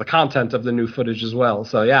course, the content of the new footage as well.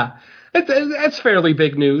 So yeah, it's fairly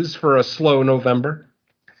big news for a slow November.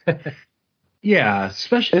 Yeah,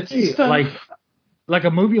 especially like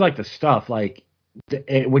a movie like The Stuff. Like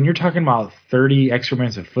when you're talking about 30 extra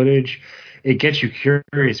minutes of footage, it gets you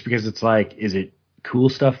curious because it's like, is it cool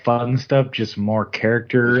stuff, fun stuff, just more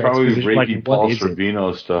character? It's probably exposition? rapey Like, Paul what is it?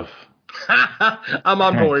 Sorvino stuff. I'm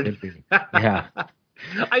on board. Yeah,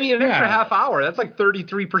 I mean, an extra half hour. That's like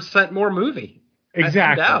 33% more movie.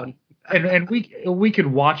 exactly. Down. And we could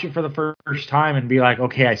watch it for the first time and be like,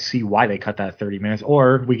 okay, I see why they cut that 30 minutes.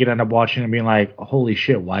 Or we could end up watching it and being like, holy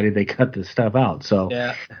shit, why did they cut this stuff out? So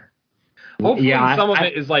Yeah. Hopefully some of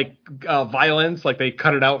it is like violence, like they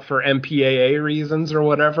cut it out for MPAA reasons or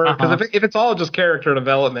whatever. Because if it's all just character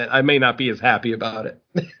development, I may not be as happy about it.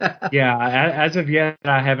 Yeah, as of yet,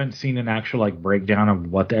 I haven't seen an actual like breakdown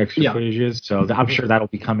of what the extra footage is. So I'm sure that'll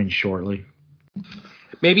be coming shortly.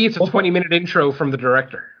 Maybe it's a 20-minute intro from the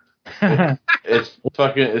director.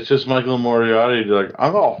 It's just Michael Moriarty like,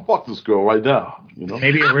 I'm gonna fuck this girl right now. You know?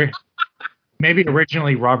 Maybe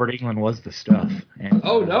originally Robert Englund was the stuff. And,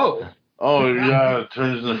 oh no. Oh yeah, it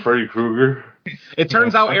turns into Freddy Krueger. It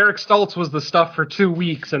turns out Eric Stoltz was the stuff for 2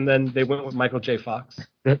 weeks, and then they went with Michael J. Fox.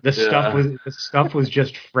 The stuff was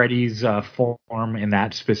just Freddy's form in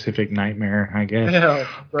that specific nightmare, I guess. Yeah,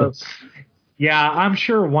 gross. Yeah, I'm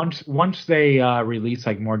sure once they release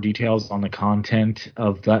like more details on the content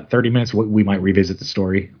of that 30 minutes, we might revisit the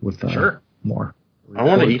story with more. I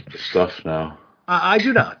want to eat the stuff now. I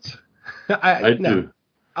do not. I do.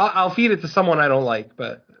 I'll feed it to someone I don't like,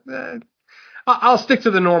 but I'll stick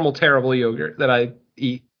to the normal terrible yogurt that I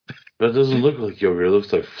eat. But it doesn't look like yogurt. It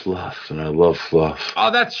looks like fluff, and I love fluff.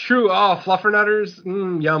 Oh, that's true. Oh, fluffernutters.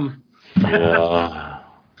 Yum. Yeah.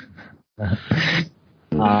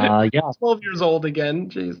 Yeah. 12 years old again.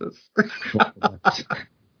 Jesus.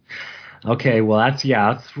 Okay, well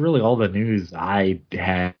that's really all the news I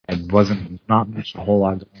had. Wasn't not much a whole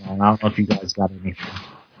lot going on. I don't know if you guys got anything.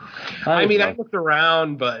 I mean, I looked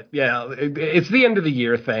around, but yeah, it's the end of the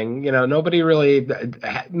year thing. You know, nobody really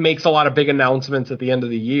makes a lot of big announcements at the end of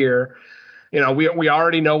the year. You know, we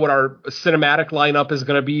already know what our cinematic lineup is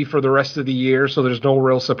going to be for the rest of the year, so there's no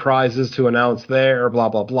real surprises to announce there, blah,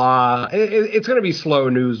 blah, blah. It's going to be slow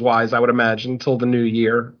news-wise, I would imagine, until the new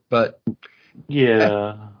year, but...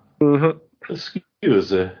 Yeah.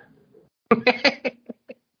 Excuse it.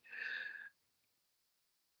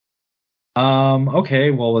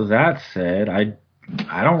 Okay, well, with that said, I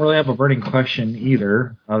don't really have a burning question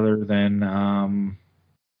either, other than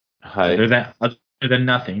other than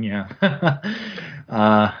nothing, yeah.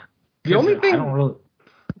 The only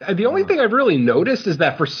thing I've really noticed is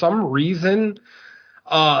that for some reason,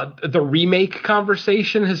 the remake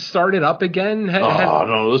conversation has started up again.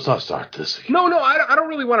 No, let's not start this again. No, I don't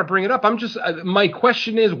really want to bring it up. I'm just, my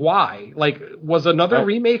question is why? Like, was another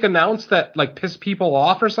remake announced that like pissed people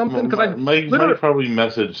off or something? Because Mike probably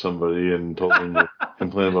messaged somebody and told them to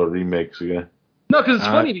complain about remakes again. No, because it's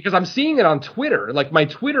funny because I'm seeing it on Twitter. Like my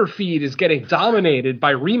Twitter feed is getting dominated by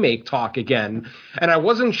remake talk again, and I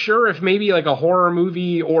wasn't sure if maybe like a horror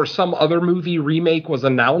movie or some other movie remake was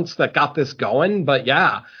announced that got this going. But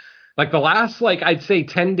yeah, like the last like I'd say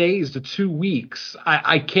 10 days to 2 weeks,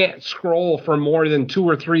 I can't scroll for more than 2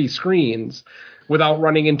 or 3 screens without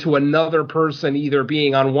running into another person either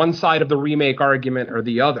being on one side of the remake argument or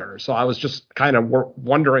the other. So I was just kind of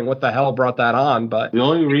wondering what the hell brought that on. But the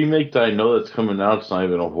only remake that I know that's coming out is not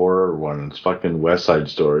even a horror one. It's fucking West Side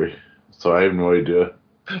Story. So I have no idea.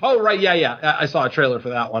 Oh, right. Yeah. I saw a trailer for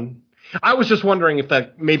that one. I was just wondering if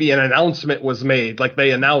that maybe an announcement was made, like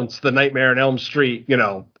they announced the Nightmare on Elm Street, you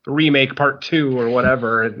know, remake part 2 or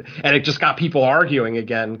whatever. And it just got people arguing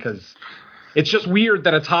again because it's just weird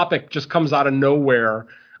that a topic just comes out of nowhere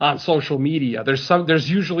on social media.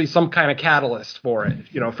 There's usually some kind of catalyst for it,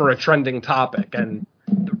 you know, for a trending topic. And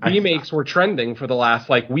the remakes were trending for the last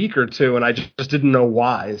like week or two, and I just didn't know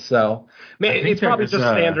why. So it's probably just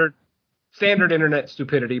standard internet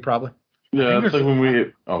stupidity, probably. Yeah, it's like when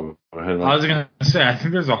we. Oh, go ahead. I was gonna say, I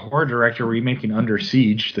think there's a horror director remaking Under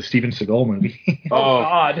Siege, the Steven Seagal movie. Oh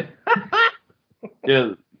God.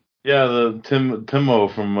 Yeah, the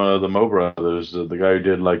Timo from the Mo Brothers, the guy who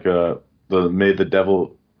did like made the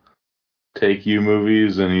Devil Take You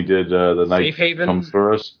movies, and he did the Night Comes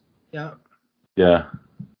For Us. Yeah. Yeah.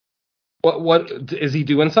 What is he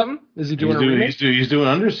doing? Something? Is he doing a remake? He's doing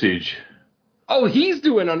Under Siege. Oh, he's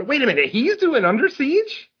doing Wait a minute, he's doing Under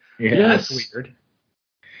Siege? Yeah, that's weird.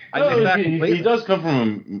 He does come from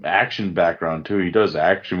an action background too. He does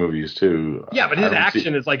action movies too. Yeah, but his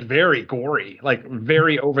action is like very gory, like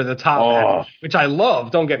very over the top, which I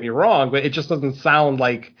love. Don't get me wrong, but it just doesn't sound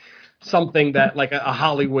like something that like a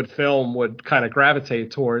Hollywood film would kind of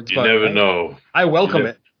gravitate towards. You never know. I welcome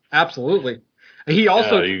it. Absolutely. He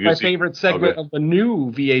also did my favorite segment of the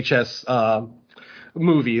new VHS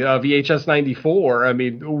movie, VHS 94. I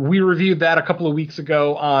mean, we reviewed that a couple of weeks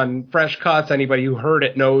ago on Fresh Cuts. Anybody who heard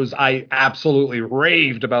it knows I absolutely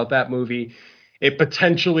raved about that movie. It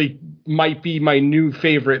potentially might be my new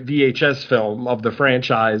favorite VHS film of the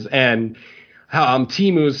franchise, and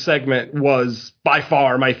Timu's segment was by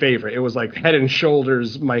far my favorite. It was like head and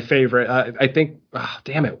shoulders my favorite. I think,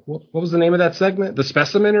 damn it, what was the name of that segment? The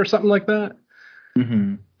Specimen or something like that?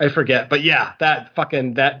 Mm-hmm. I forget, but yeah, that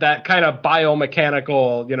kind of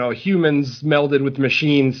biomechanical, humans melded with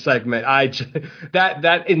machines segment.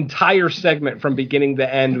 That entire segment from beginning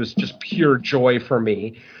to end was just pure joy for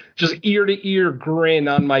me. Just ear to ear grin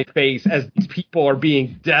on my face as these people are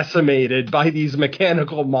being decimated by these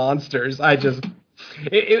mechanical monsters.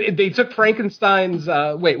 They took Frankenstein's,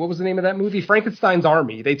 what was the name of that movie? Frankenstein's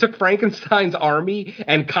Army. They took Frankenstein's Army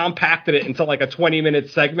and compacted it into like a 20-minute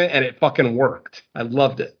segment, and it fucking worked. I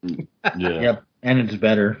loved it. Yeah. Yep, and it's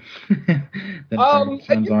better than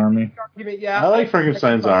Frankenstein's Army. Yeah, I like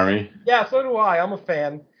Frankenstein's Army. Yeah, so do I. I'm a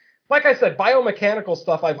fan. Like I said, biomechanical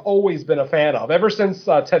stuff I've always been a fan of, ever since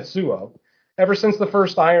Tetsuo. Ever since the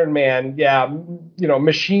first Iron Man,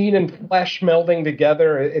 machine and flesh melding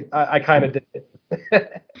together, I kind of did it.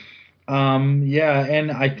 Yeah,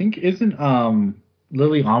 and I think isn't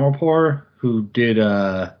Lily Amirpour who did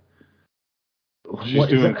She's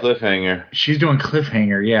doing Cliffhanger. She's doing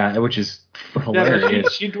Cliffhanger, yeah, which is hilarious. Yeah,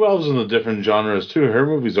 she dwells in the different genres too. Her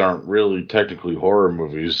movies aren't really technically horror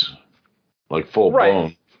movies, like full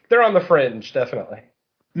blown. They're on the fringe, definitely.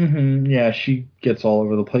 Mm-hmm. Yeah, she gets all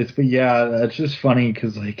over the place. But yeah, that's just funny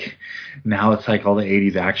because like now it's like all the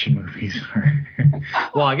 80s action movies are.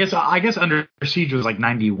 Well, I guess Under Siege was like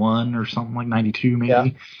 91 or something, like 92 maybe. Yeah.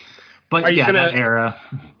 But that era.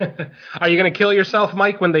 Are you gonna kill yourself,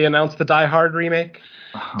 Mike, when they announce the Die Hard remake?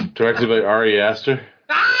 Directed by Ari Aster.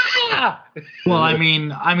 Well, I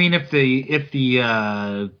mean, if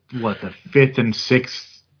the fifth and sixth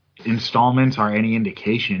installments are any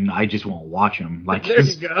indication, I just won't watch them. Like, there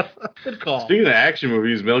you go. Good call. Speaking of action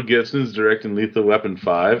movies, Mel Gibson's directing Lethal Weapon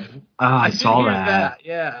 5. I saw that.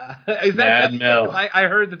 Yeah. Is that Mel? I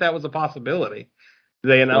heard that was a possibility.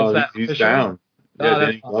 They announced that. He's down. Yeah,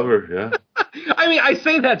 Danny Glover. Yeah. I mean, I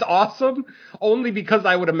say that's awesome only because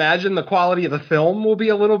I would imagine the quality of the film will be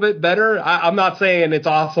a little bit better. I'm not saying it's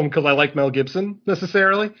awesome because I like Mel Gibson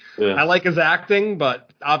necessarily. Yeah. I like his acting,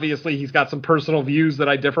 but obviously he's got some personal views that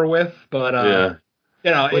I differ with. But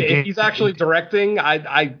if he's actually directing,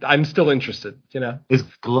 I'm still interested. Is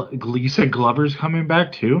you said Glover's coming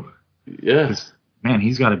back too? Yeah. Man,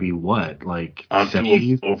 he's got to be what, like I'm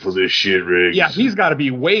 70s? too old for this shit, Riggs. Yeah, he's got to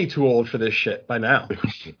be way too old for this shit by now. Joe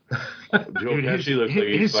Pesci looks like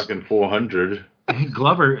he's fucking 400.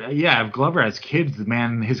 Glover, if Glover has kids,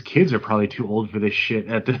 man, his kids are probably too old for this shit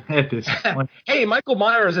at this point. Hey, Michael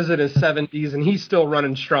Myers is in his 70s and he's still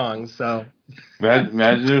running strong. So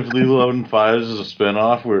imagine if Lethal Weapon 5 is a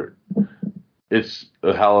spinoff where it's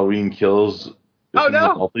a Halloween Kills in the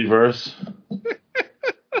multiverse.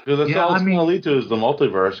 Because that's all it's going to lead to is the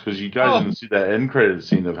multiverse, because you guys didn't see that end credit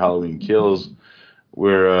scene of Halloween Kills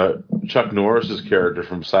where Chuck Norris's character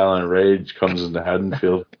from Silent Rage comes into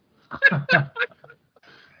Haddonfield.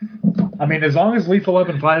 I mean, as long as Lethal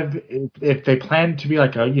Weapon 5, if they plan to be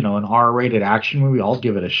like an R-rated action movie, I'll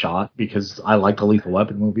give it a shot because I like the Lethal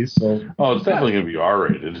Weapon movies. So it's definitely going to be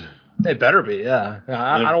R-rated. It better be, yeah.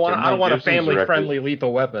 I don't want a family-friendly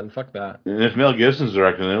Lethal Weapon. Fuck that. And if Mel Gibson's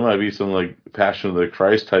directing, there might be some like Passion of the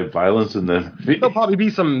Christ type violence in them. There'll probably be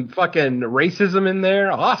some fucking racism in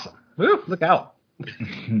there. Awesome. Woo, look out.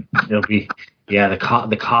 It'll be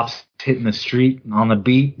the cops hitting the street on the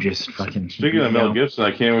beat, just fucking. Speaking of Mel Gibson,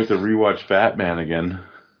 I can't wait to rewatch Fat Man again.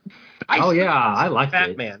 I like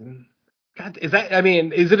Fat Man. God, is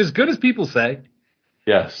it as good as people say?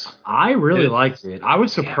 Yes. I really liked it. I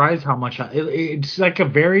was surprised how much it's like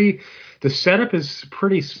the setup is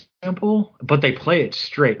pretty simple, but they play it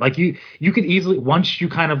straight. Like you could easily, once you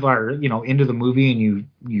kind of are, into the movie and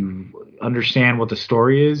you understand what the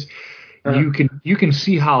story is, you can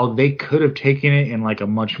see how they could have taken it in like a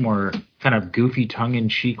much more kind of goofy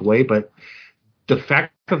tongue-in-cheek way, but the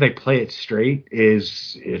fact that they play it straight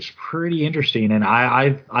it's pretty interesting, and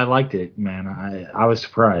I liked it, man. I was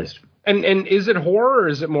surprised. And is it horror or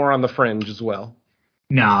is it more on the fringe as well?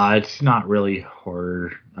 No, it's not really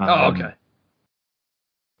horror. Okay.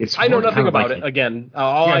 I know nothing about it. Again,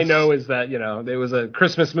 I know is that, there was a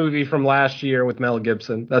Christmas movie from last year with Mel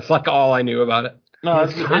Gibson. That's like all I knew about it. No,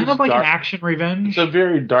 it's kind of like an action revenge. It's a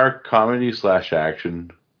very dark comedy / action.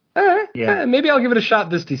 Yeah. Maybe I'll give it a shot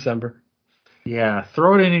this December. Yeah,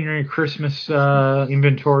 throw it in your Christmas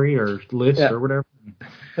inventory or list or whatever.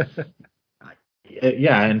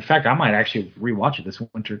 Yeah, in fact, I might actually rewatch it this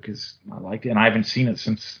winter because I liked it, and I haven't seen it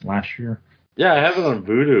since last year. Yeah, I have it on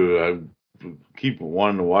Vudu. I keep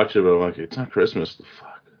wanting to watch it, but I'm like, it's not Christmas. The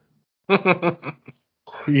fuck.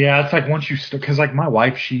 Yeah, it's like once you because like my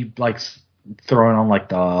wife, she likes throwing on like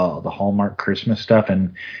the Hallmark Christmas stuff,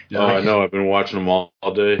 and Oh, I know. I've been watching them all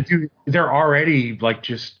day. dude, they're already like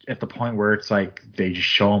just at the point where it's like they just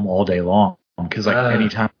show them all day long because like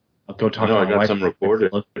anytime I'll go talk to my I got wife, some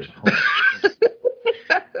recorded.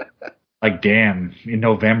 Like, damn, in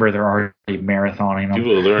November they're already marathoning them.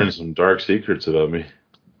 People learn some dark secrets about me.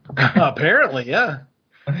 Apparently, yeah.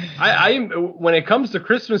 I when it comes to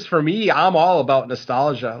Christmas for me, I'm all about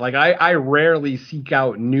nostalgia. Like I rarely seek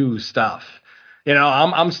out new stuff. You know,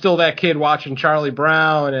 I'm still that kid watching Charlie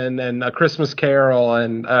Brown and A Christmas Carol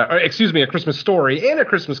and A Christmas Story and A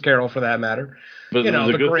Christmas Carol for that matter. But you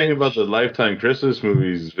know, the good thing about the Lifetime Christmas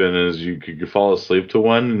movies, Vin, is you could fall asleep to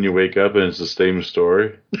one and you wake up and it's the same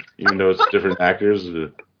story, even though it's different actors.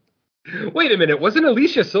 Wait a minute, wasn't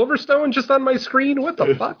Alicia Silverstone just on my screen? What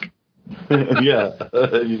the fuck? Yeah.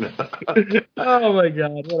 Oh my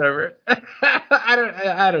god, whatever. I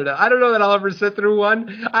don't know. I don't know that I'll ever sit through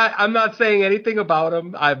one. I'm not saying anything about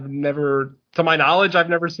them. To my knowledge, I've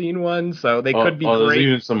never seen one, so they could be great. There's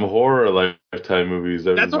even some horror Lifetime movies.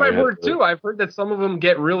 That's what I've heard too. I've heard that some of them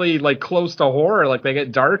get really like close to horror, like they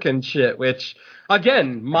get dark and shit, which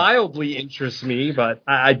again mildly interests me, but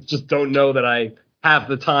I just don't know that I have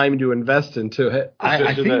the time to invest into it.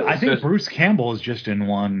 I think Bruce Campbell is just in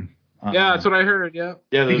one. Yeah, that's what I heard. Yeah,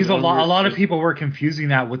 because a lot of people were confusing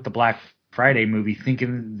that with the Black Friday movie,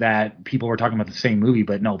 thinking that people were talking about the same movie,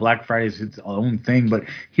 but no, Black Friday is its own thing. But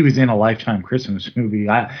he was in a Lifetime Christmas movie.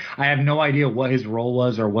 I have no idea what his role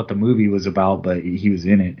was or what the movie was about, but he was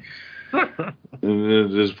in it.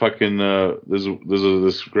 There's fucking there's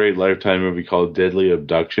this great Lifetime movie called Deadly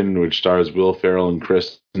Abduction, which stars Will Ferrell and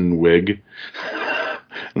Kristen Wiig,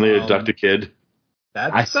 and they abduct a kid.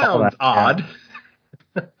 That sounds odd.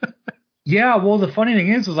 Yeah, well, the funny thing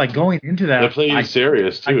is like going into that, they're playing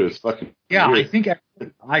serious too. It's fucking weird.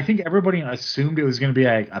 I think everybody assumed it was going to be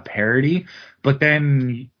a parody, but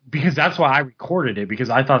then because that's why I recorded it,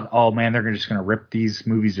 because I thought, oh man, they're just going to rip these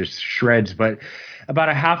movies to shreds. But about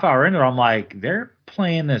a half hour into it, I'm like, they're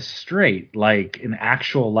playing this straight, like an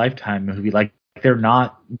actual Lifetime movie. Like they're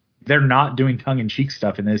not doing tongue-in-cheek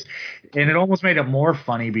stuff in this, and it almost made it more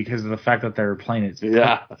funny because of the fact that they're playing it.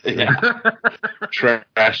 Yeah.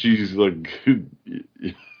 Trashy, like,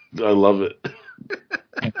 I love it.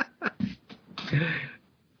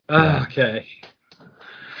 Okay.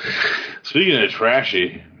 Speaking of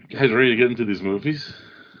trashy, you guys ready to get into these movies?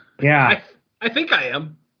 Yeah. I think I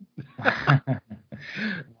am. All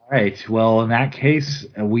right. Well, in that case,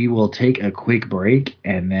 we will take a quick break,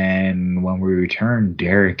 and then when we return,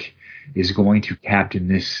 Derek is going to captain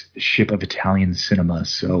this ship of Italian cinema.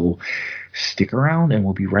 So stick around, and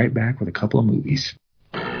we'll be right back with a couple of movies.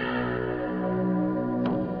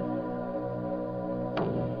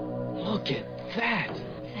 Look at that.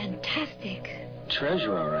 Fantastic.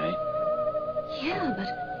 Treasure, all right. Yeah, but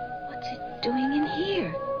what's it doing in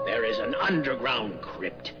here? There is an underground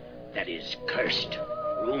crypt that is cursed.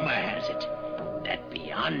 Rumor has it that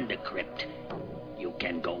beyond the crypt, you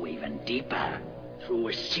can go even deeper through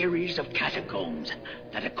a series of catacombs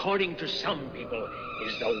that, according to some people,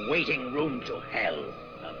 is the waiting room to hell,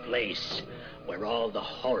 a place where all the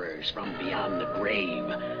horrors from beyond the grave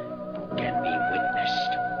can be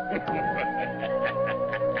witnessed.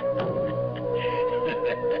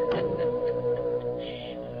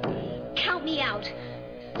 Count me out.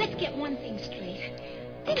 Let's get one thing straight.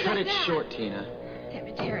 Things Cut like it that. short, Tina.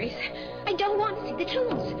 Cemeteries. I don't want to see the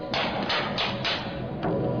tombs.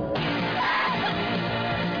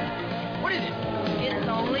 What is it? It's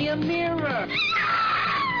only a mirror.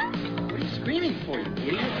 What are you screaming for, you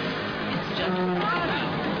idiot? It's just fun.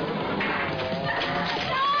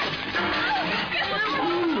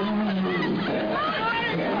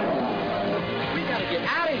 We gotta get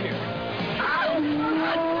out of here.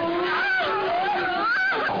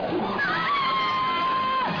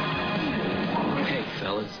 Hey,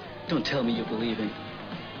 fellas, don't tell me you believe in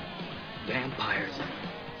vampires and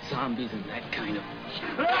zombies and that kind of...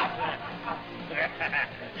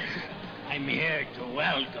 I'm here to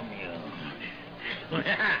welcome you.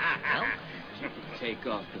 Take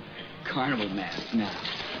off the carnival mask now.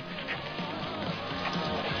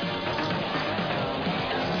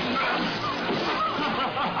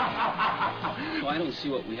 Well, I don't see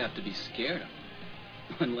what we have to be scared of.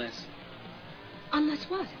 Unless Unless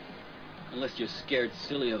what? you're scared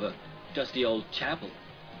silly of a dusty old chapel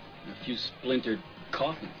and a few splintered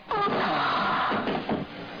coffins.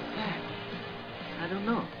 don't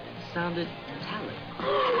know. It sounded metallic.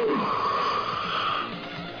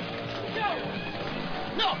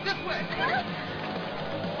 No, this way!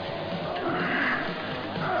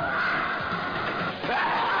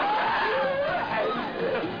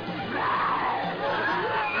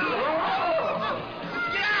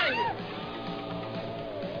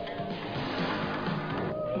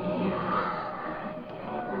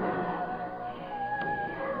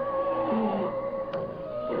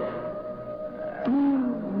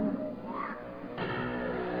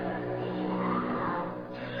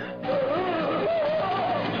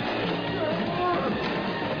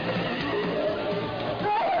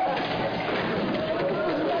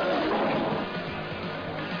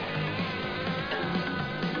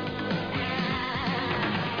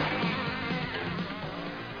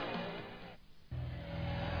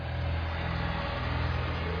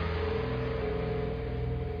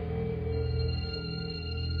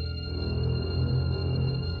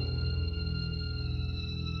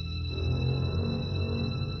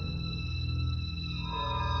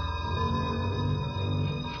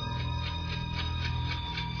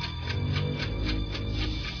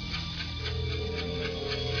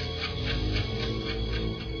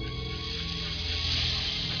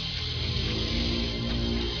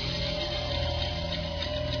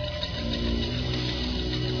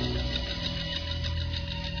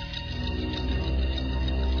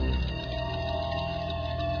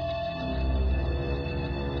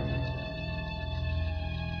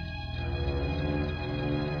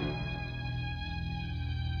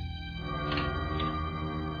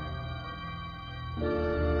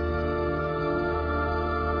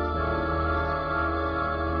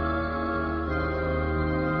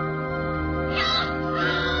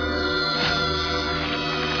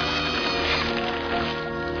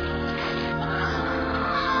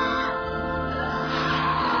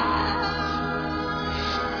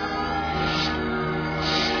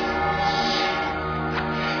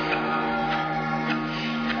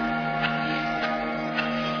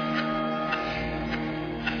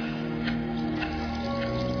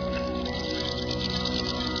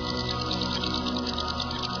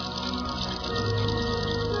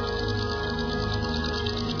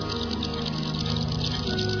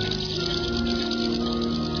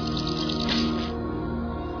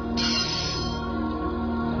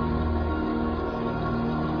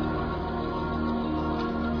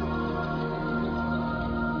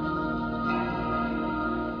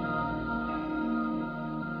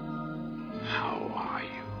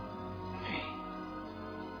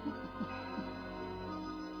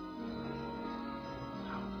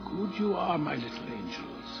 Good you are, my little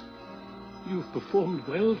angels. You've performed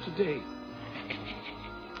well today.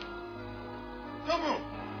 Don't move!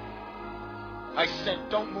 I said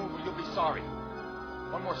don't move or you'll be sorry.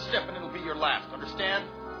 One more step and it'll be your last, understand?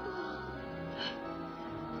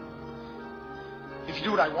 If you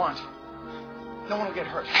do what I want, no one will get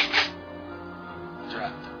hurt.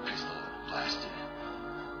 Drop the pistol, blast it.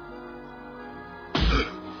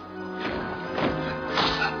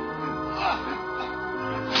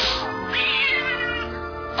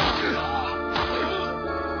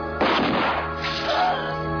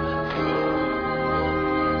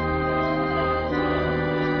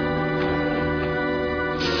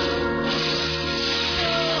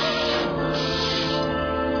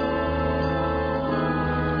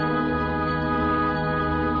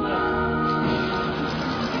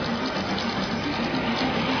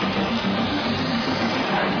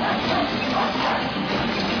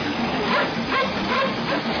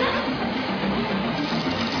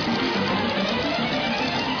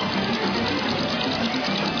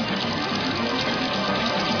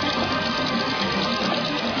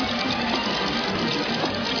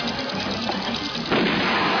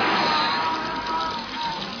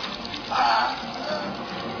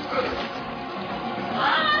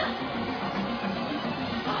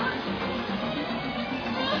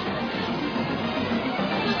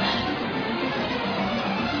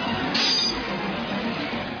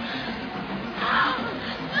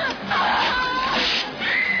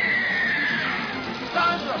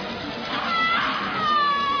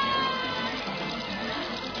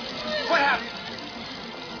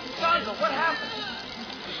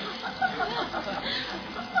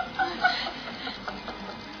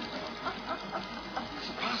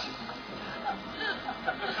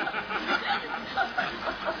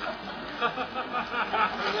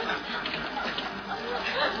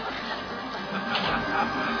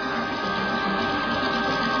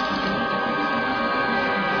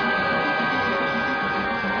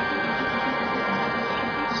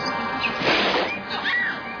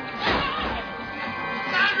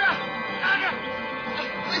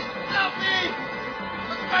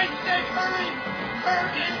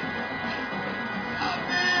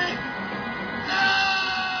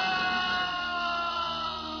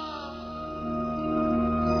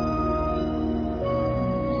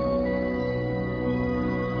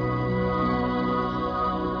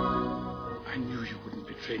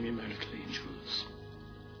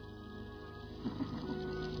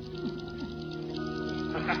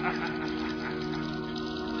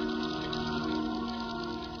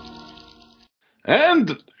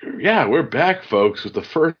 And yeah, we're back, folks, with the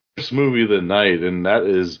first movie of the night, and that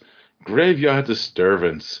is Graveyard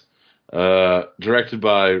Disturbance, directed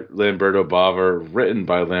by Lamberto Bava, written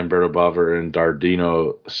by Lamberto Bava and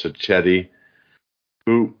Dardino Sacchetti,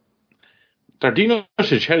 who Dardino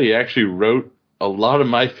Sacchetti actually wrote a lot of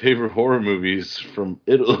my favorite horror movies from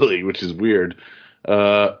Italy, which is weird.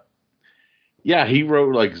 Yeah, he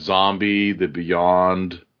wrote like Zombie, The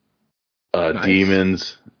Beyond, Nice.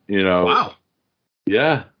 Demons, you know. Wow.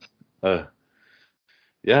 Yeah.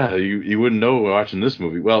 Yeah, you wouldn't know watching this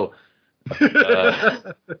movie. Well,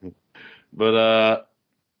 but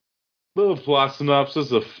little plot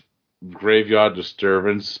synopsis of Graveyard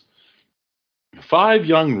Disturbance. 5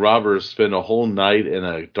 young robbers spend a whole night in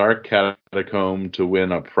a dark catacomb to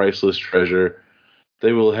win a priceless treasure.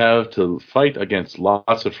 They will have to fight against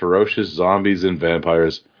lots of ferocious zombies and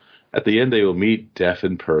vampires. At the end, they will meet death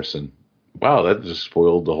in person. Wow, that just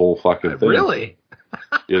spoiled the whole fucking thing. Really?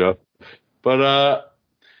 You know? But,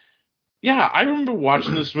 yeah, I remember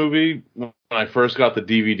watching this movie when I first got the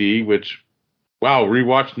DVD, which, wow,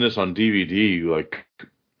 rewatching this on DVD, like,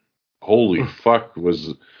 holy fuck,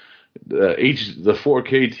 was... the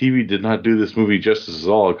 4K TV did not do this movie justice at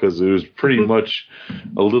all, because it was pretty much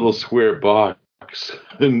a little square box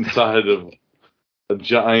inside of a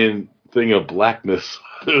giant thing of blackness.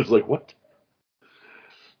 It was like, what?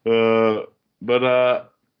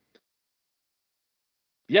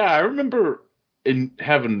 Yeah, I remember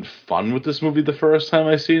having fun with this movie the first time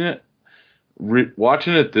I seen it.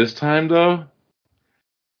 Watching it this time, though,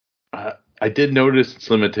 I did notice its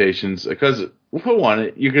limitations, because for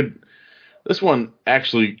one, this one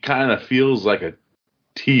actually kind of feels like a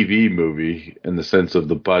TV movie in the sense of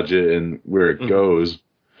the budget and where it goes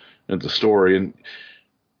and the story. And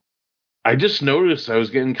I just noticed I was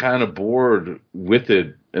getting kind of bored with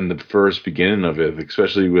it in the first beginning of it,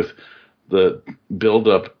 especially with the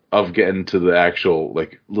buildup of getting to the actual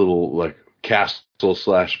like little like castle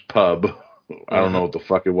 / pub. I don't know what the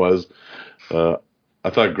fuck it was. I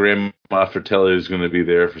thought Grandma Fratelli was going to be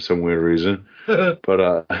there for some weird reason, but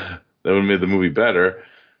that would have made the movie better.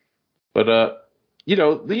 But you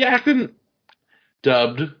know, the acting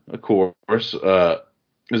dubbed, of course.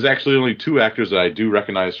 There's actually only 2 actors that I do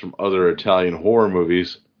recognize from other Italian horror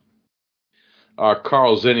movies.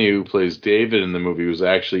 Carl Zinni, who plays David in the movie, was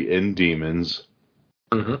actually in Demons.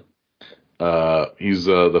 He's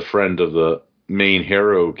the friend of the main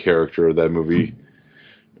hero character of that movie.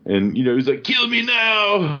 And, you know, he's like, kill me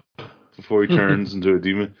now! Before he turns into a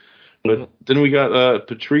demon. But then we got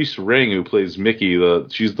Patrice Ring, who plays Mickey.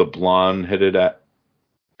 She's the blonde-headed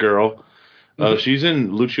girl. She's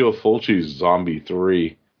in Lucio Fulci's Zombie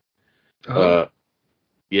 3.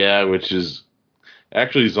 Yeah, which is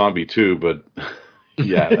actually Zombie 2, but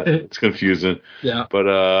yeah, it's confusing. Yeah.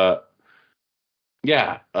 But,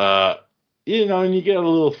 yeah, you know, and you get a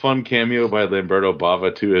little fun cameo by Lamberto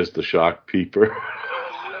Bava, too, as the shock peeper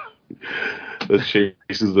that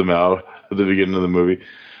chases them out at the beginning of the movie.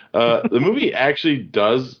 The movie actually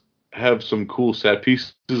does have some cool set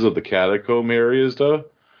pieces of the catacomb areas, though,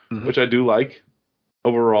 which I do like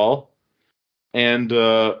overall. And,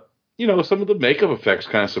 you know, some of the makeup effects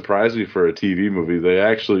kind of surprised me for a TV movie. They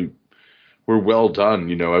actually were well done.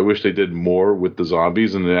 You know, I wish they did more with the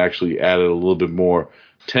zombies and they actually added a little bit more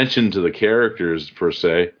tension to the characters, per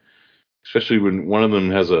se. Especially when one of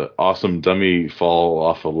them has an awesome dummy fall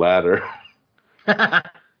off a ladder.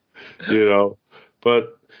 You know,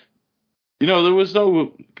 but, you know, there was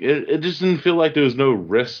no, it just didn't feel like there was no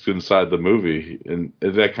risk inside the movie. And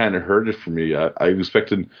that kind of hurt it for me. I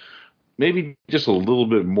expected maybe just a little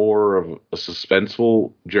bit more of a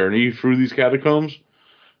suspenseful journey through these catacombs.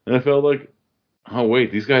 And I felt like, oh,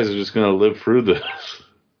 wait, these guys are just going to live through this.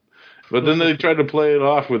 But then they tried to play it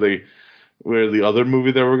off where the other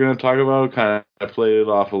movie that we're going to talk about kind of played it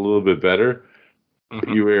off a little bit better.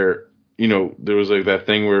 You know, there was like that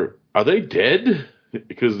thing where, are they dead?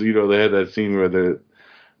 Because, you know, they had that scene where the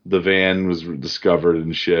van was discovered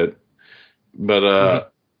and shit.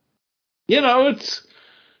 But, you know,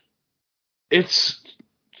 it's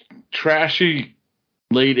trashy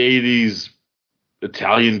late 80s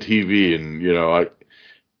Italian TV. And, you know,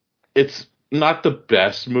 it's not the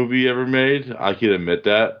best movie ever made. I can admit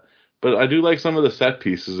that. But I do like some of the set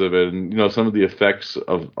pieces of it. And, you know, some of the effects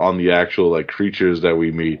on the actual, like, creatures that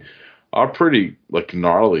we meet are pretty, like,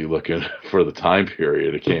 gnarly looking for the time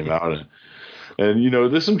period it came out in. And, you know,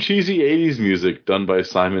 there's some cheesy 80s music done by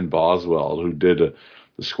Simon Boswell, who did the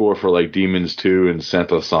score for, like, Demons 2 and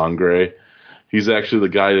Santa Sangre. He's actually the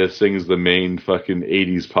guy that sings the main fucking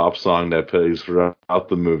 80s pop song that plays throughout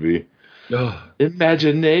the movie. Ugh.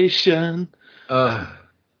 Imagination. Yeah,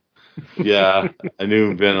 I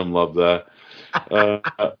knew Venom loved that.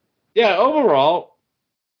 Yeah, overall,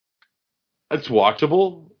 it's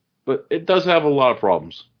watchable, but it does have a lot of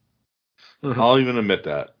problems. I'll even admit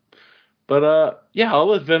that. But yeah, I'll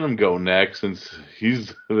let Venom go next since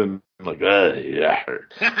he's been like, yeah.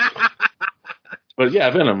 But yeah,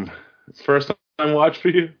 Venom, first time watch for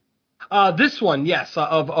you? This one, yes,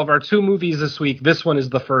 of our two movies this week, this one is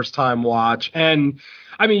the first time watch. And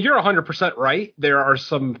I mean, you're 100% right. There are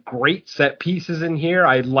some great set pieces in here.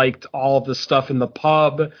 I liked all of the stuff in the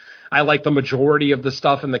pub. I liked the majority of the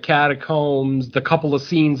stuff in the catacombs. The couple of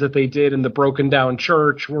scenes that they did in the broken down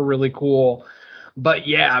church were really cool. But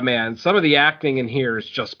yeah, man, some of the acting in here is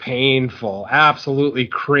just painful, absolutely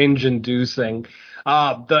cringe inducing.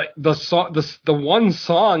 The one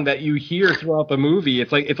song that you hear throughout the movie,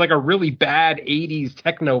 it's like a really bad 80s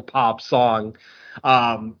techno pop song.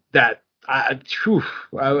 I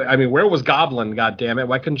mean, where was Goblin? God damn it.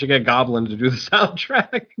 Why couldn't you get Goblin to do the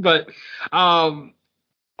soundtrack? But,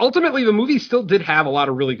 ultimately the movie still did have a lot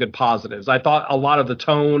of really good positives. I thought a lot of the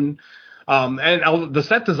tone, and the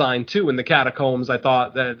set design too in the catacombs, I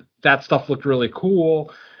thought that stuff looked really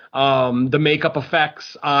cool. The makeup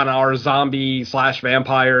effects on our zombie /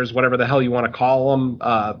 vampires, whatever the hell you want to call them,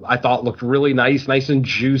 I thought looked really nice and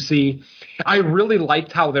juicy. I really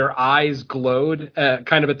liked how their eyes glowed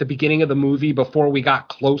kind of at the beginning of the movie before we got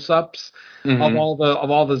close-ups of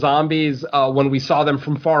all the zombies when we saw them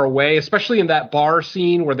from far away, especially in that bar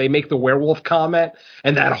scene where they make the werewolf comment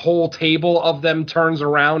and that whole table of them turns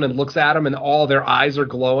around and looks at them and all their eyes are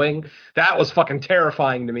glowing. That was fucking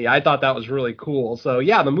terrifying to me. I thought that was really cool. So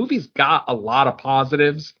yeah, the movie's got a lot of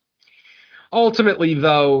positives. Ultimately,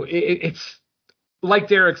 though, it's like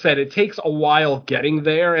Derek said, it takes a while getting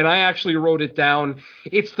there, and I actually wrote it down.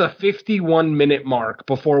 It's the 51-minute mark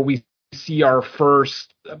before we see our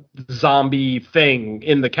first zombie thing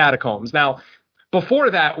in the catacombs. Now,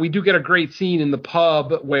 before that, we do get a great scene in the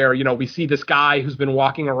pub where, you know, we see this guy who's been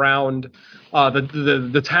walking around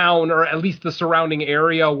the town, or at least the surrounding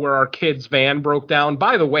area where our kid's van broke down.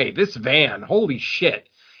 By the way, this van, holy shit.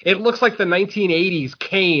 It looks like the 1980s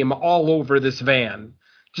came all over this van.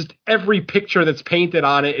 Just every picture that's painted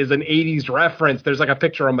on it is an 80s reference. There's like a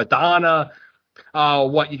picture of Madonna.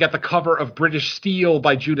 You got the cover of British Steel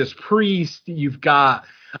by Judas Priest. You've got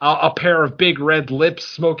a pair of big red lips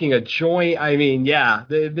smoking a joint. I mean, yeah,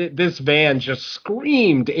 this van just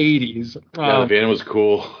screamed 80s. Yeah, the van was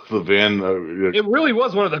cool. The van. It really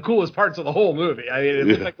was one of the coolest parts of the whole movie. I mean, it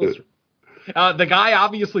looked like this. The guy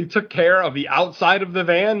obviously took care of the outside of the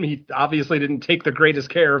van. He obviously didn't take the greatest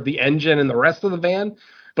care of the engine and the rest of the van.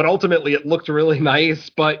 But ultimately, it looked really nice.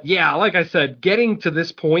 But yeah, like I said, getting to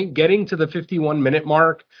this point, getting to the 51-minute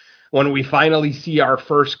mark, when we finally see our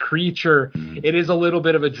first creature, it is a little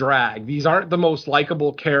bit of a drag. These aren't the most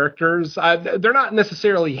likable characters. They're not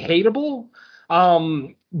necessarily hateable,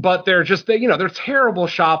 but they're just, they're terrible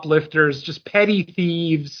shoplifters, just petty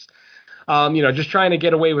thieves. Just trying to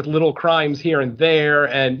get away with little crimes here and there,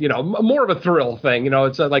 and, more of a thrill thing.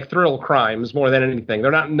 It's like thrill crimes more than anything.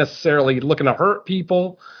 They're not necessarily looking to hurt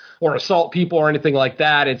people or assault people or anything like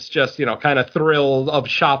that. It's just, kind of thrill of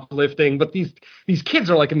shoplifting. But these kids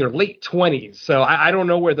are like in their late 20s. So I don't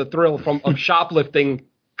know where the thrill of shoplifting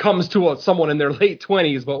comes to someone in their late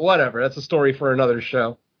 20s, but whatever. That's a story for another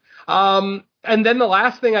show. And then the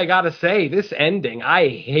last thing I got to say, this ending, I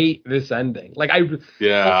hate this ending.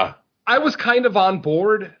 I was kind of on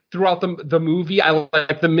board throughout the movie. I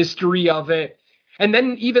like the mystery of it. And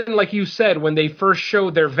then even like you said, when they first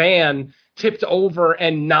showed their van tipped over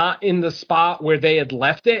and not in the spot where they had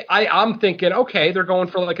left it, I'm thinking, okay, they're going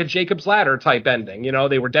for like a Jacob's Ladder type ending.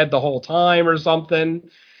 They were dead the whole time or something.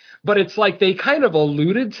 But it's like they kind of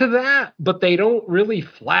alluded to that, but they don't really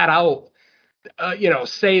flat out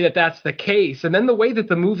say that that's the case. And then the way that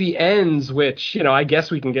the movie ends, which, I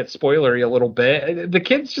guess we can get spoilery a little bit, the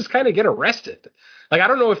kids just kind of get arrested. Like, I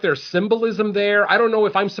don't know if there's symbolism there. I don't know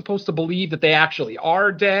if I'm supposed to believe that they actually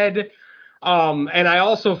are dead. And I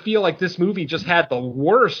also feel like this movie just had the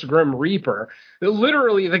worst Grim Reaper.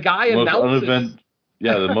 Literally, the guy announces...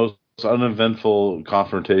 the most uneventful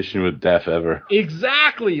confrontation with death ever.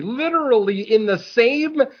 Exactly. Literally, in the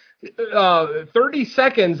same 30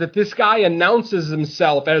 seconds that this guy announces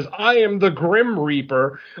himself as I am the Grim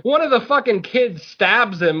Reaper, one of the fucking kids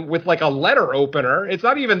stabs him with like a letter opener. It's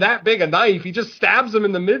not even that big a knife. He just stabs him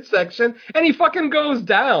in the midsection and he fucking goes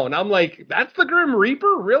down. I'm like, that's the Grim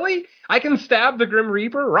Reaper? Really? I can stab the Grim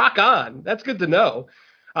Reaper? Rock on. That's good to know.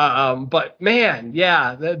 But man,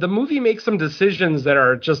 yeah, the movie makes some decisions that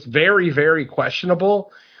are just very, very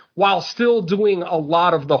questionable while still doing a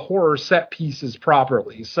lot of the horror set pieces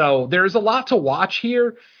properly. So there's a lot to watch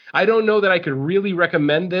here. I don't know that I could really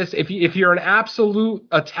recommend this. If you're an absolute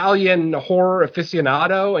Italian horror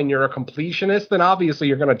aficionado and you're a completionist, then obviously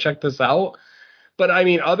you're going to check this out. But I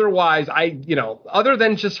mean, otherwise, other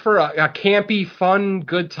than just for a campy, fun,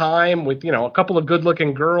 good time with, a couple of good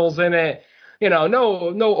looking girls in it,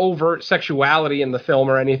 no overt sexuality in the film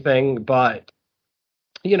or anything, but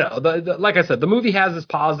like I said, the movie has its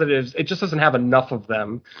positives. It just doesn't have enough of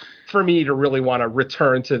them for me to really want to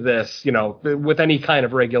return to this, with any kind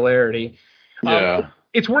of regularity. Yeah.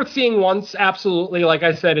 It's worth seeing once, absolutely. Like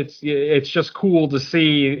I said, it's just cool to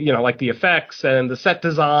see, like the effects and the set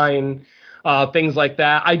design, things like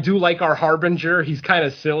that. I do like our Harbinger. He's kind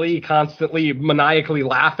of silly, constantly maniacally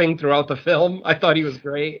laughing throughout the film. I thought he was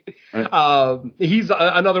great. He's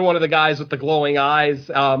another one of the guys with the glowing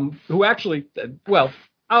eyes, who actually, well,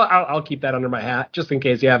 I'll keep that under my hat just in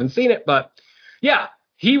case you haven't seen it. But yeah,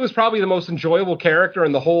 he was probably the most enjoyable character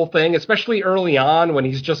in the whole thing, especially early on when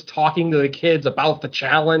he's just talking to the kids about the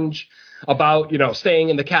challenge, about, staying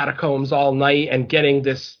in the catacombs all night and getting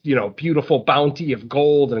this, beautiful bounty of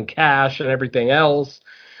gold and cash and everything else.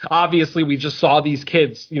 Obviously, we just saw these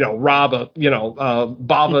kids, rob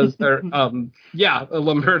Bava's,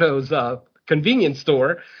 Lamberto's convenience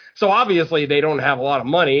store. So obviously they don't have a lot of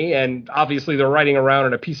money, and obviously they're riding around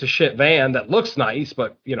in a piece of shit van that looks nice,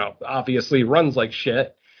 but, obviously runs like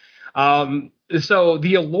shit. So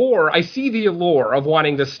I see the allure of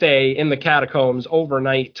wanting to stay in the catacombs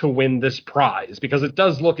overnight to win this prize, because it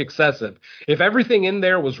does look excessive. If everything in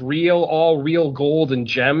there was real, all real gold and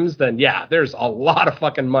gems, then yeah, there's a lot of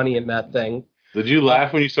fucking money in that thing. Did you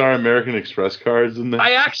laugh when you saw American Express cards in there?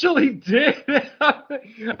 I actually did,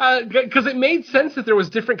 because it made sense that there was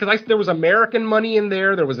different. Because there was American money in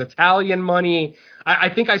there, there was Italian money. I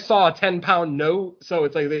think I saw a 10-pound note, so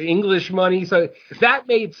it's like the English money. So that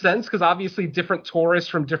made sense, because obviously different tourists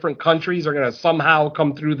from different countries are going to somehow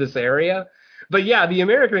come through this area. But yeah, the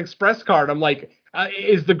American Express card, I'm like,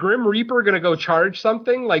 is the Grim Reaper going to go charge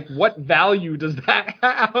something? Like, what value does that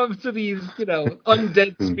have to these,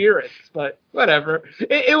 undead spirits? But whatever.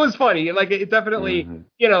 It was funny. Like, it definitely,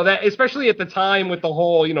 that, especially at the time with the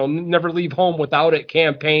whole, Never Leave Home Without It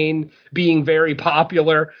campaign being very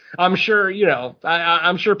popular. I'm sure,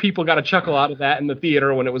 I'm sure people got a chuckle out of that in the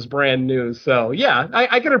theater when it was brand new. So yeah,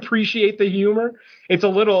 I can appreciate the humor. It's a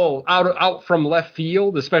little out from left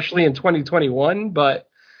field, especially in 2021, but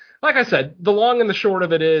like I said, the long and the short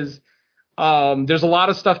of it is, there's a lot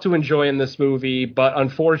of stuff to enjoy in this movie, but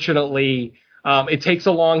unfortunately, it takes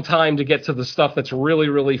a long time to get to the stuff that's really,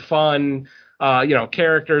 really fun.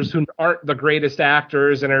 Characters who aren't the greatest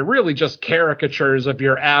actors and are really just caricatures of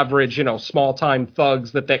your average, small-time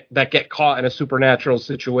thugs that get caught in a supernatural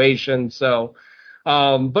situation. So,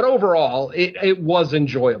 but overall, it was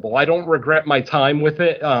enjoyable. I don't regret my time with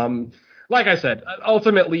it. Like I said,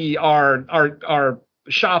 ultimately, our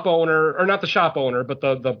shop owner, or not the shop owner, but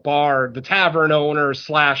the tavern owner /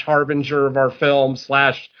 harbinger of our film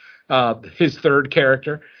 / his third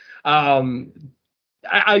character.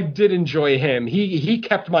 I did enjoy him. He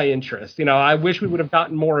kept my interest. I wish we would have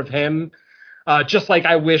gotten more of him. Just like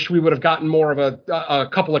I wish we would have gotten more of a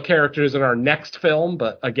couple of characters in our next film.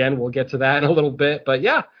 But again, we'll get to that in a little bit. But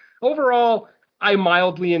yeah, overall, I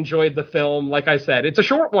mildly enjoyed the film. Like I said, it's a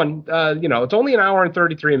short one. It's only an hour and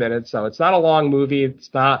 33 minutes, so it's not a long movie.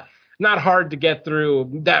 It's not hard to get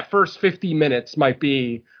through. That first 50 minutes might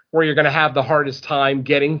be where you're going to have the hardest time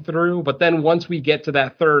getting through. But then once we get to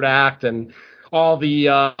that third act and all the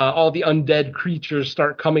undead creatures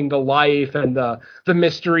start coming to life and the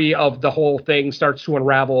mystery of the whole thing starts to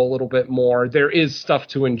unravel a little bit more, there is stuff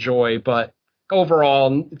to enjoy, but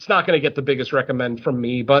overall, it's not going to get the biggest recommend from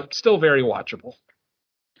me, but still very watchable.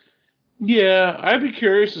 Yeah, I'd be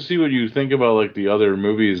curious to see what you think about like the other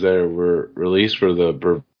movies that were released for the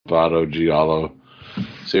Bravado Giallo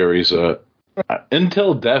series.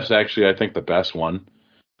 Until Death's actually, I think, the best one,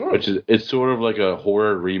 which is it's sort of like a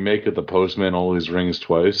horror remake of The Postman Always Rings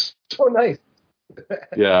Twice. Oh, nice.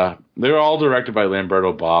 Yeah, they're all directed by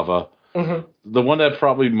Lamberto Bava. Mm-hmm. The one that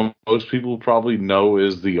probably most people probably know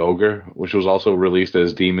is The Ogre, which was also released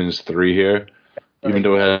as Demons 3 here, even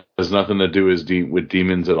though it has nothing to do with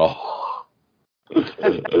demons at all.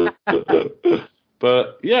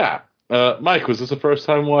 But yeah, Mike, was this a first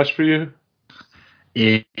time watch for you?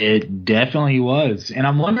 It definitely was, and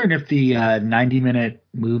I'm wondering if the 90-minute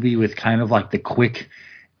movie with kind of like the quick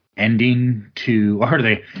ending to, or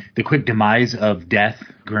the quick demise of Death,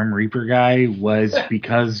 Grim Reaper guy, was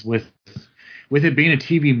because with with it being a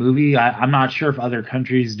TV movie, I'm not sure if other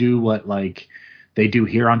countries do what like they do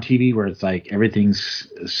here on TV, where it's like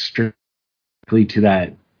everything's strictly to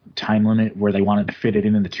that time limit where they wanted to fit it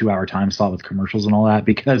in the 2-hour time slot with commercials and all that.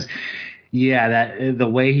 Because that the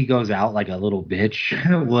way he goes out like a little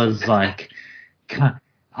bitch was like,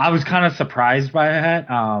 I was kind of surprised by that.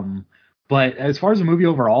 But as far as the movie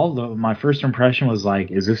overall, my first impression was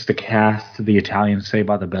like, is this the cast of the Italian Saved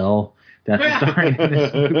by the Bell that's starring in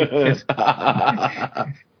this movie?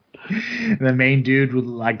 The main dude would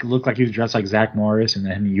like look like he was dressed like Zach Morris, and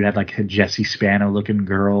then you had like a Jesse Spano looking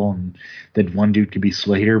girl, and then one dude could be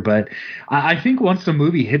Slater. But I think once the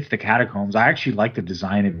movie hits the catacombs, I actually like the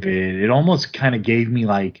design of it. It almost kind of gave me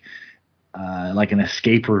like an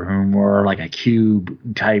escape room or like a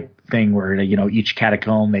cube type thing where each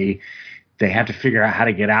catacomb they have to figure out how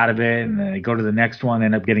to get out of it, and then they go to the next one,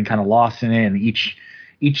 end up getting kind of lost in it, and each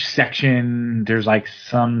section there's like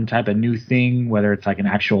some type of new thing, whether it's like an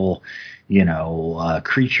actual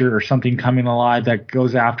creature or something coming alive that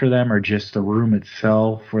goes after them, or just the room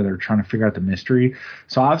itself where they're trying to figure out the mystery.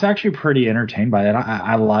 So I was actually pretty entertained by that.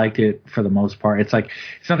 I liked it for the most part. It's like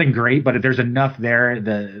it's nothing great, but there's enough there.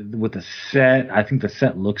 With the set, I think the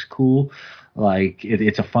set looks cool. Like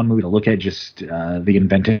it's a fun movie to look at. Just the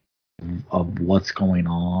inventive of what's going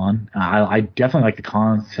on. I definitely like the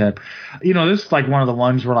concept. This is like one of the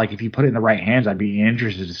ones where like if you put it in the right hands, I'd be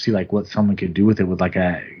interested to see like what someone could do with it with like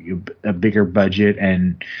a bigger budget,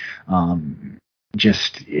 and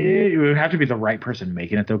just it would have to be the right person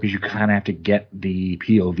making it though, because you kind of have to get the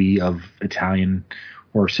POV of Italian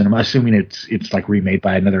horror cinema, assuming it's like remade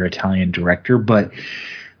by another Italian director. But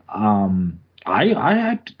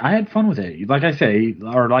I had fun with it. Like I say,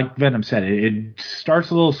 or like Venom said, it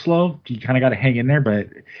starts a little slow. You kind of got to hang in there, but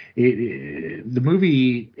the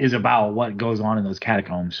movie is about what goes on in those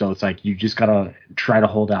catacombs. So it's like you just got to try to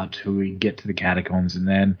hold out till we get to the catacombs, and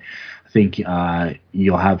then I think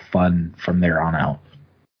you'll have fun from there on out.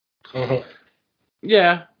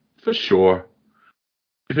 Yeah, for sure.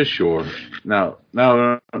 For sure. Now,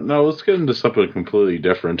 let's get into something completely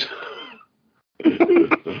different.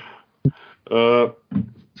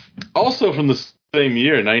 Also from the same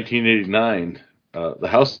year, 1989, The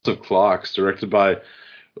House of Clocks, directed by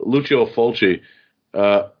Lucio Fulci.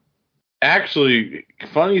 Actually,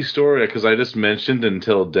 funny story, because I just mentioned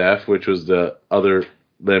Until Death, which was the other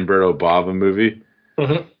Lamberto Bava movie.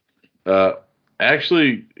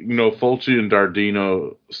 Actually, Fulci and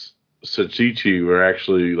Dardino Sacchici were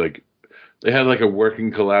actually like, they had like a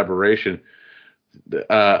working collaboration.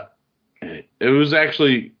 It was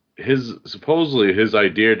actually supposedly his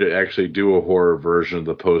idea to actually do a horror version of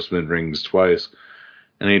The Postman Rings Twice,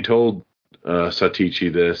 and he told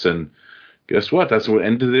Satichi this, and guess what? That's what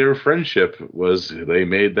ended their friendship, was they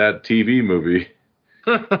made that TV movie.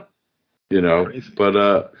 But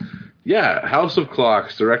House of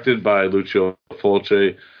Clocks, directed by Lucio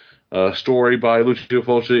Fulci, story by Lucio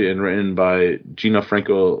Fulci, and written by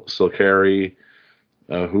Gianfranco Silcari,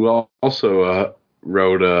 who also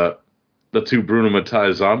wrote the two Bruno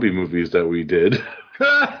Mattei zombie movies that we did.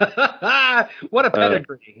 What a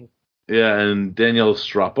pedigree. And Daniel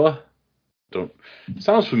Strappa.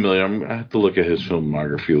 Sounds familiar. I have to look at his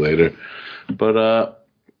filmography later. But,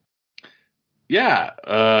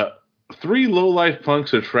 three low-life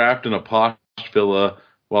punks are trapped in a posh villa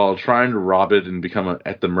while trying to rob it and become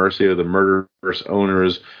at the mercy of the murderous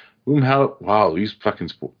owners, these fucking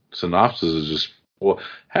synopses is just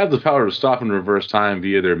have the power to stop and reverse time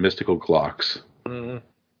via their mystical clocks. Mm-hmm.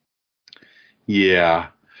 Yeah.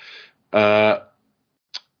 I'll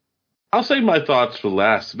save my thoughts for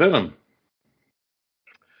last. Venom.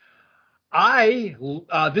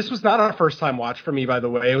 This was not a first time watch for me, by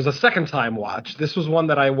the way. It was a second time watch. This was one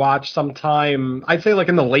that I watched sometime, I'd say like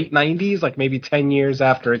in the late 90s, like maybe 10 years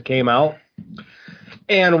after it came out.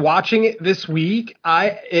 And watching it this week,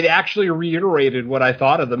 it actually reiterated what I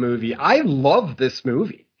thought of the movie. I love this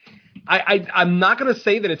movie. I'm not going to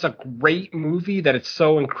say that it's a great movie, that it's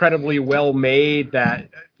so incredibly well made that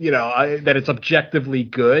that it's objectively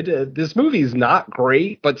good. This movie is not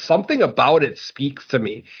great, but something about it speaks to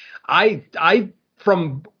me. I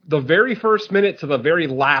from the very first minute to the very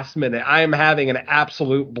last minute, I am having an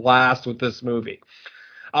absolute blast with this movie.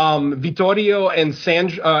 Vittorio and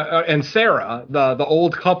Sarah, the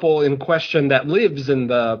old couple in question that lives in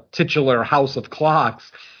the titular House of Clocks,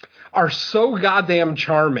 are so goddamn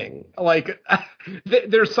charming. Like,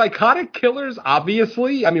 they're psychotic killers,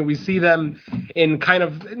 obviously. I mean, we see them in kind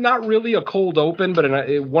of, not really a cold open, but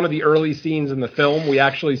in one of the early scenes in the film, we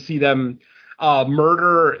actually see them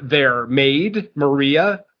murder their maid,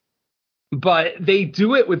 Maria. But they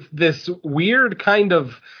do it with this weird kind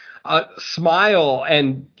of smile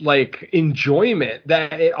and like enjoyment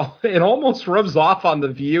that it almost rubs off on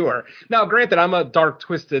the viewer. Now, granted, I'm a dark,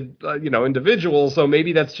 twisted, individual, so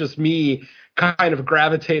maybe that's just me kind of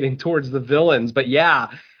gravitating towards the villains. But yeah,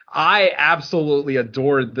 I absolutely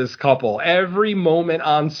adored this couple. Every moment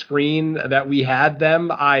on screen that we had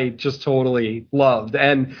them, I just totally loved.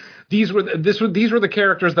 And these were the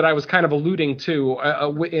characters that I was kind of alluding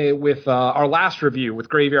to with our last review with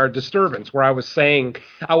Graveyard Disturbance, where I was saying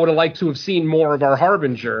I would have liked to have seen more of our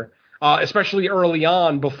Harbinger, especially early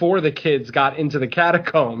on before the kids got into the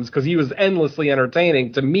catacombs, because he was endlessly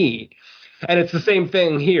entertaining to me. And it's the same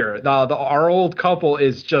thing here. Our old couple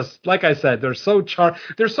is just, like I said, they're so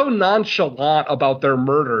nonchalant about their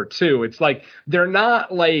murder too. It's like they're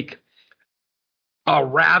not like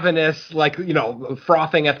ravenous, like,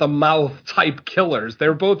 frothing at the mouth type killers.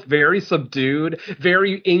 They're both very subdued,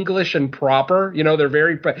 very English and proper. They're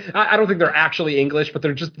very, I don't think they're actually English, but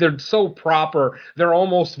they're so proper. They're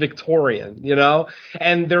almost Victorian,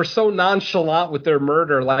 and they're so nonchalant with their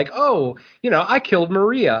murder. Like, oh, I killed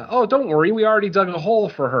Maria. Oh, don't worry. We already dug a hole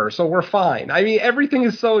for her, so we're fine. I mean, everything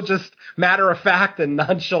is so just matter of fact and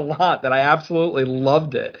nonchalant that I absolutely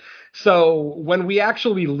loved it. So when we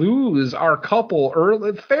actually lose our couple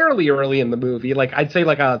fairly early in the movie, like I'd say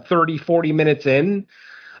like a 30, 40 minutes in,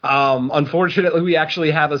 unfortunately, we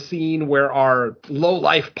actually have a scene where our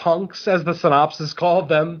low-life punks, as the synopsis called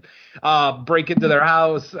them, break into their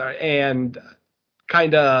house and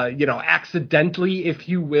kind of, accidentally, if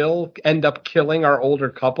you will, end up killing our older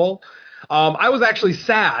couple. I was actually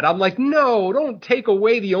sad. I'm like, no, don't take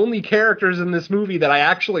away the only characters in this movie that I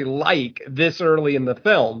actually like this early in the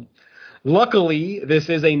film. Luckily, this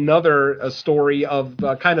is another story of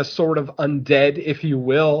kind of sort of undead, if you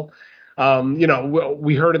will.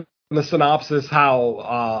 We heard in the synopsis how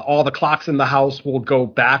all the clocks in the house will go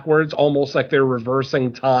backwards, almost like they're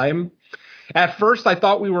reversing time. At first, I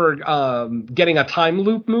thought we were getting a time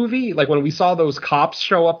loop movie. Like when we saw those cops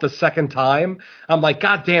show up the second time, I'm like,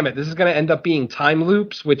 God damn it, this is going to end up being time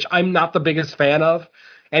loops, which I'm not the biggest fan of.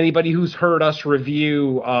 Anybody who's heard us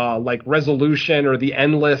review like Resolution or the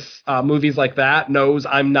Endless movies like that knows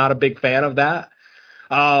I'm not a big fan of that.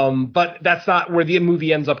 But that's not where the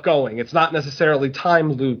movie ends up going. It's not necessarily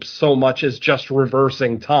time loops so much as just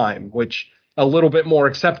reversing time, which a little bit more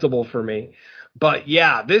acceptable for me. But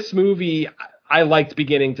yeah, this movie I liked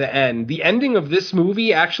beginning to end. The ending of this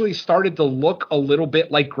movie actually started to look a little bit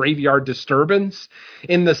like Graveyard Disturbance,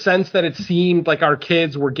 in the sense that it seemed like our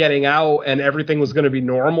kids were getting out and everything was going to be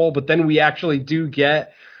normal. But then we actually do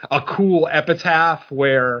get a cool epitaph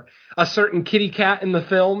where a certain kitty cat in the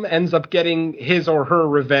film ends up getting his or her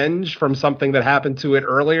revenge from something that happened to it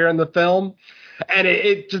earlier in the film.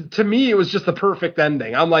 And to me, it was just the perfect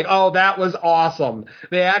ending. I'm like, oh, that was awesome.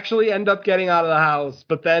 They actually end up getting out of the house,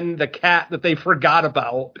 but then the cat that they forgot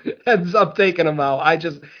about ends up taking them out.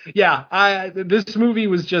 This movie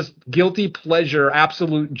was just guilty pleasure,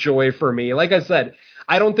 absolute joy for me. Like I said,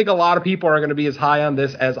 I don't think a lot of people are going to be as high on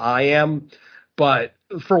this as I am, but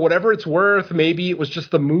for whatever it's worth, maybe it was just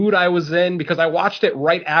the mood I was in, because I watched it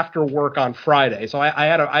right after work on Friday. So I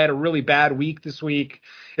had a really bad week this week.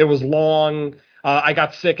 It was long. I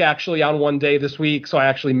got sick actually on one day this week, so I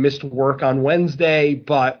actually missed work on Wednesday.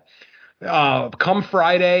 But come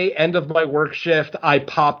Friday, end of my work shift, I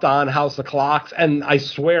popped on House of Clocks, and I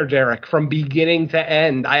swear, Derek, from beginning to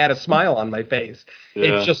end, I had a smile on my face.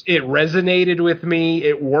 Yeah. It resonated with me.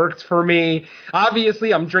 It worked for me.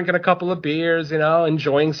 Obviously, I'm drinking a couple of beers,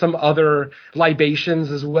 enjoying some other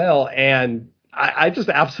libations as well, and I just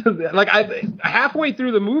absolutely, halfway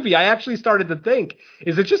through the movie, I actually started to think,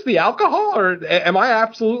 is it just the alcohol, or am I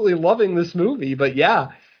absolutely loving this movie? But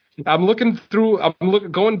yeah, I'm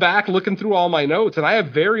going back, looking through all my notes, and I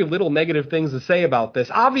have very little negative things to say about this.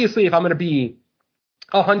 Obviously, if I'm going to be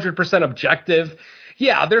 100% objective,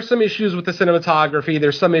 yeah, there's some issues with the cinematography.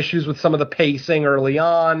 There's some issues with some of the pacing early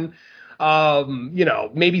on.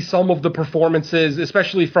 Maybe some of the performances,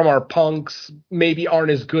 especially from our punks, maybe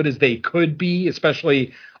aren't as good as they could be,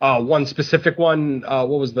 especially one specific one. What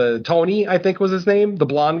was Tony, I think was his name, the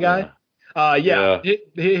blonde guy.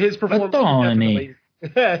 His performance. Tony.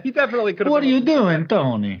 He definitely could have. What are you doing,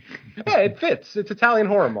 Tony? Yeah, it fits. It's Italian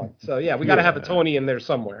horror month. So yeah, we got to have a Tony in there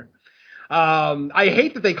somewhere. I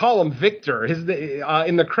hate that they call him Victor.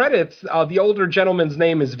 In the credits, the older gentleman's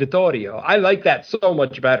name is Vittorio. I like that so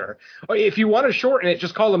much better. If you want to shorten it,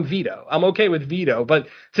 just call him Vito. I'm okay with Vito, but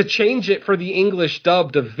to change it for the English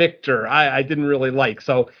dub to Victor, I didn't really like.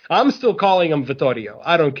 So I'm still calling him Vittorio.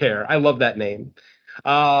 I don't care. I love that name.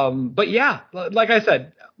 But yeah, like I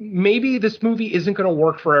said, maybe this movie isn't going to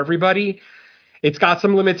work for everybody. It's got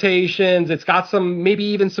some limitations. It's got some, maybe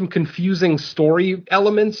even some confusing story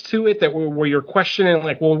elements to it that where you're questioning,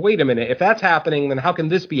 like, well, wait a minute, if that's happening, then how can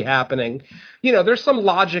this be happening? You know, there's some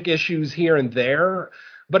logic issues here and there.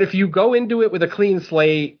 But if you go into it with a clean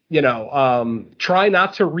slate, you know, try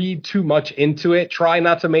not to read too much into it. Try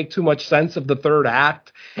not to make too much sense of the third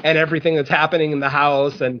act and everything that's happening in the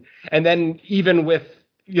house. And then even with,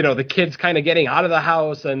 you know, the kids kind of getting out of the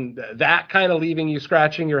house and that kind of leaving you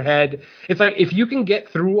scratching your head. It's like, if you can get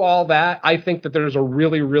through all that, I think that there's a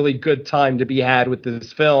really, really good time to be had with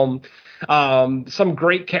this film. Some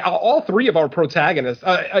great, all three of our protagonists,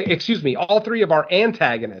 all three of our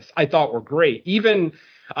antagonists, I thought were great. Even,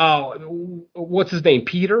 what's his name?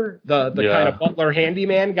 Peter, the kind of butler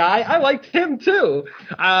handyman guy. I liked him too.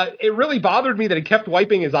 It really bothered me that he kept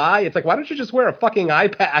wiping his eye. It's like, why don't you just wear a fucking eye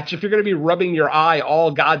patch if you're going to be rubbing your eye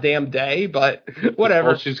all goddamn day? But whatever.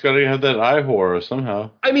 Well, she's got to have that eye horror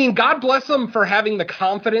somehow. I mean, God bless him for having the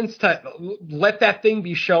confidence to let that thing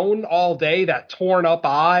be shown all day, that torn up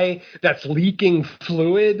eye that's leaking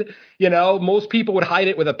fluid. You know, most people would hide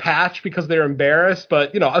it with a patch because they're embarrassed.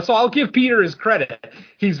 But, you know, so I'll give Peter his credit.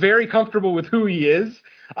 He's very comfortable with who he is.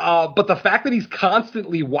 But the fact that he's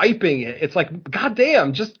constantly wiping it, it's like,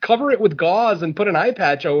 goddamn, just cover it with gauze and put an eye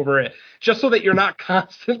patch over it just so that you're not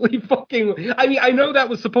constantly fucking. I mean, I know that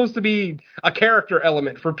was supposed to be a character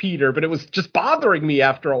element for Peter, but it was just bothering me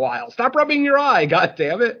after a while. Stop rubbing your eye, god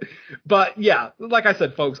damn it. But yeah, like I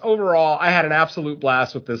said, folks, overall, I had an absolute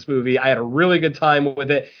blast with this movie. I had a really good time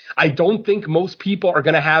with it. I don't think most people are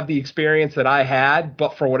going to have the experience that I had,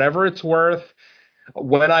 but for whatever it's worth,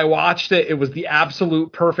 when I watched it, it was the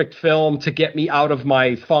absolute perfect film to get me out of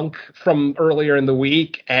my funk from earlier in the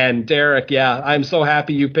week. And Derek, yeah, I'm so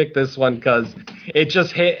happy you picked this one because it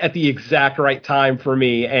just hit at the exact right time for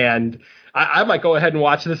me. And I might go ahead and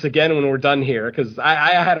watch this again when we're done here because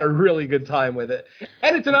I had a really good time with it.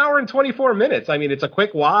 And it's an hour and 24 minutes. I mean, it's a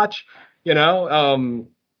quick watch, you know.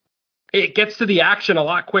 It gets to the action a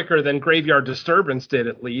lot quicker than Graveyard Disturbance did,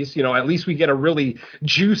 at least. You know, at least we get a really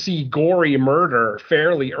juicy, gory murder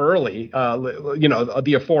fairly early. You know,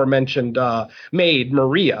 the aforementioned maid,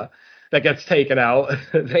 Maria, that gets taken out.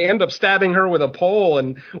 They end up stabbing her with a pole,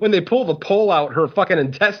 and when they pull the pole out, her fucking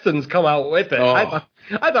intestines come out with it. Oh.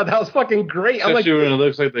 I thought that was fucking great. I'm like, when it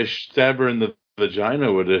looks like they stab her in the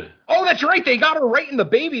vagina with it. Oh, that's right. They got her right in the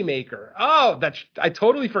baby maker. Oh, I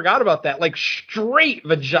totally forgot about that. Like, straight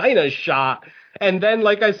vagina shot. And then,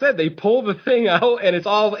 like I said, they pull the thing out, and it's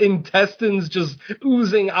all intestines just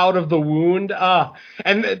oozing out of the wound.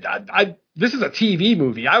 And this is a TV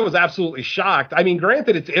movie. I was absolutely shocked. I mean,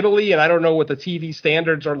 granted, it's Italy, and I don't know what the TV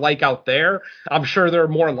standards are like out there. I'm sure they're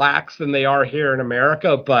more lax than they are here in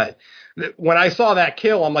America. But when I saw that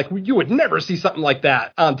kill, I'm like, you would never see something like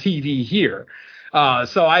that on TV here.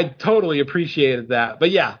 So I totally appreciated that.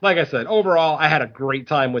 But yeah, like I said, overall, I had a great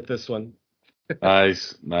time with this one.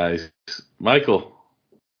 Nice. Michael.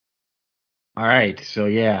 All right. So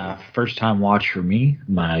yeah, first time watch for me.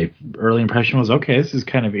 My early impression was, okay, this is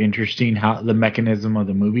kind of interesting, how the mechanism of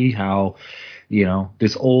the movie, how, you know,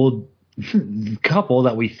 this old couple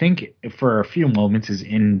that we think for a few moments is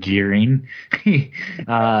endearing. You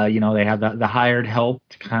know, they have the hired help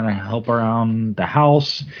to kind of help around the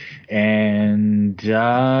house, and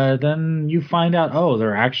then you find out, oh,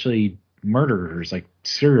 they're actually murderers, like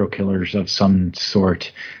serial killers of some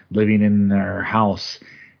sort, living in their house.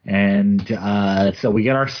 And so we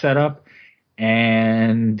get our setup,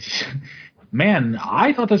 and man,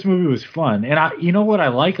 I thought this movie was fun. And you know what I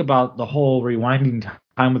like about the whole rewinding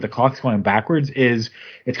time with the clocks going backwards is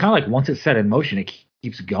it's kind of like once it's set in motion, it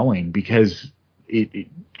keeps going because it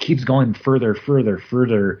keeps going further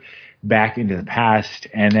back into the past,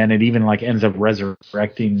 and then it even like ends up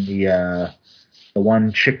resurrecting the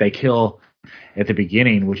one chick they kill at the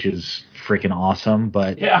beginning, which is freaking awesome.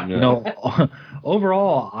 But yeah, you know,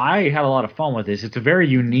 overall, I had a lot of fun with this. It's a very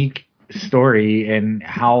unique story and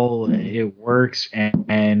how it works,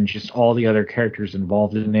 and just all the other characters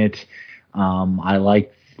involved in it. I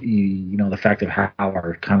like, you know, the fact of how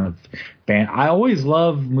our kind of band. I always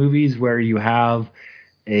love movies where you have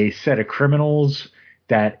a set of criminals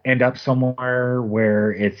that end up somewhere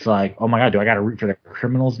where it's like, oh my god, do I got to root for the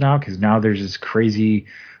criminals now? Because now there's this crazy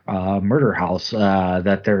murder house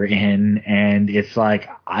that they're in, and it's like,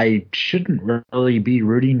 I shouldn't really be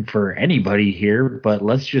rooting for anybody here, but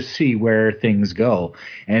let's just see where things go.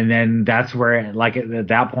 And then that's where, like, at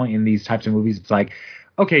that point in these types of movies, it's like,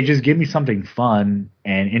 okay, just give me something fun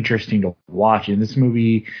and interesting to watch. And this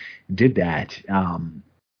movie did that.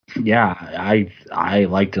 Yeah, I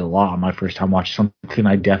liked it a lot on my first time watching, something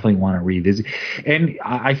I definitely want to revisit. And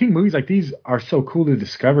I think movies like these are so cool to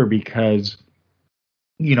discover because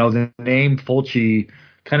the name Fulci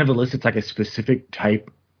kind of elicits like a specific type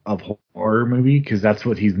of horror movie, because that's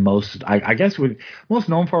what he's most, I guess, most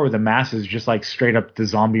known for with the masses, just like straight up the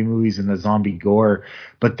zombie movies and the zombie gore.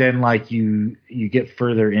 But then like you get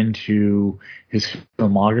further into his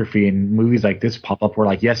filmography, and movies like this pop up where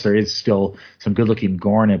like, yes, there is still some good looking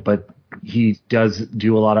gore in it, but he does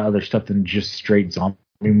do a lot of other stuff than just straight zombie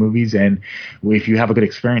movies. And if you have a good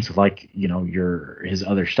experience with like his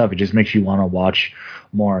other stuff, it just makes you want to watch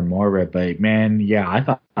more and more of it. But man, yeah, I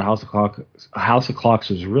thought House of Clocks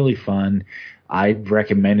was really fun. I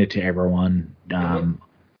recommend it to everyone.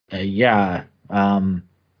 But yeah, I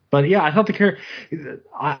thought the character,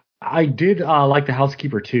 I did like the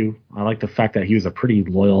housekeeper too. I like the fact that he was a pretty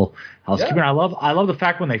loyal housekeeper. Yeah. I love the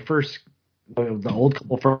fact when they the old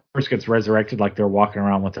couple first gets resurrected, like they're walking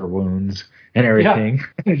around with their wounds and everything.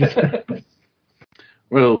 Yeah.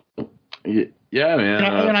 Well, yeah, man.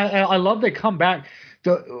 And I love they come back.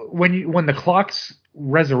 When the clocks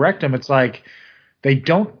resurrect them, it's like they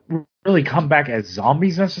don't really come back as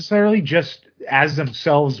zombies necessarily, just as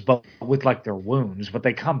themselves, but with like their wounds. But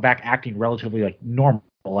they come back acting relatively like normal,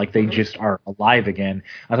 like they just are alive again.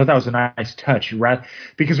 I thought that was a nice touch, right?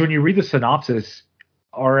 Because when you read the synopsis,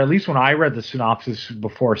 or at least when I read the synopsis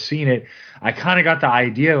before seeing it, I kind of got the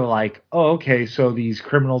idea like, oh, okay, so these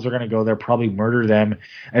criminals are going to go there, probably murder them,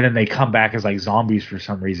 and then they come back as like zombies for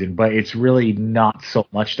some reason. But it's really not so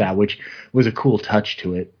much that, which was a cool touch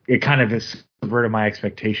to it. It kind of subverted my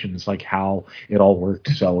expectations, like how it all worked.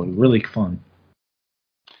 So really fun.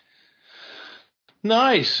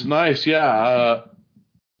 Nice, yeah.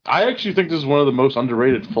 I actually think this is one of the most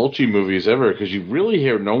underrated Fulci movies ever, because you really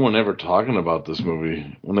hear no one ever talking about this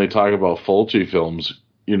movie. When they talk about Fulci films,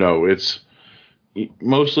 it's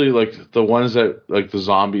mostly like the ones that, like the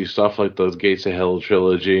zombie stuff, like the Gates of Hell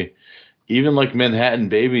trilogy. Even like Manhattan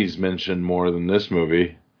Babies mentioned more than this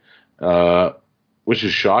movie, which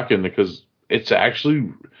is shocking because it's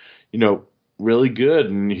actually, really good.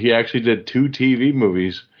 And he actually did 2 TV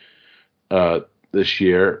movies this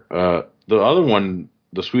year. The other one,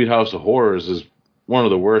 The Sweet House of Horrors, is one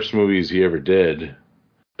of the worst movies he ever did.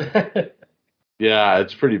 Yeah,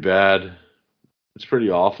 it's pretty bad. It's pretty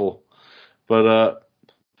awful. But,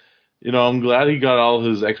 I'm glad he got all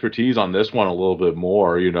his expertise on this one a little bit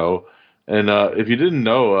more, And if you didn't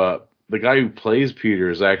know, the guy who plays Peter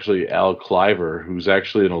is actually Al Cliver, who's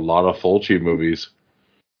actually in a lot of Fulci movies.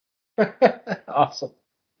 Awesome.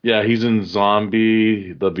 Yeah, he's in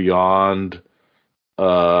Zombie, The Beyond,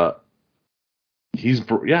 he's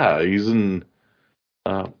in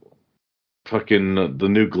fucking The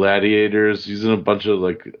New Gladiators. He's in a bunch of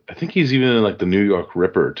I think he's even in the New York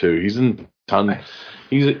Ripper too. He's in ton.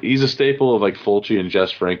 He's a staple of Fulci and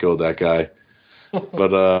Jess Franco, that guy.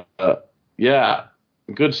 But yeah,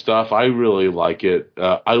 good stuff. I really like it.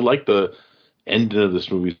 I like the ending of this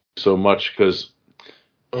movie so much because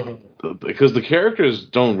the characters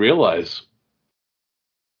don't realize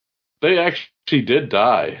they actually did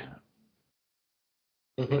die.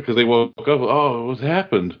 Because they woke up, oh, what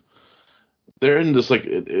happened? They're in this,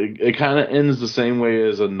 it kind of ends the same way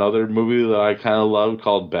as another movie that I kind of love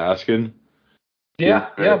called Baskin. Yeah,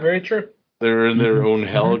 very true. They're in their own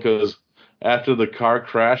hell because after the car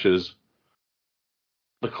crashes,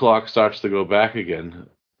 the clock starts to go back again.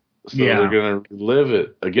 So they're going to live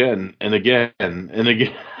it again and again and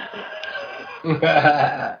again.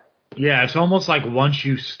 Yeah, it's almost like once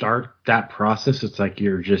you start that process, it's like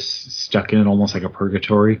you're just stuck in it, almost like a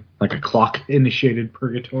purgatory, like a clock-initiated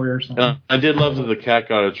purgatory or something. I did love that the cat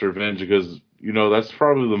got its revenge because, that's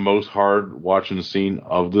probably the most hard-watching scene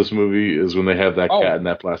of this movie is when they have that cat in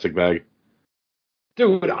that plastic bag.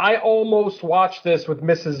 Dude, I almost watched this with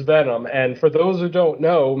Mrs. Venom, and for those who don't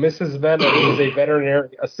know, Mrs. Venom is a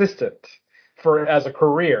veterinary assistant as a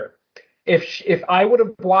career. If I would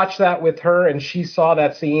have watched that with her and she saw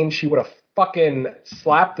that scene, she would have fucking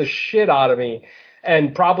slapped the shit out of me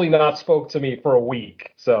and probably not spoke to me for a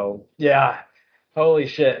week. So, yeah, holy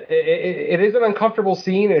shit. It is an uncomfortable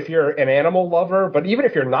scene if you're an animal lover, but even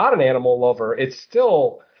if you're not an animal lover, it's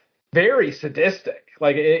still very sadistic.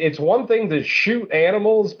 It's one thing to shoot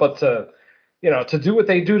animals, but to do what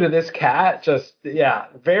they do to this cat,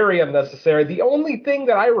 very unnecessary. The only thing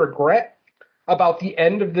that I regret about the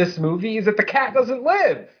end of this movie is that the cat doesn't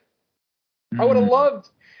live. I would have loved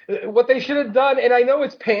what they should have done, and I know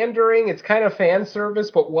it's pandering, it's kind of fan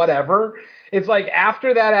service, but whatever. It's like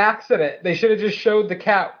after that accident, they should have just showed the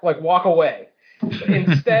cat walk away.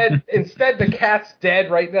 Instead, the cat's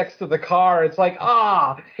dead right next to the car. It's like,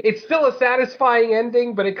 it's still a satisfying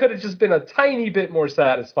ending, but it could have just been a tiny bit more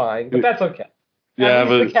satisfying. But that's okay. Yeah,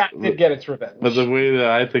 the cat did get its revenge. But the way that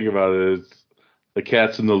I think about it is, the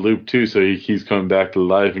cat's in the loop too, so he keeps coming back to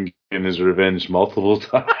life and getting his revenge multiple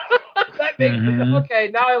times. That makes okay.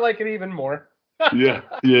 Now I like it even more. Yeah.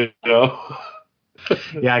 Yeah,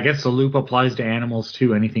 I guess the loop applies to animals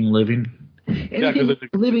too. Anything living, living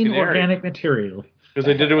canary. organic material. Because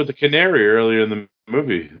they did it with the canary earlier in the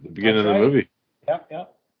movie, the beginning of the movie. Yep.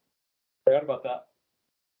 Forgot about that.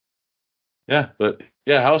 Yeah, but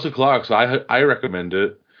House of Clocks, I recommend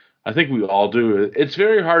it. I think we all do. It's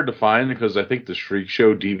very hard to find because I think the Shriek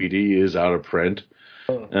Show DVD is out of print.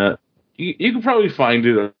 You can probably find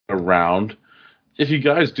it around. If you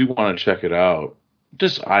guys do want to check it out,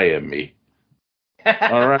 just IM me.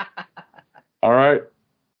 All right.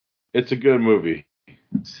 It's a good movie.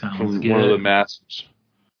 Sounds from good. One of the masters.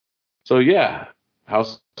 So yeah,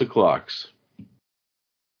 House of Clocks.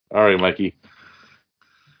 All right, Mikey.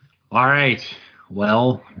 All right.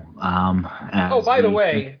 Well, by the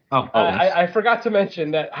way, I forgot to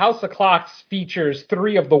mention that House of Clocks features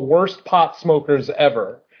 3 of the worst pot smokers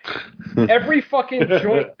ever. Every fucking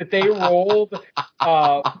joint that they rolled,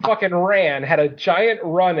 fucking ran, had a giant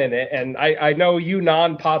run in it. And I know you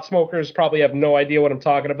non-pot smokers probably have no idea what I'm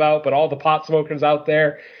talking about, but all the pot smokers out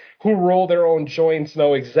there who roll their own joints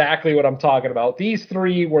know exactly what I'm talking about. These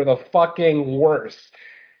 3 were the fucking worst.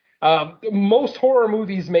 Most horror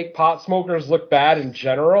movies make pot smokers look bad in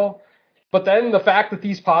general, but then the fact that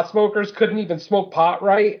these pot smokers couldn't even smoke pot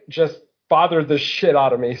right just bothered the shit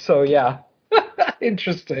out of me. So yeah,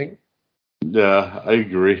 interesting. Yeah, I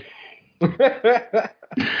agree.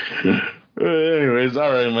 Anyways,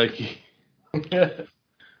 all right, Mikey.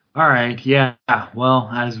 All right, yeah. Well,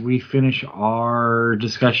 as we finish our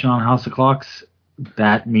discussion on House of Clocks,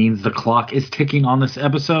 that means the clock is ticking on this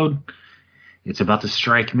episode. It's about to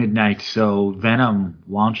strike midnight, so Venom,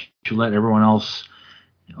 why don't you let everyone else,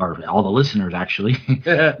 or all the listeners actually,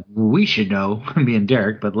 we should know, me and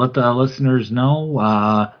Derek, but let the listeners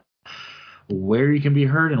know where you can be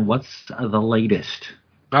heard and what's the latest.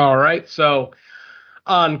 All right, so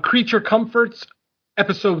on Creature Comforts,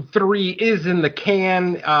 episode 3 is in the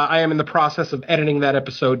can. I am in the process of editing that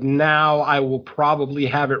episode now. I will probably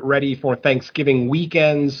have it ready for Thanksgiving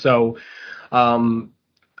weekend, so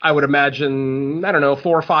I would imagine, 4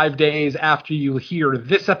 or 5 days after you hear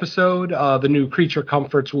this episode, the new Creature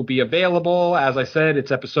Comforts will be available. As I said, it's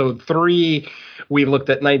episode 3. We looked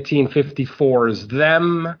at 1954's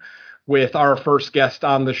Them with our first guest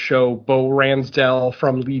on the show, Bo Ransdell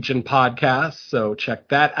from Legion Podcast. So check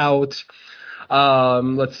that out.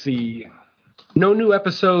 Let's see. No new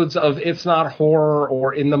episodes of It's Not Horror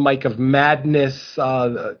or In the Mic of Madness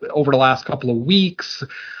over the last couple of weeks.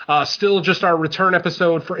 Still just our return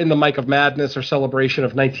episode for In the Mic of Madness, our celebration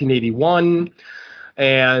of 1981.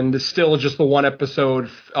 And still just the one episode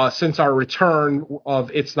since our return of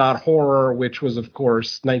It's Not Horror, which was, of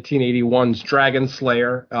course, 1981's Dragon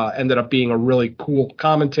Slayer. Ended up being a really cool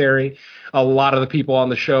commentary. A lot of the people on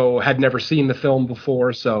the show had never seen the film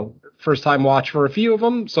before, so first time watch for a few of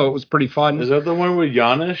them, so it was pretty fun. Is that the one with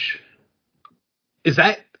Janish? Is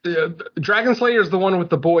that Dragon Slayer is the one with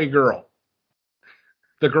the boy girl?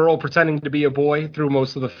 The girl pretending to be a boy through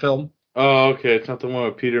most of the film. Oh, okay. It's not the one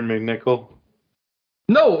with Peter McNichol.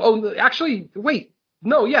 No, actually, wait.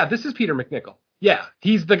 No, yeah, this is Peter McNichol. Yeah,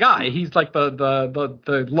 he's the guy. He's like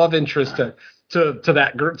the love interest to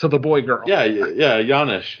that girl, to the boy girl. Yeah,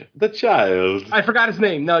 Janish, the child. I forgot his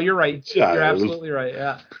name. No, you're right. Child. You're absolutely right.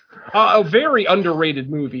 Yeah, a very underrated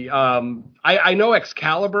movie. I know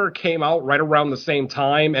Excalibur came out right around the same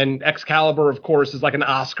time, and Excalibur, of course, is like an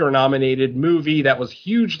Oscar-nominated movie that was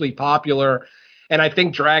hugely popular. And I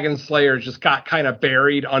think Dragon Slayer just got kind of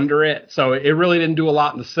buried under it, so it really didn't do a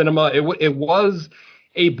lot in the cinema. It was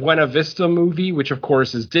a Buena Vista movie, which of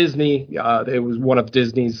course is Disney. It was one of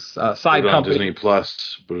Disney's side companies. Disney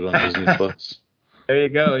Plus. Put it on Disney Plus. There you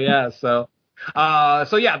go. Yeah. So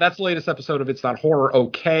yeah, that's the latest episode of It's Not Horror.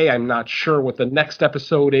 Okay. I'm not sure what the next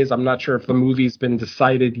episode is. I'm not sure if the movie's been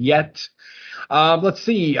decided yet. Let's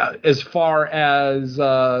see. As far as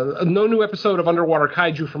no new episode of Underwater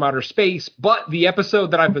Kaiju from Outer Space, but the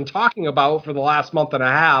episode that I've been talking about for the last month and a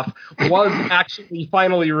half was actually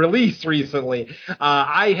finally released recently.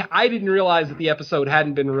 I didn't realize that the episode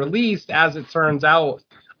hadn't been released. As it turns out,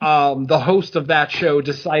 the host of that show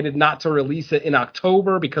decided not to release it in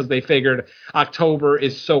October because they figured October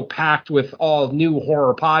is so packed with all new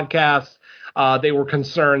horror podcasts. They were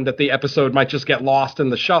concerned that the episode might just get lost in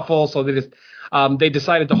the shuffle, so they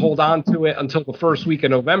decided to hold on to it until the first week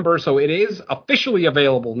of November. So it is officially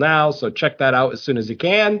available now, so check that out as soon as you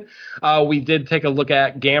can. We did take a look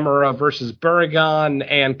at Gamera versus Baragon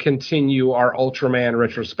and continue our Ultraman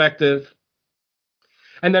retrospective.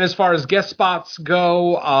 And then as far as guest spots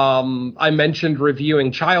go, I mentioned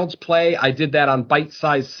reviewing Child's Play. I did that on Bite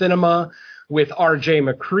Size Cinema with RJ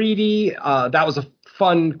McCready. That was a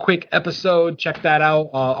fun, quick episode. Check that out.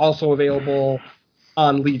 Also available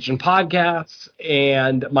on Legion Podcasts.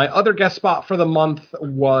 And my other guest spot for the month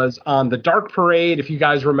was on The Dark Parade. If you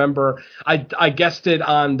guys remember, I guested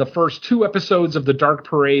on the first 2 episodes of The Dark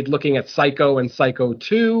Parade looking at Psycho and Psycho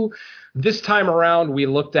 2. This time around, we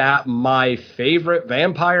looked at my favorite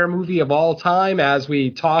vampire movie of all time, as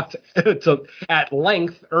we talked at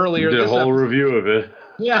length earlier. The whole review of it.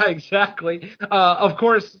 Yeah, exactly. Of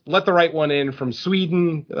course, Let the Right One In from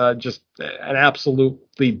Sweden. Just an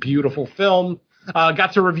absolutely beautiful film.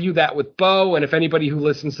 Got to review that with Bo, and if anybody who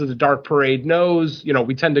listens to The Dark Parade knows,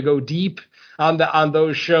 we tend to go deep on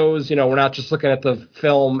those shows. We're not just looking at the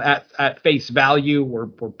film at face value. We're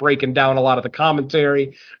breaking down a lot of the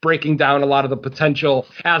commentary, breaking down a lot of the potential,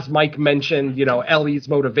 as Mike mentioned, Ellie's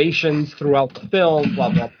motivations throughout the film, blah,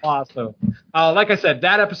 blah, blah. So, like I said,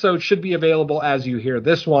 that episode should be available as you hear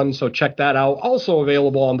this one, so check that out. Also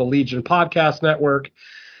available on the Legion Podcast Network.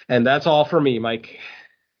 And that's all for me, Mike.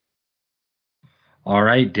 All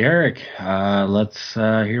right, Derek, let's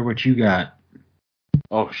hear what you got.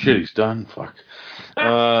 Oh, shit, he's done. Fuck.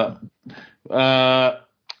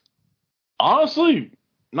 Honestly,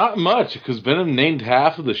 not much, because Venom named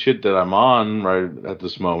half of the shit that I'm on right at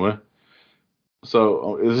this moment.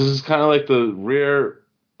 So this is kind of like the rare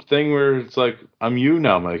thing where it's like, I'm you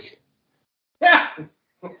now, Mike. Yeah.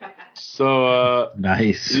 So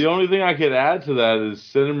nice. The only thing I could add to that is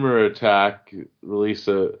Cinema Attack released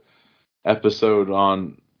a episode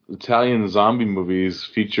on Italian zombie movies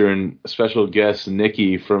featuring special guest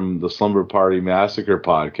Nikki from the Slumber Party Massacre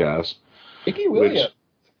podcast. Nikki Williams.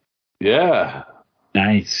 Yeah.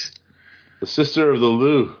 Nice. The sister of the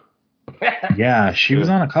Lou. Yeah, she was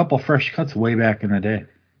on a couple Fresh Cuts way back in the day.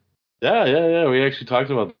 Yeah. We actually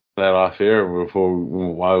talked about that off air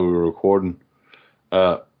while we were recording.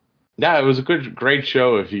 Yeah, it was a great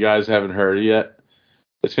show. If you guys haven't heard it yet,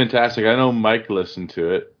 it's fantastic. I know Mike listened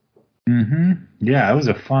to it. Mm-hmm. Yeah, it was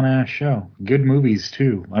a fun-ass show. Good movies,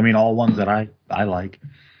 too. I mean, all ones that I like.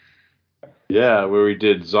 Yeah, where we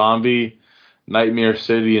did Zombie, Nightmare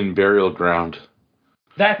City, and Burial Ground.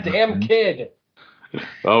 That damn kid.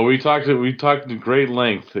 Oh, we talked at great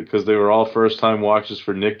length because they were all first-time watches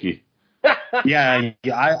for Nikki. Yeah,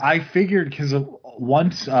 I figured because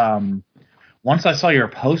once I saw your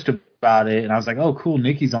post about it, and I was like, oh, cool,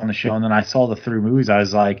 Nikki's on the show, and then I saw the 3 movies, I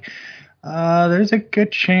was like, there's a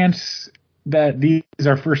good chance that these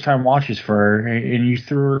are first-time watches for her, and you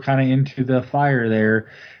threw her kind of into the fire there,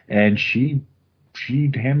 and she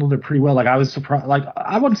handled it pretty well. Like, I was surprised. Like,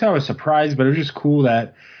 I wouldn't say I was surprised, but it was just cool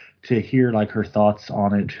to hear like her thoughts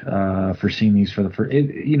on it for seeing these for the first.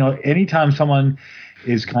 Anytime someone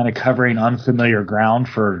is kind of covering unfamiliar ground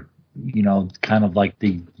for kind of like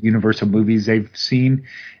the universe of movies they've seen,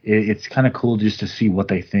 it's kind of cool just to see what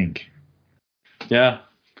they think. Yeah.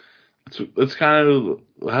 It's kind of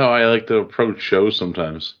how I like to approach shows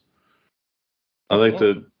sometimes. I like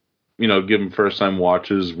to, give them first-time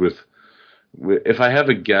watches with. If I have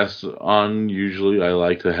a guest on, usually I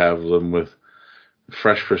like to have them with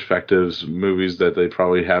fresh perspectives, movies that they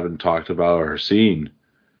probably haven't talked about or seen.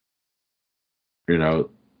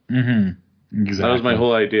 Mm-hmm. Exactly. That was my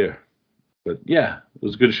whole idea. But yeah, it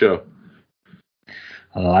was a good show.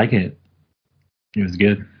 I like it. It was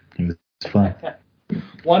good. It was fun.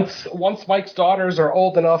 Once Mike's daughters are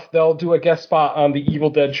old enough, they'll do a guest spot on the Evil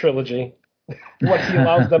Dead trilogy. Once he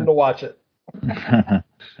allows them to watch it.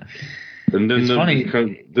 And then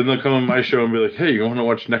they'll come on my show and be like, "Hey, you want to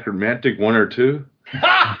watch Necromantic 1 or 2?"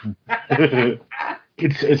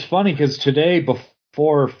 It's funny because today,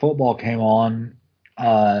 before football came on,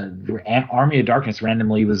 Army of Darkness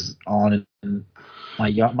randomly was on, and my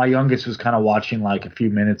youngest was kind of watching like a few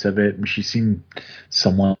minutes of it, and she seemed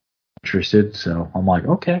somewhat interested. So I'm like,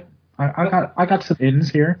 okay, I got some ins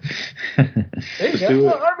here.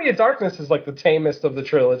 Army of Darkness is like the tamest of the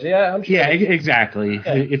trilogy. Yeah, I'm sure. Yeah, exactly.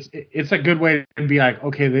 Yeah. It's a good way to be like,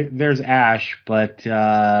 okay, there's Ash, but you're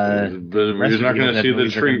not going to see the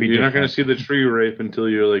tree. You're not going to see the tree rape until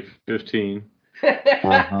you're like 15.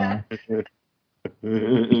 Uh-huh.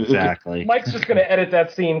 Exactly. Mike's just going to edit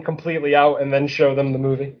that scene completely out and then show them the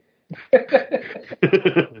movie.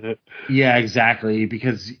 Yeah, exactly.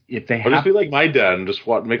 Because if they just be like my dad and just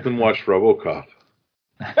make them watch RoboCop.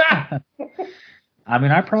 I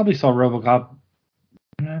mean, I probably saw RoboCop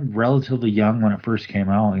relatively young when it first came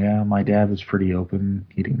out. Yeah, my dad was pretty open.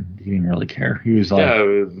 He didn't really care. He was like,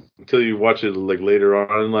 until you watch it like later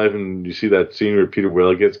on in life and you see that scene where Peter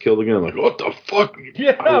Weller gets killed again. I'm like, what the fuck?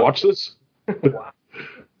 Yeah, I watch this.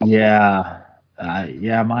 Yeah.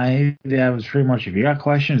 My dad was pretty much, if you got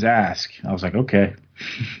questions, ask. I was like, okay.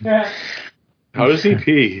 How does he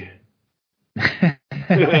pee?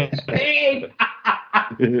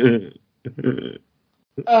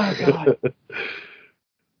 Oh God.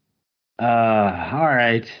 All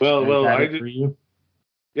right. Well, Is that it for you?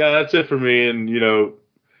 Yeah, that's it for me. And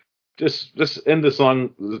just end the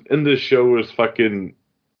song. End this show with fucking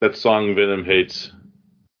that song Venom hates.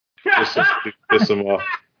 Just to piss him off.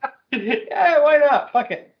 Yeah, why not?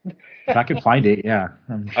 Fuck it. If I can find it, yeah.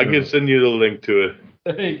 I can send you the link to it.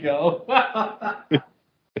 There you go.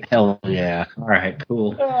 Hell yeah. All right,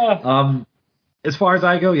 cool. As far as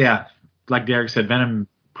I go, yeah, like Derek said, Venom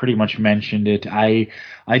pretty much mentioned it. I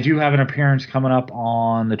do have an appearance coming up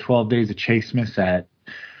on the 12 Days of Chasemas that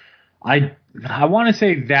I want to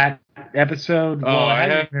say that episode. Oh, I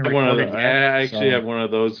have one of those. I actually have one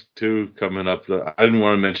of those too coming up. I didn't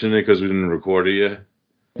want to mention it because we didn't record it yet.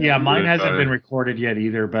 Yeah, mine hasn't been recorded yet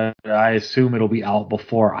either, but I assume it'll be out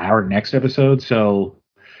before our next episode. So,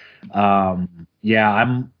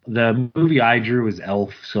 yeah, the movie I drew is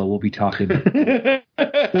Elf, so we'll be talking.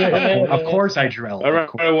 Of course, I drew Elf. I'd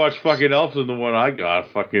rather watch fucking Elf than the one I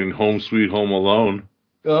got, fucking Home Sweet Home Alone.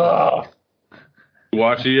 Ugh.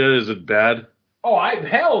 Watch it yet? Is it bad? Oh,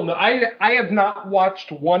 hell no. I have not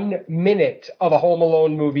watched 1 minute of a Home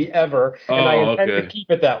Alone movie ever, and I intend to keep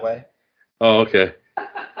it that way. Oh, okay.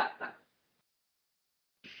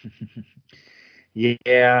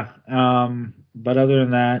 Yeah, but other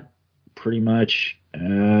than that, pretty much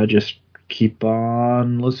just keep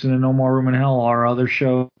on listening to No More Room in Hell. Our other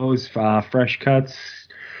shows, Fresh Cuts,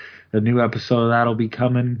 the new episode of that'll be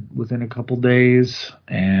coming within a couple days,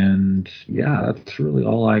 and yeah, that's really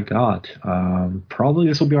all I got. Probably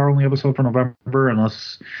this will be our only episode for November,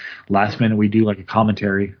 unless last minute we do like a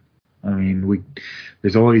commentary. I mean,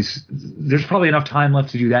 there's probably enough time left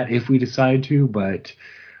to do that if we decide to, but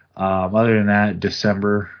other than that,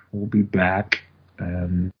 December we'll be back,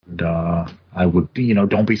 and I would,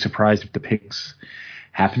 don't be surprised if the picks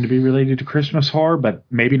happen to be related to Christmas horror, but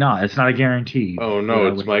maybe not. It's not a guarantee. Oh no,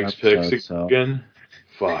 it's Mike's picks again.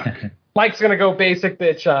 Fuck. Mike's gonna go basic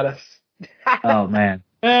bitch on us. Oh man.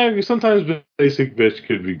 Sometimes basic bitch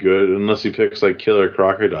could be good, unless he picks like Killer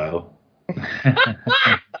Crocodile.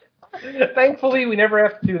 Thankfully, we never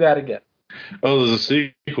have to do that again. Oh, there's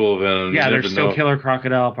a sequel of Venom. Yeah, there's still Killer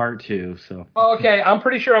Crocodile Part 2. So. Okay, I'm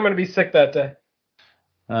pretty sure I'm going to be sick that day.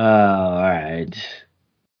 All right.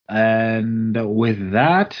 And with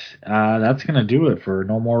that, that's going to do it for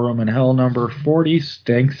No More Room in Hell number 40.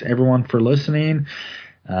 Thanks, everyone, for listening.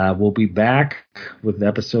 We'll be back with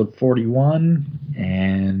episode 41.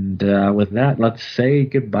 And with that, let's say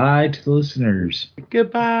goodbye to the listeners.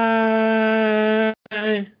 Goodbye.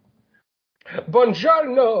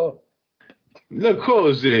 Buongiorno. Le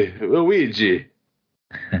cose, Luigi.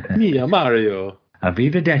 Mia Mario.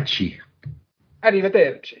 Arrivederci.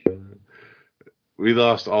 Arrivederci. We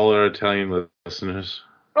lost all our Italian listeners.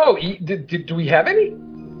 Oh, do we have any?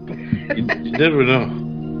 You never know.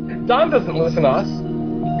 Don doesn't listen to us.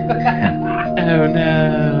 Oh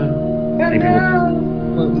no.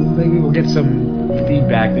 Maybe we'll get some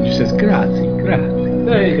feedback that just says grazie.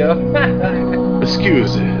 There you go.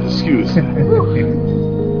 Excuse.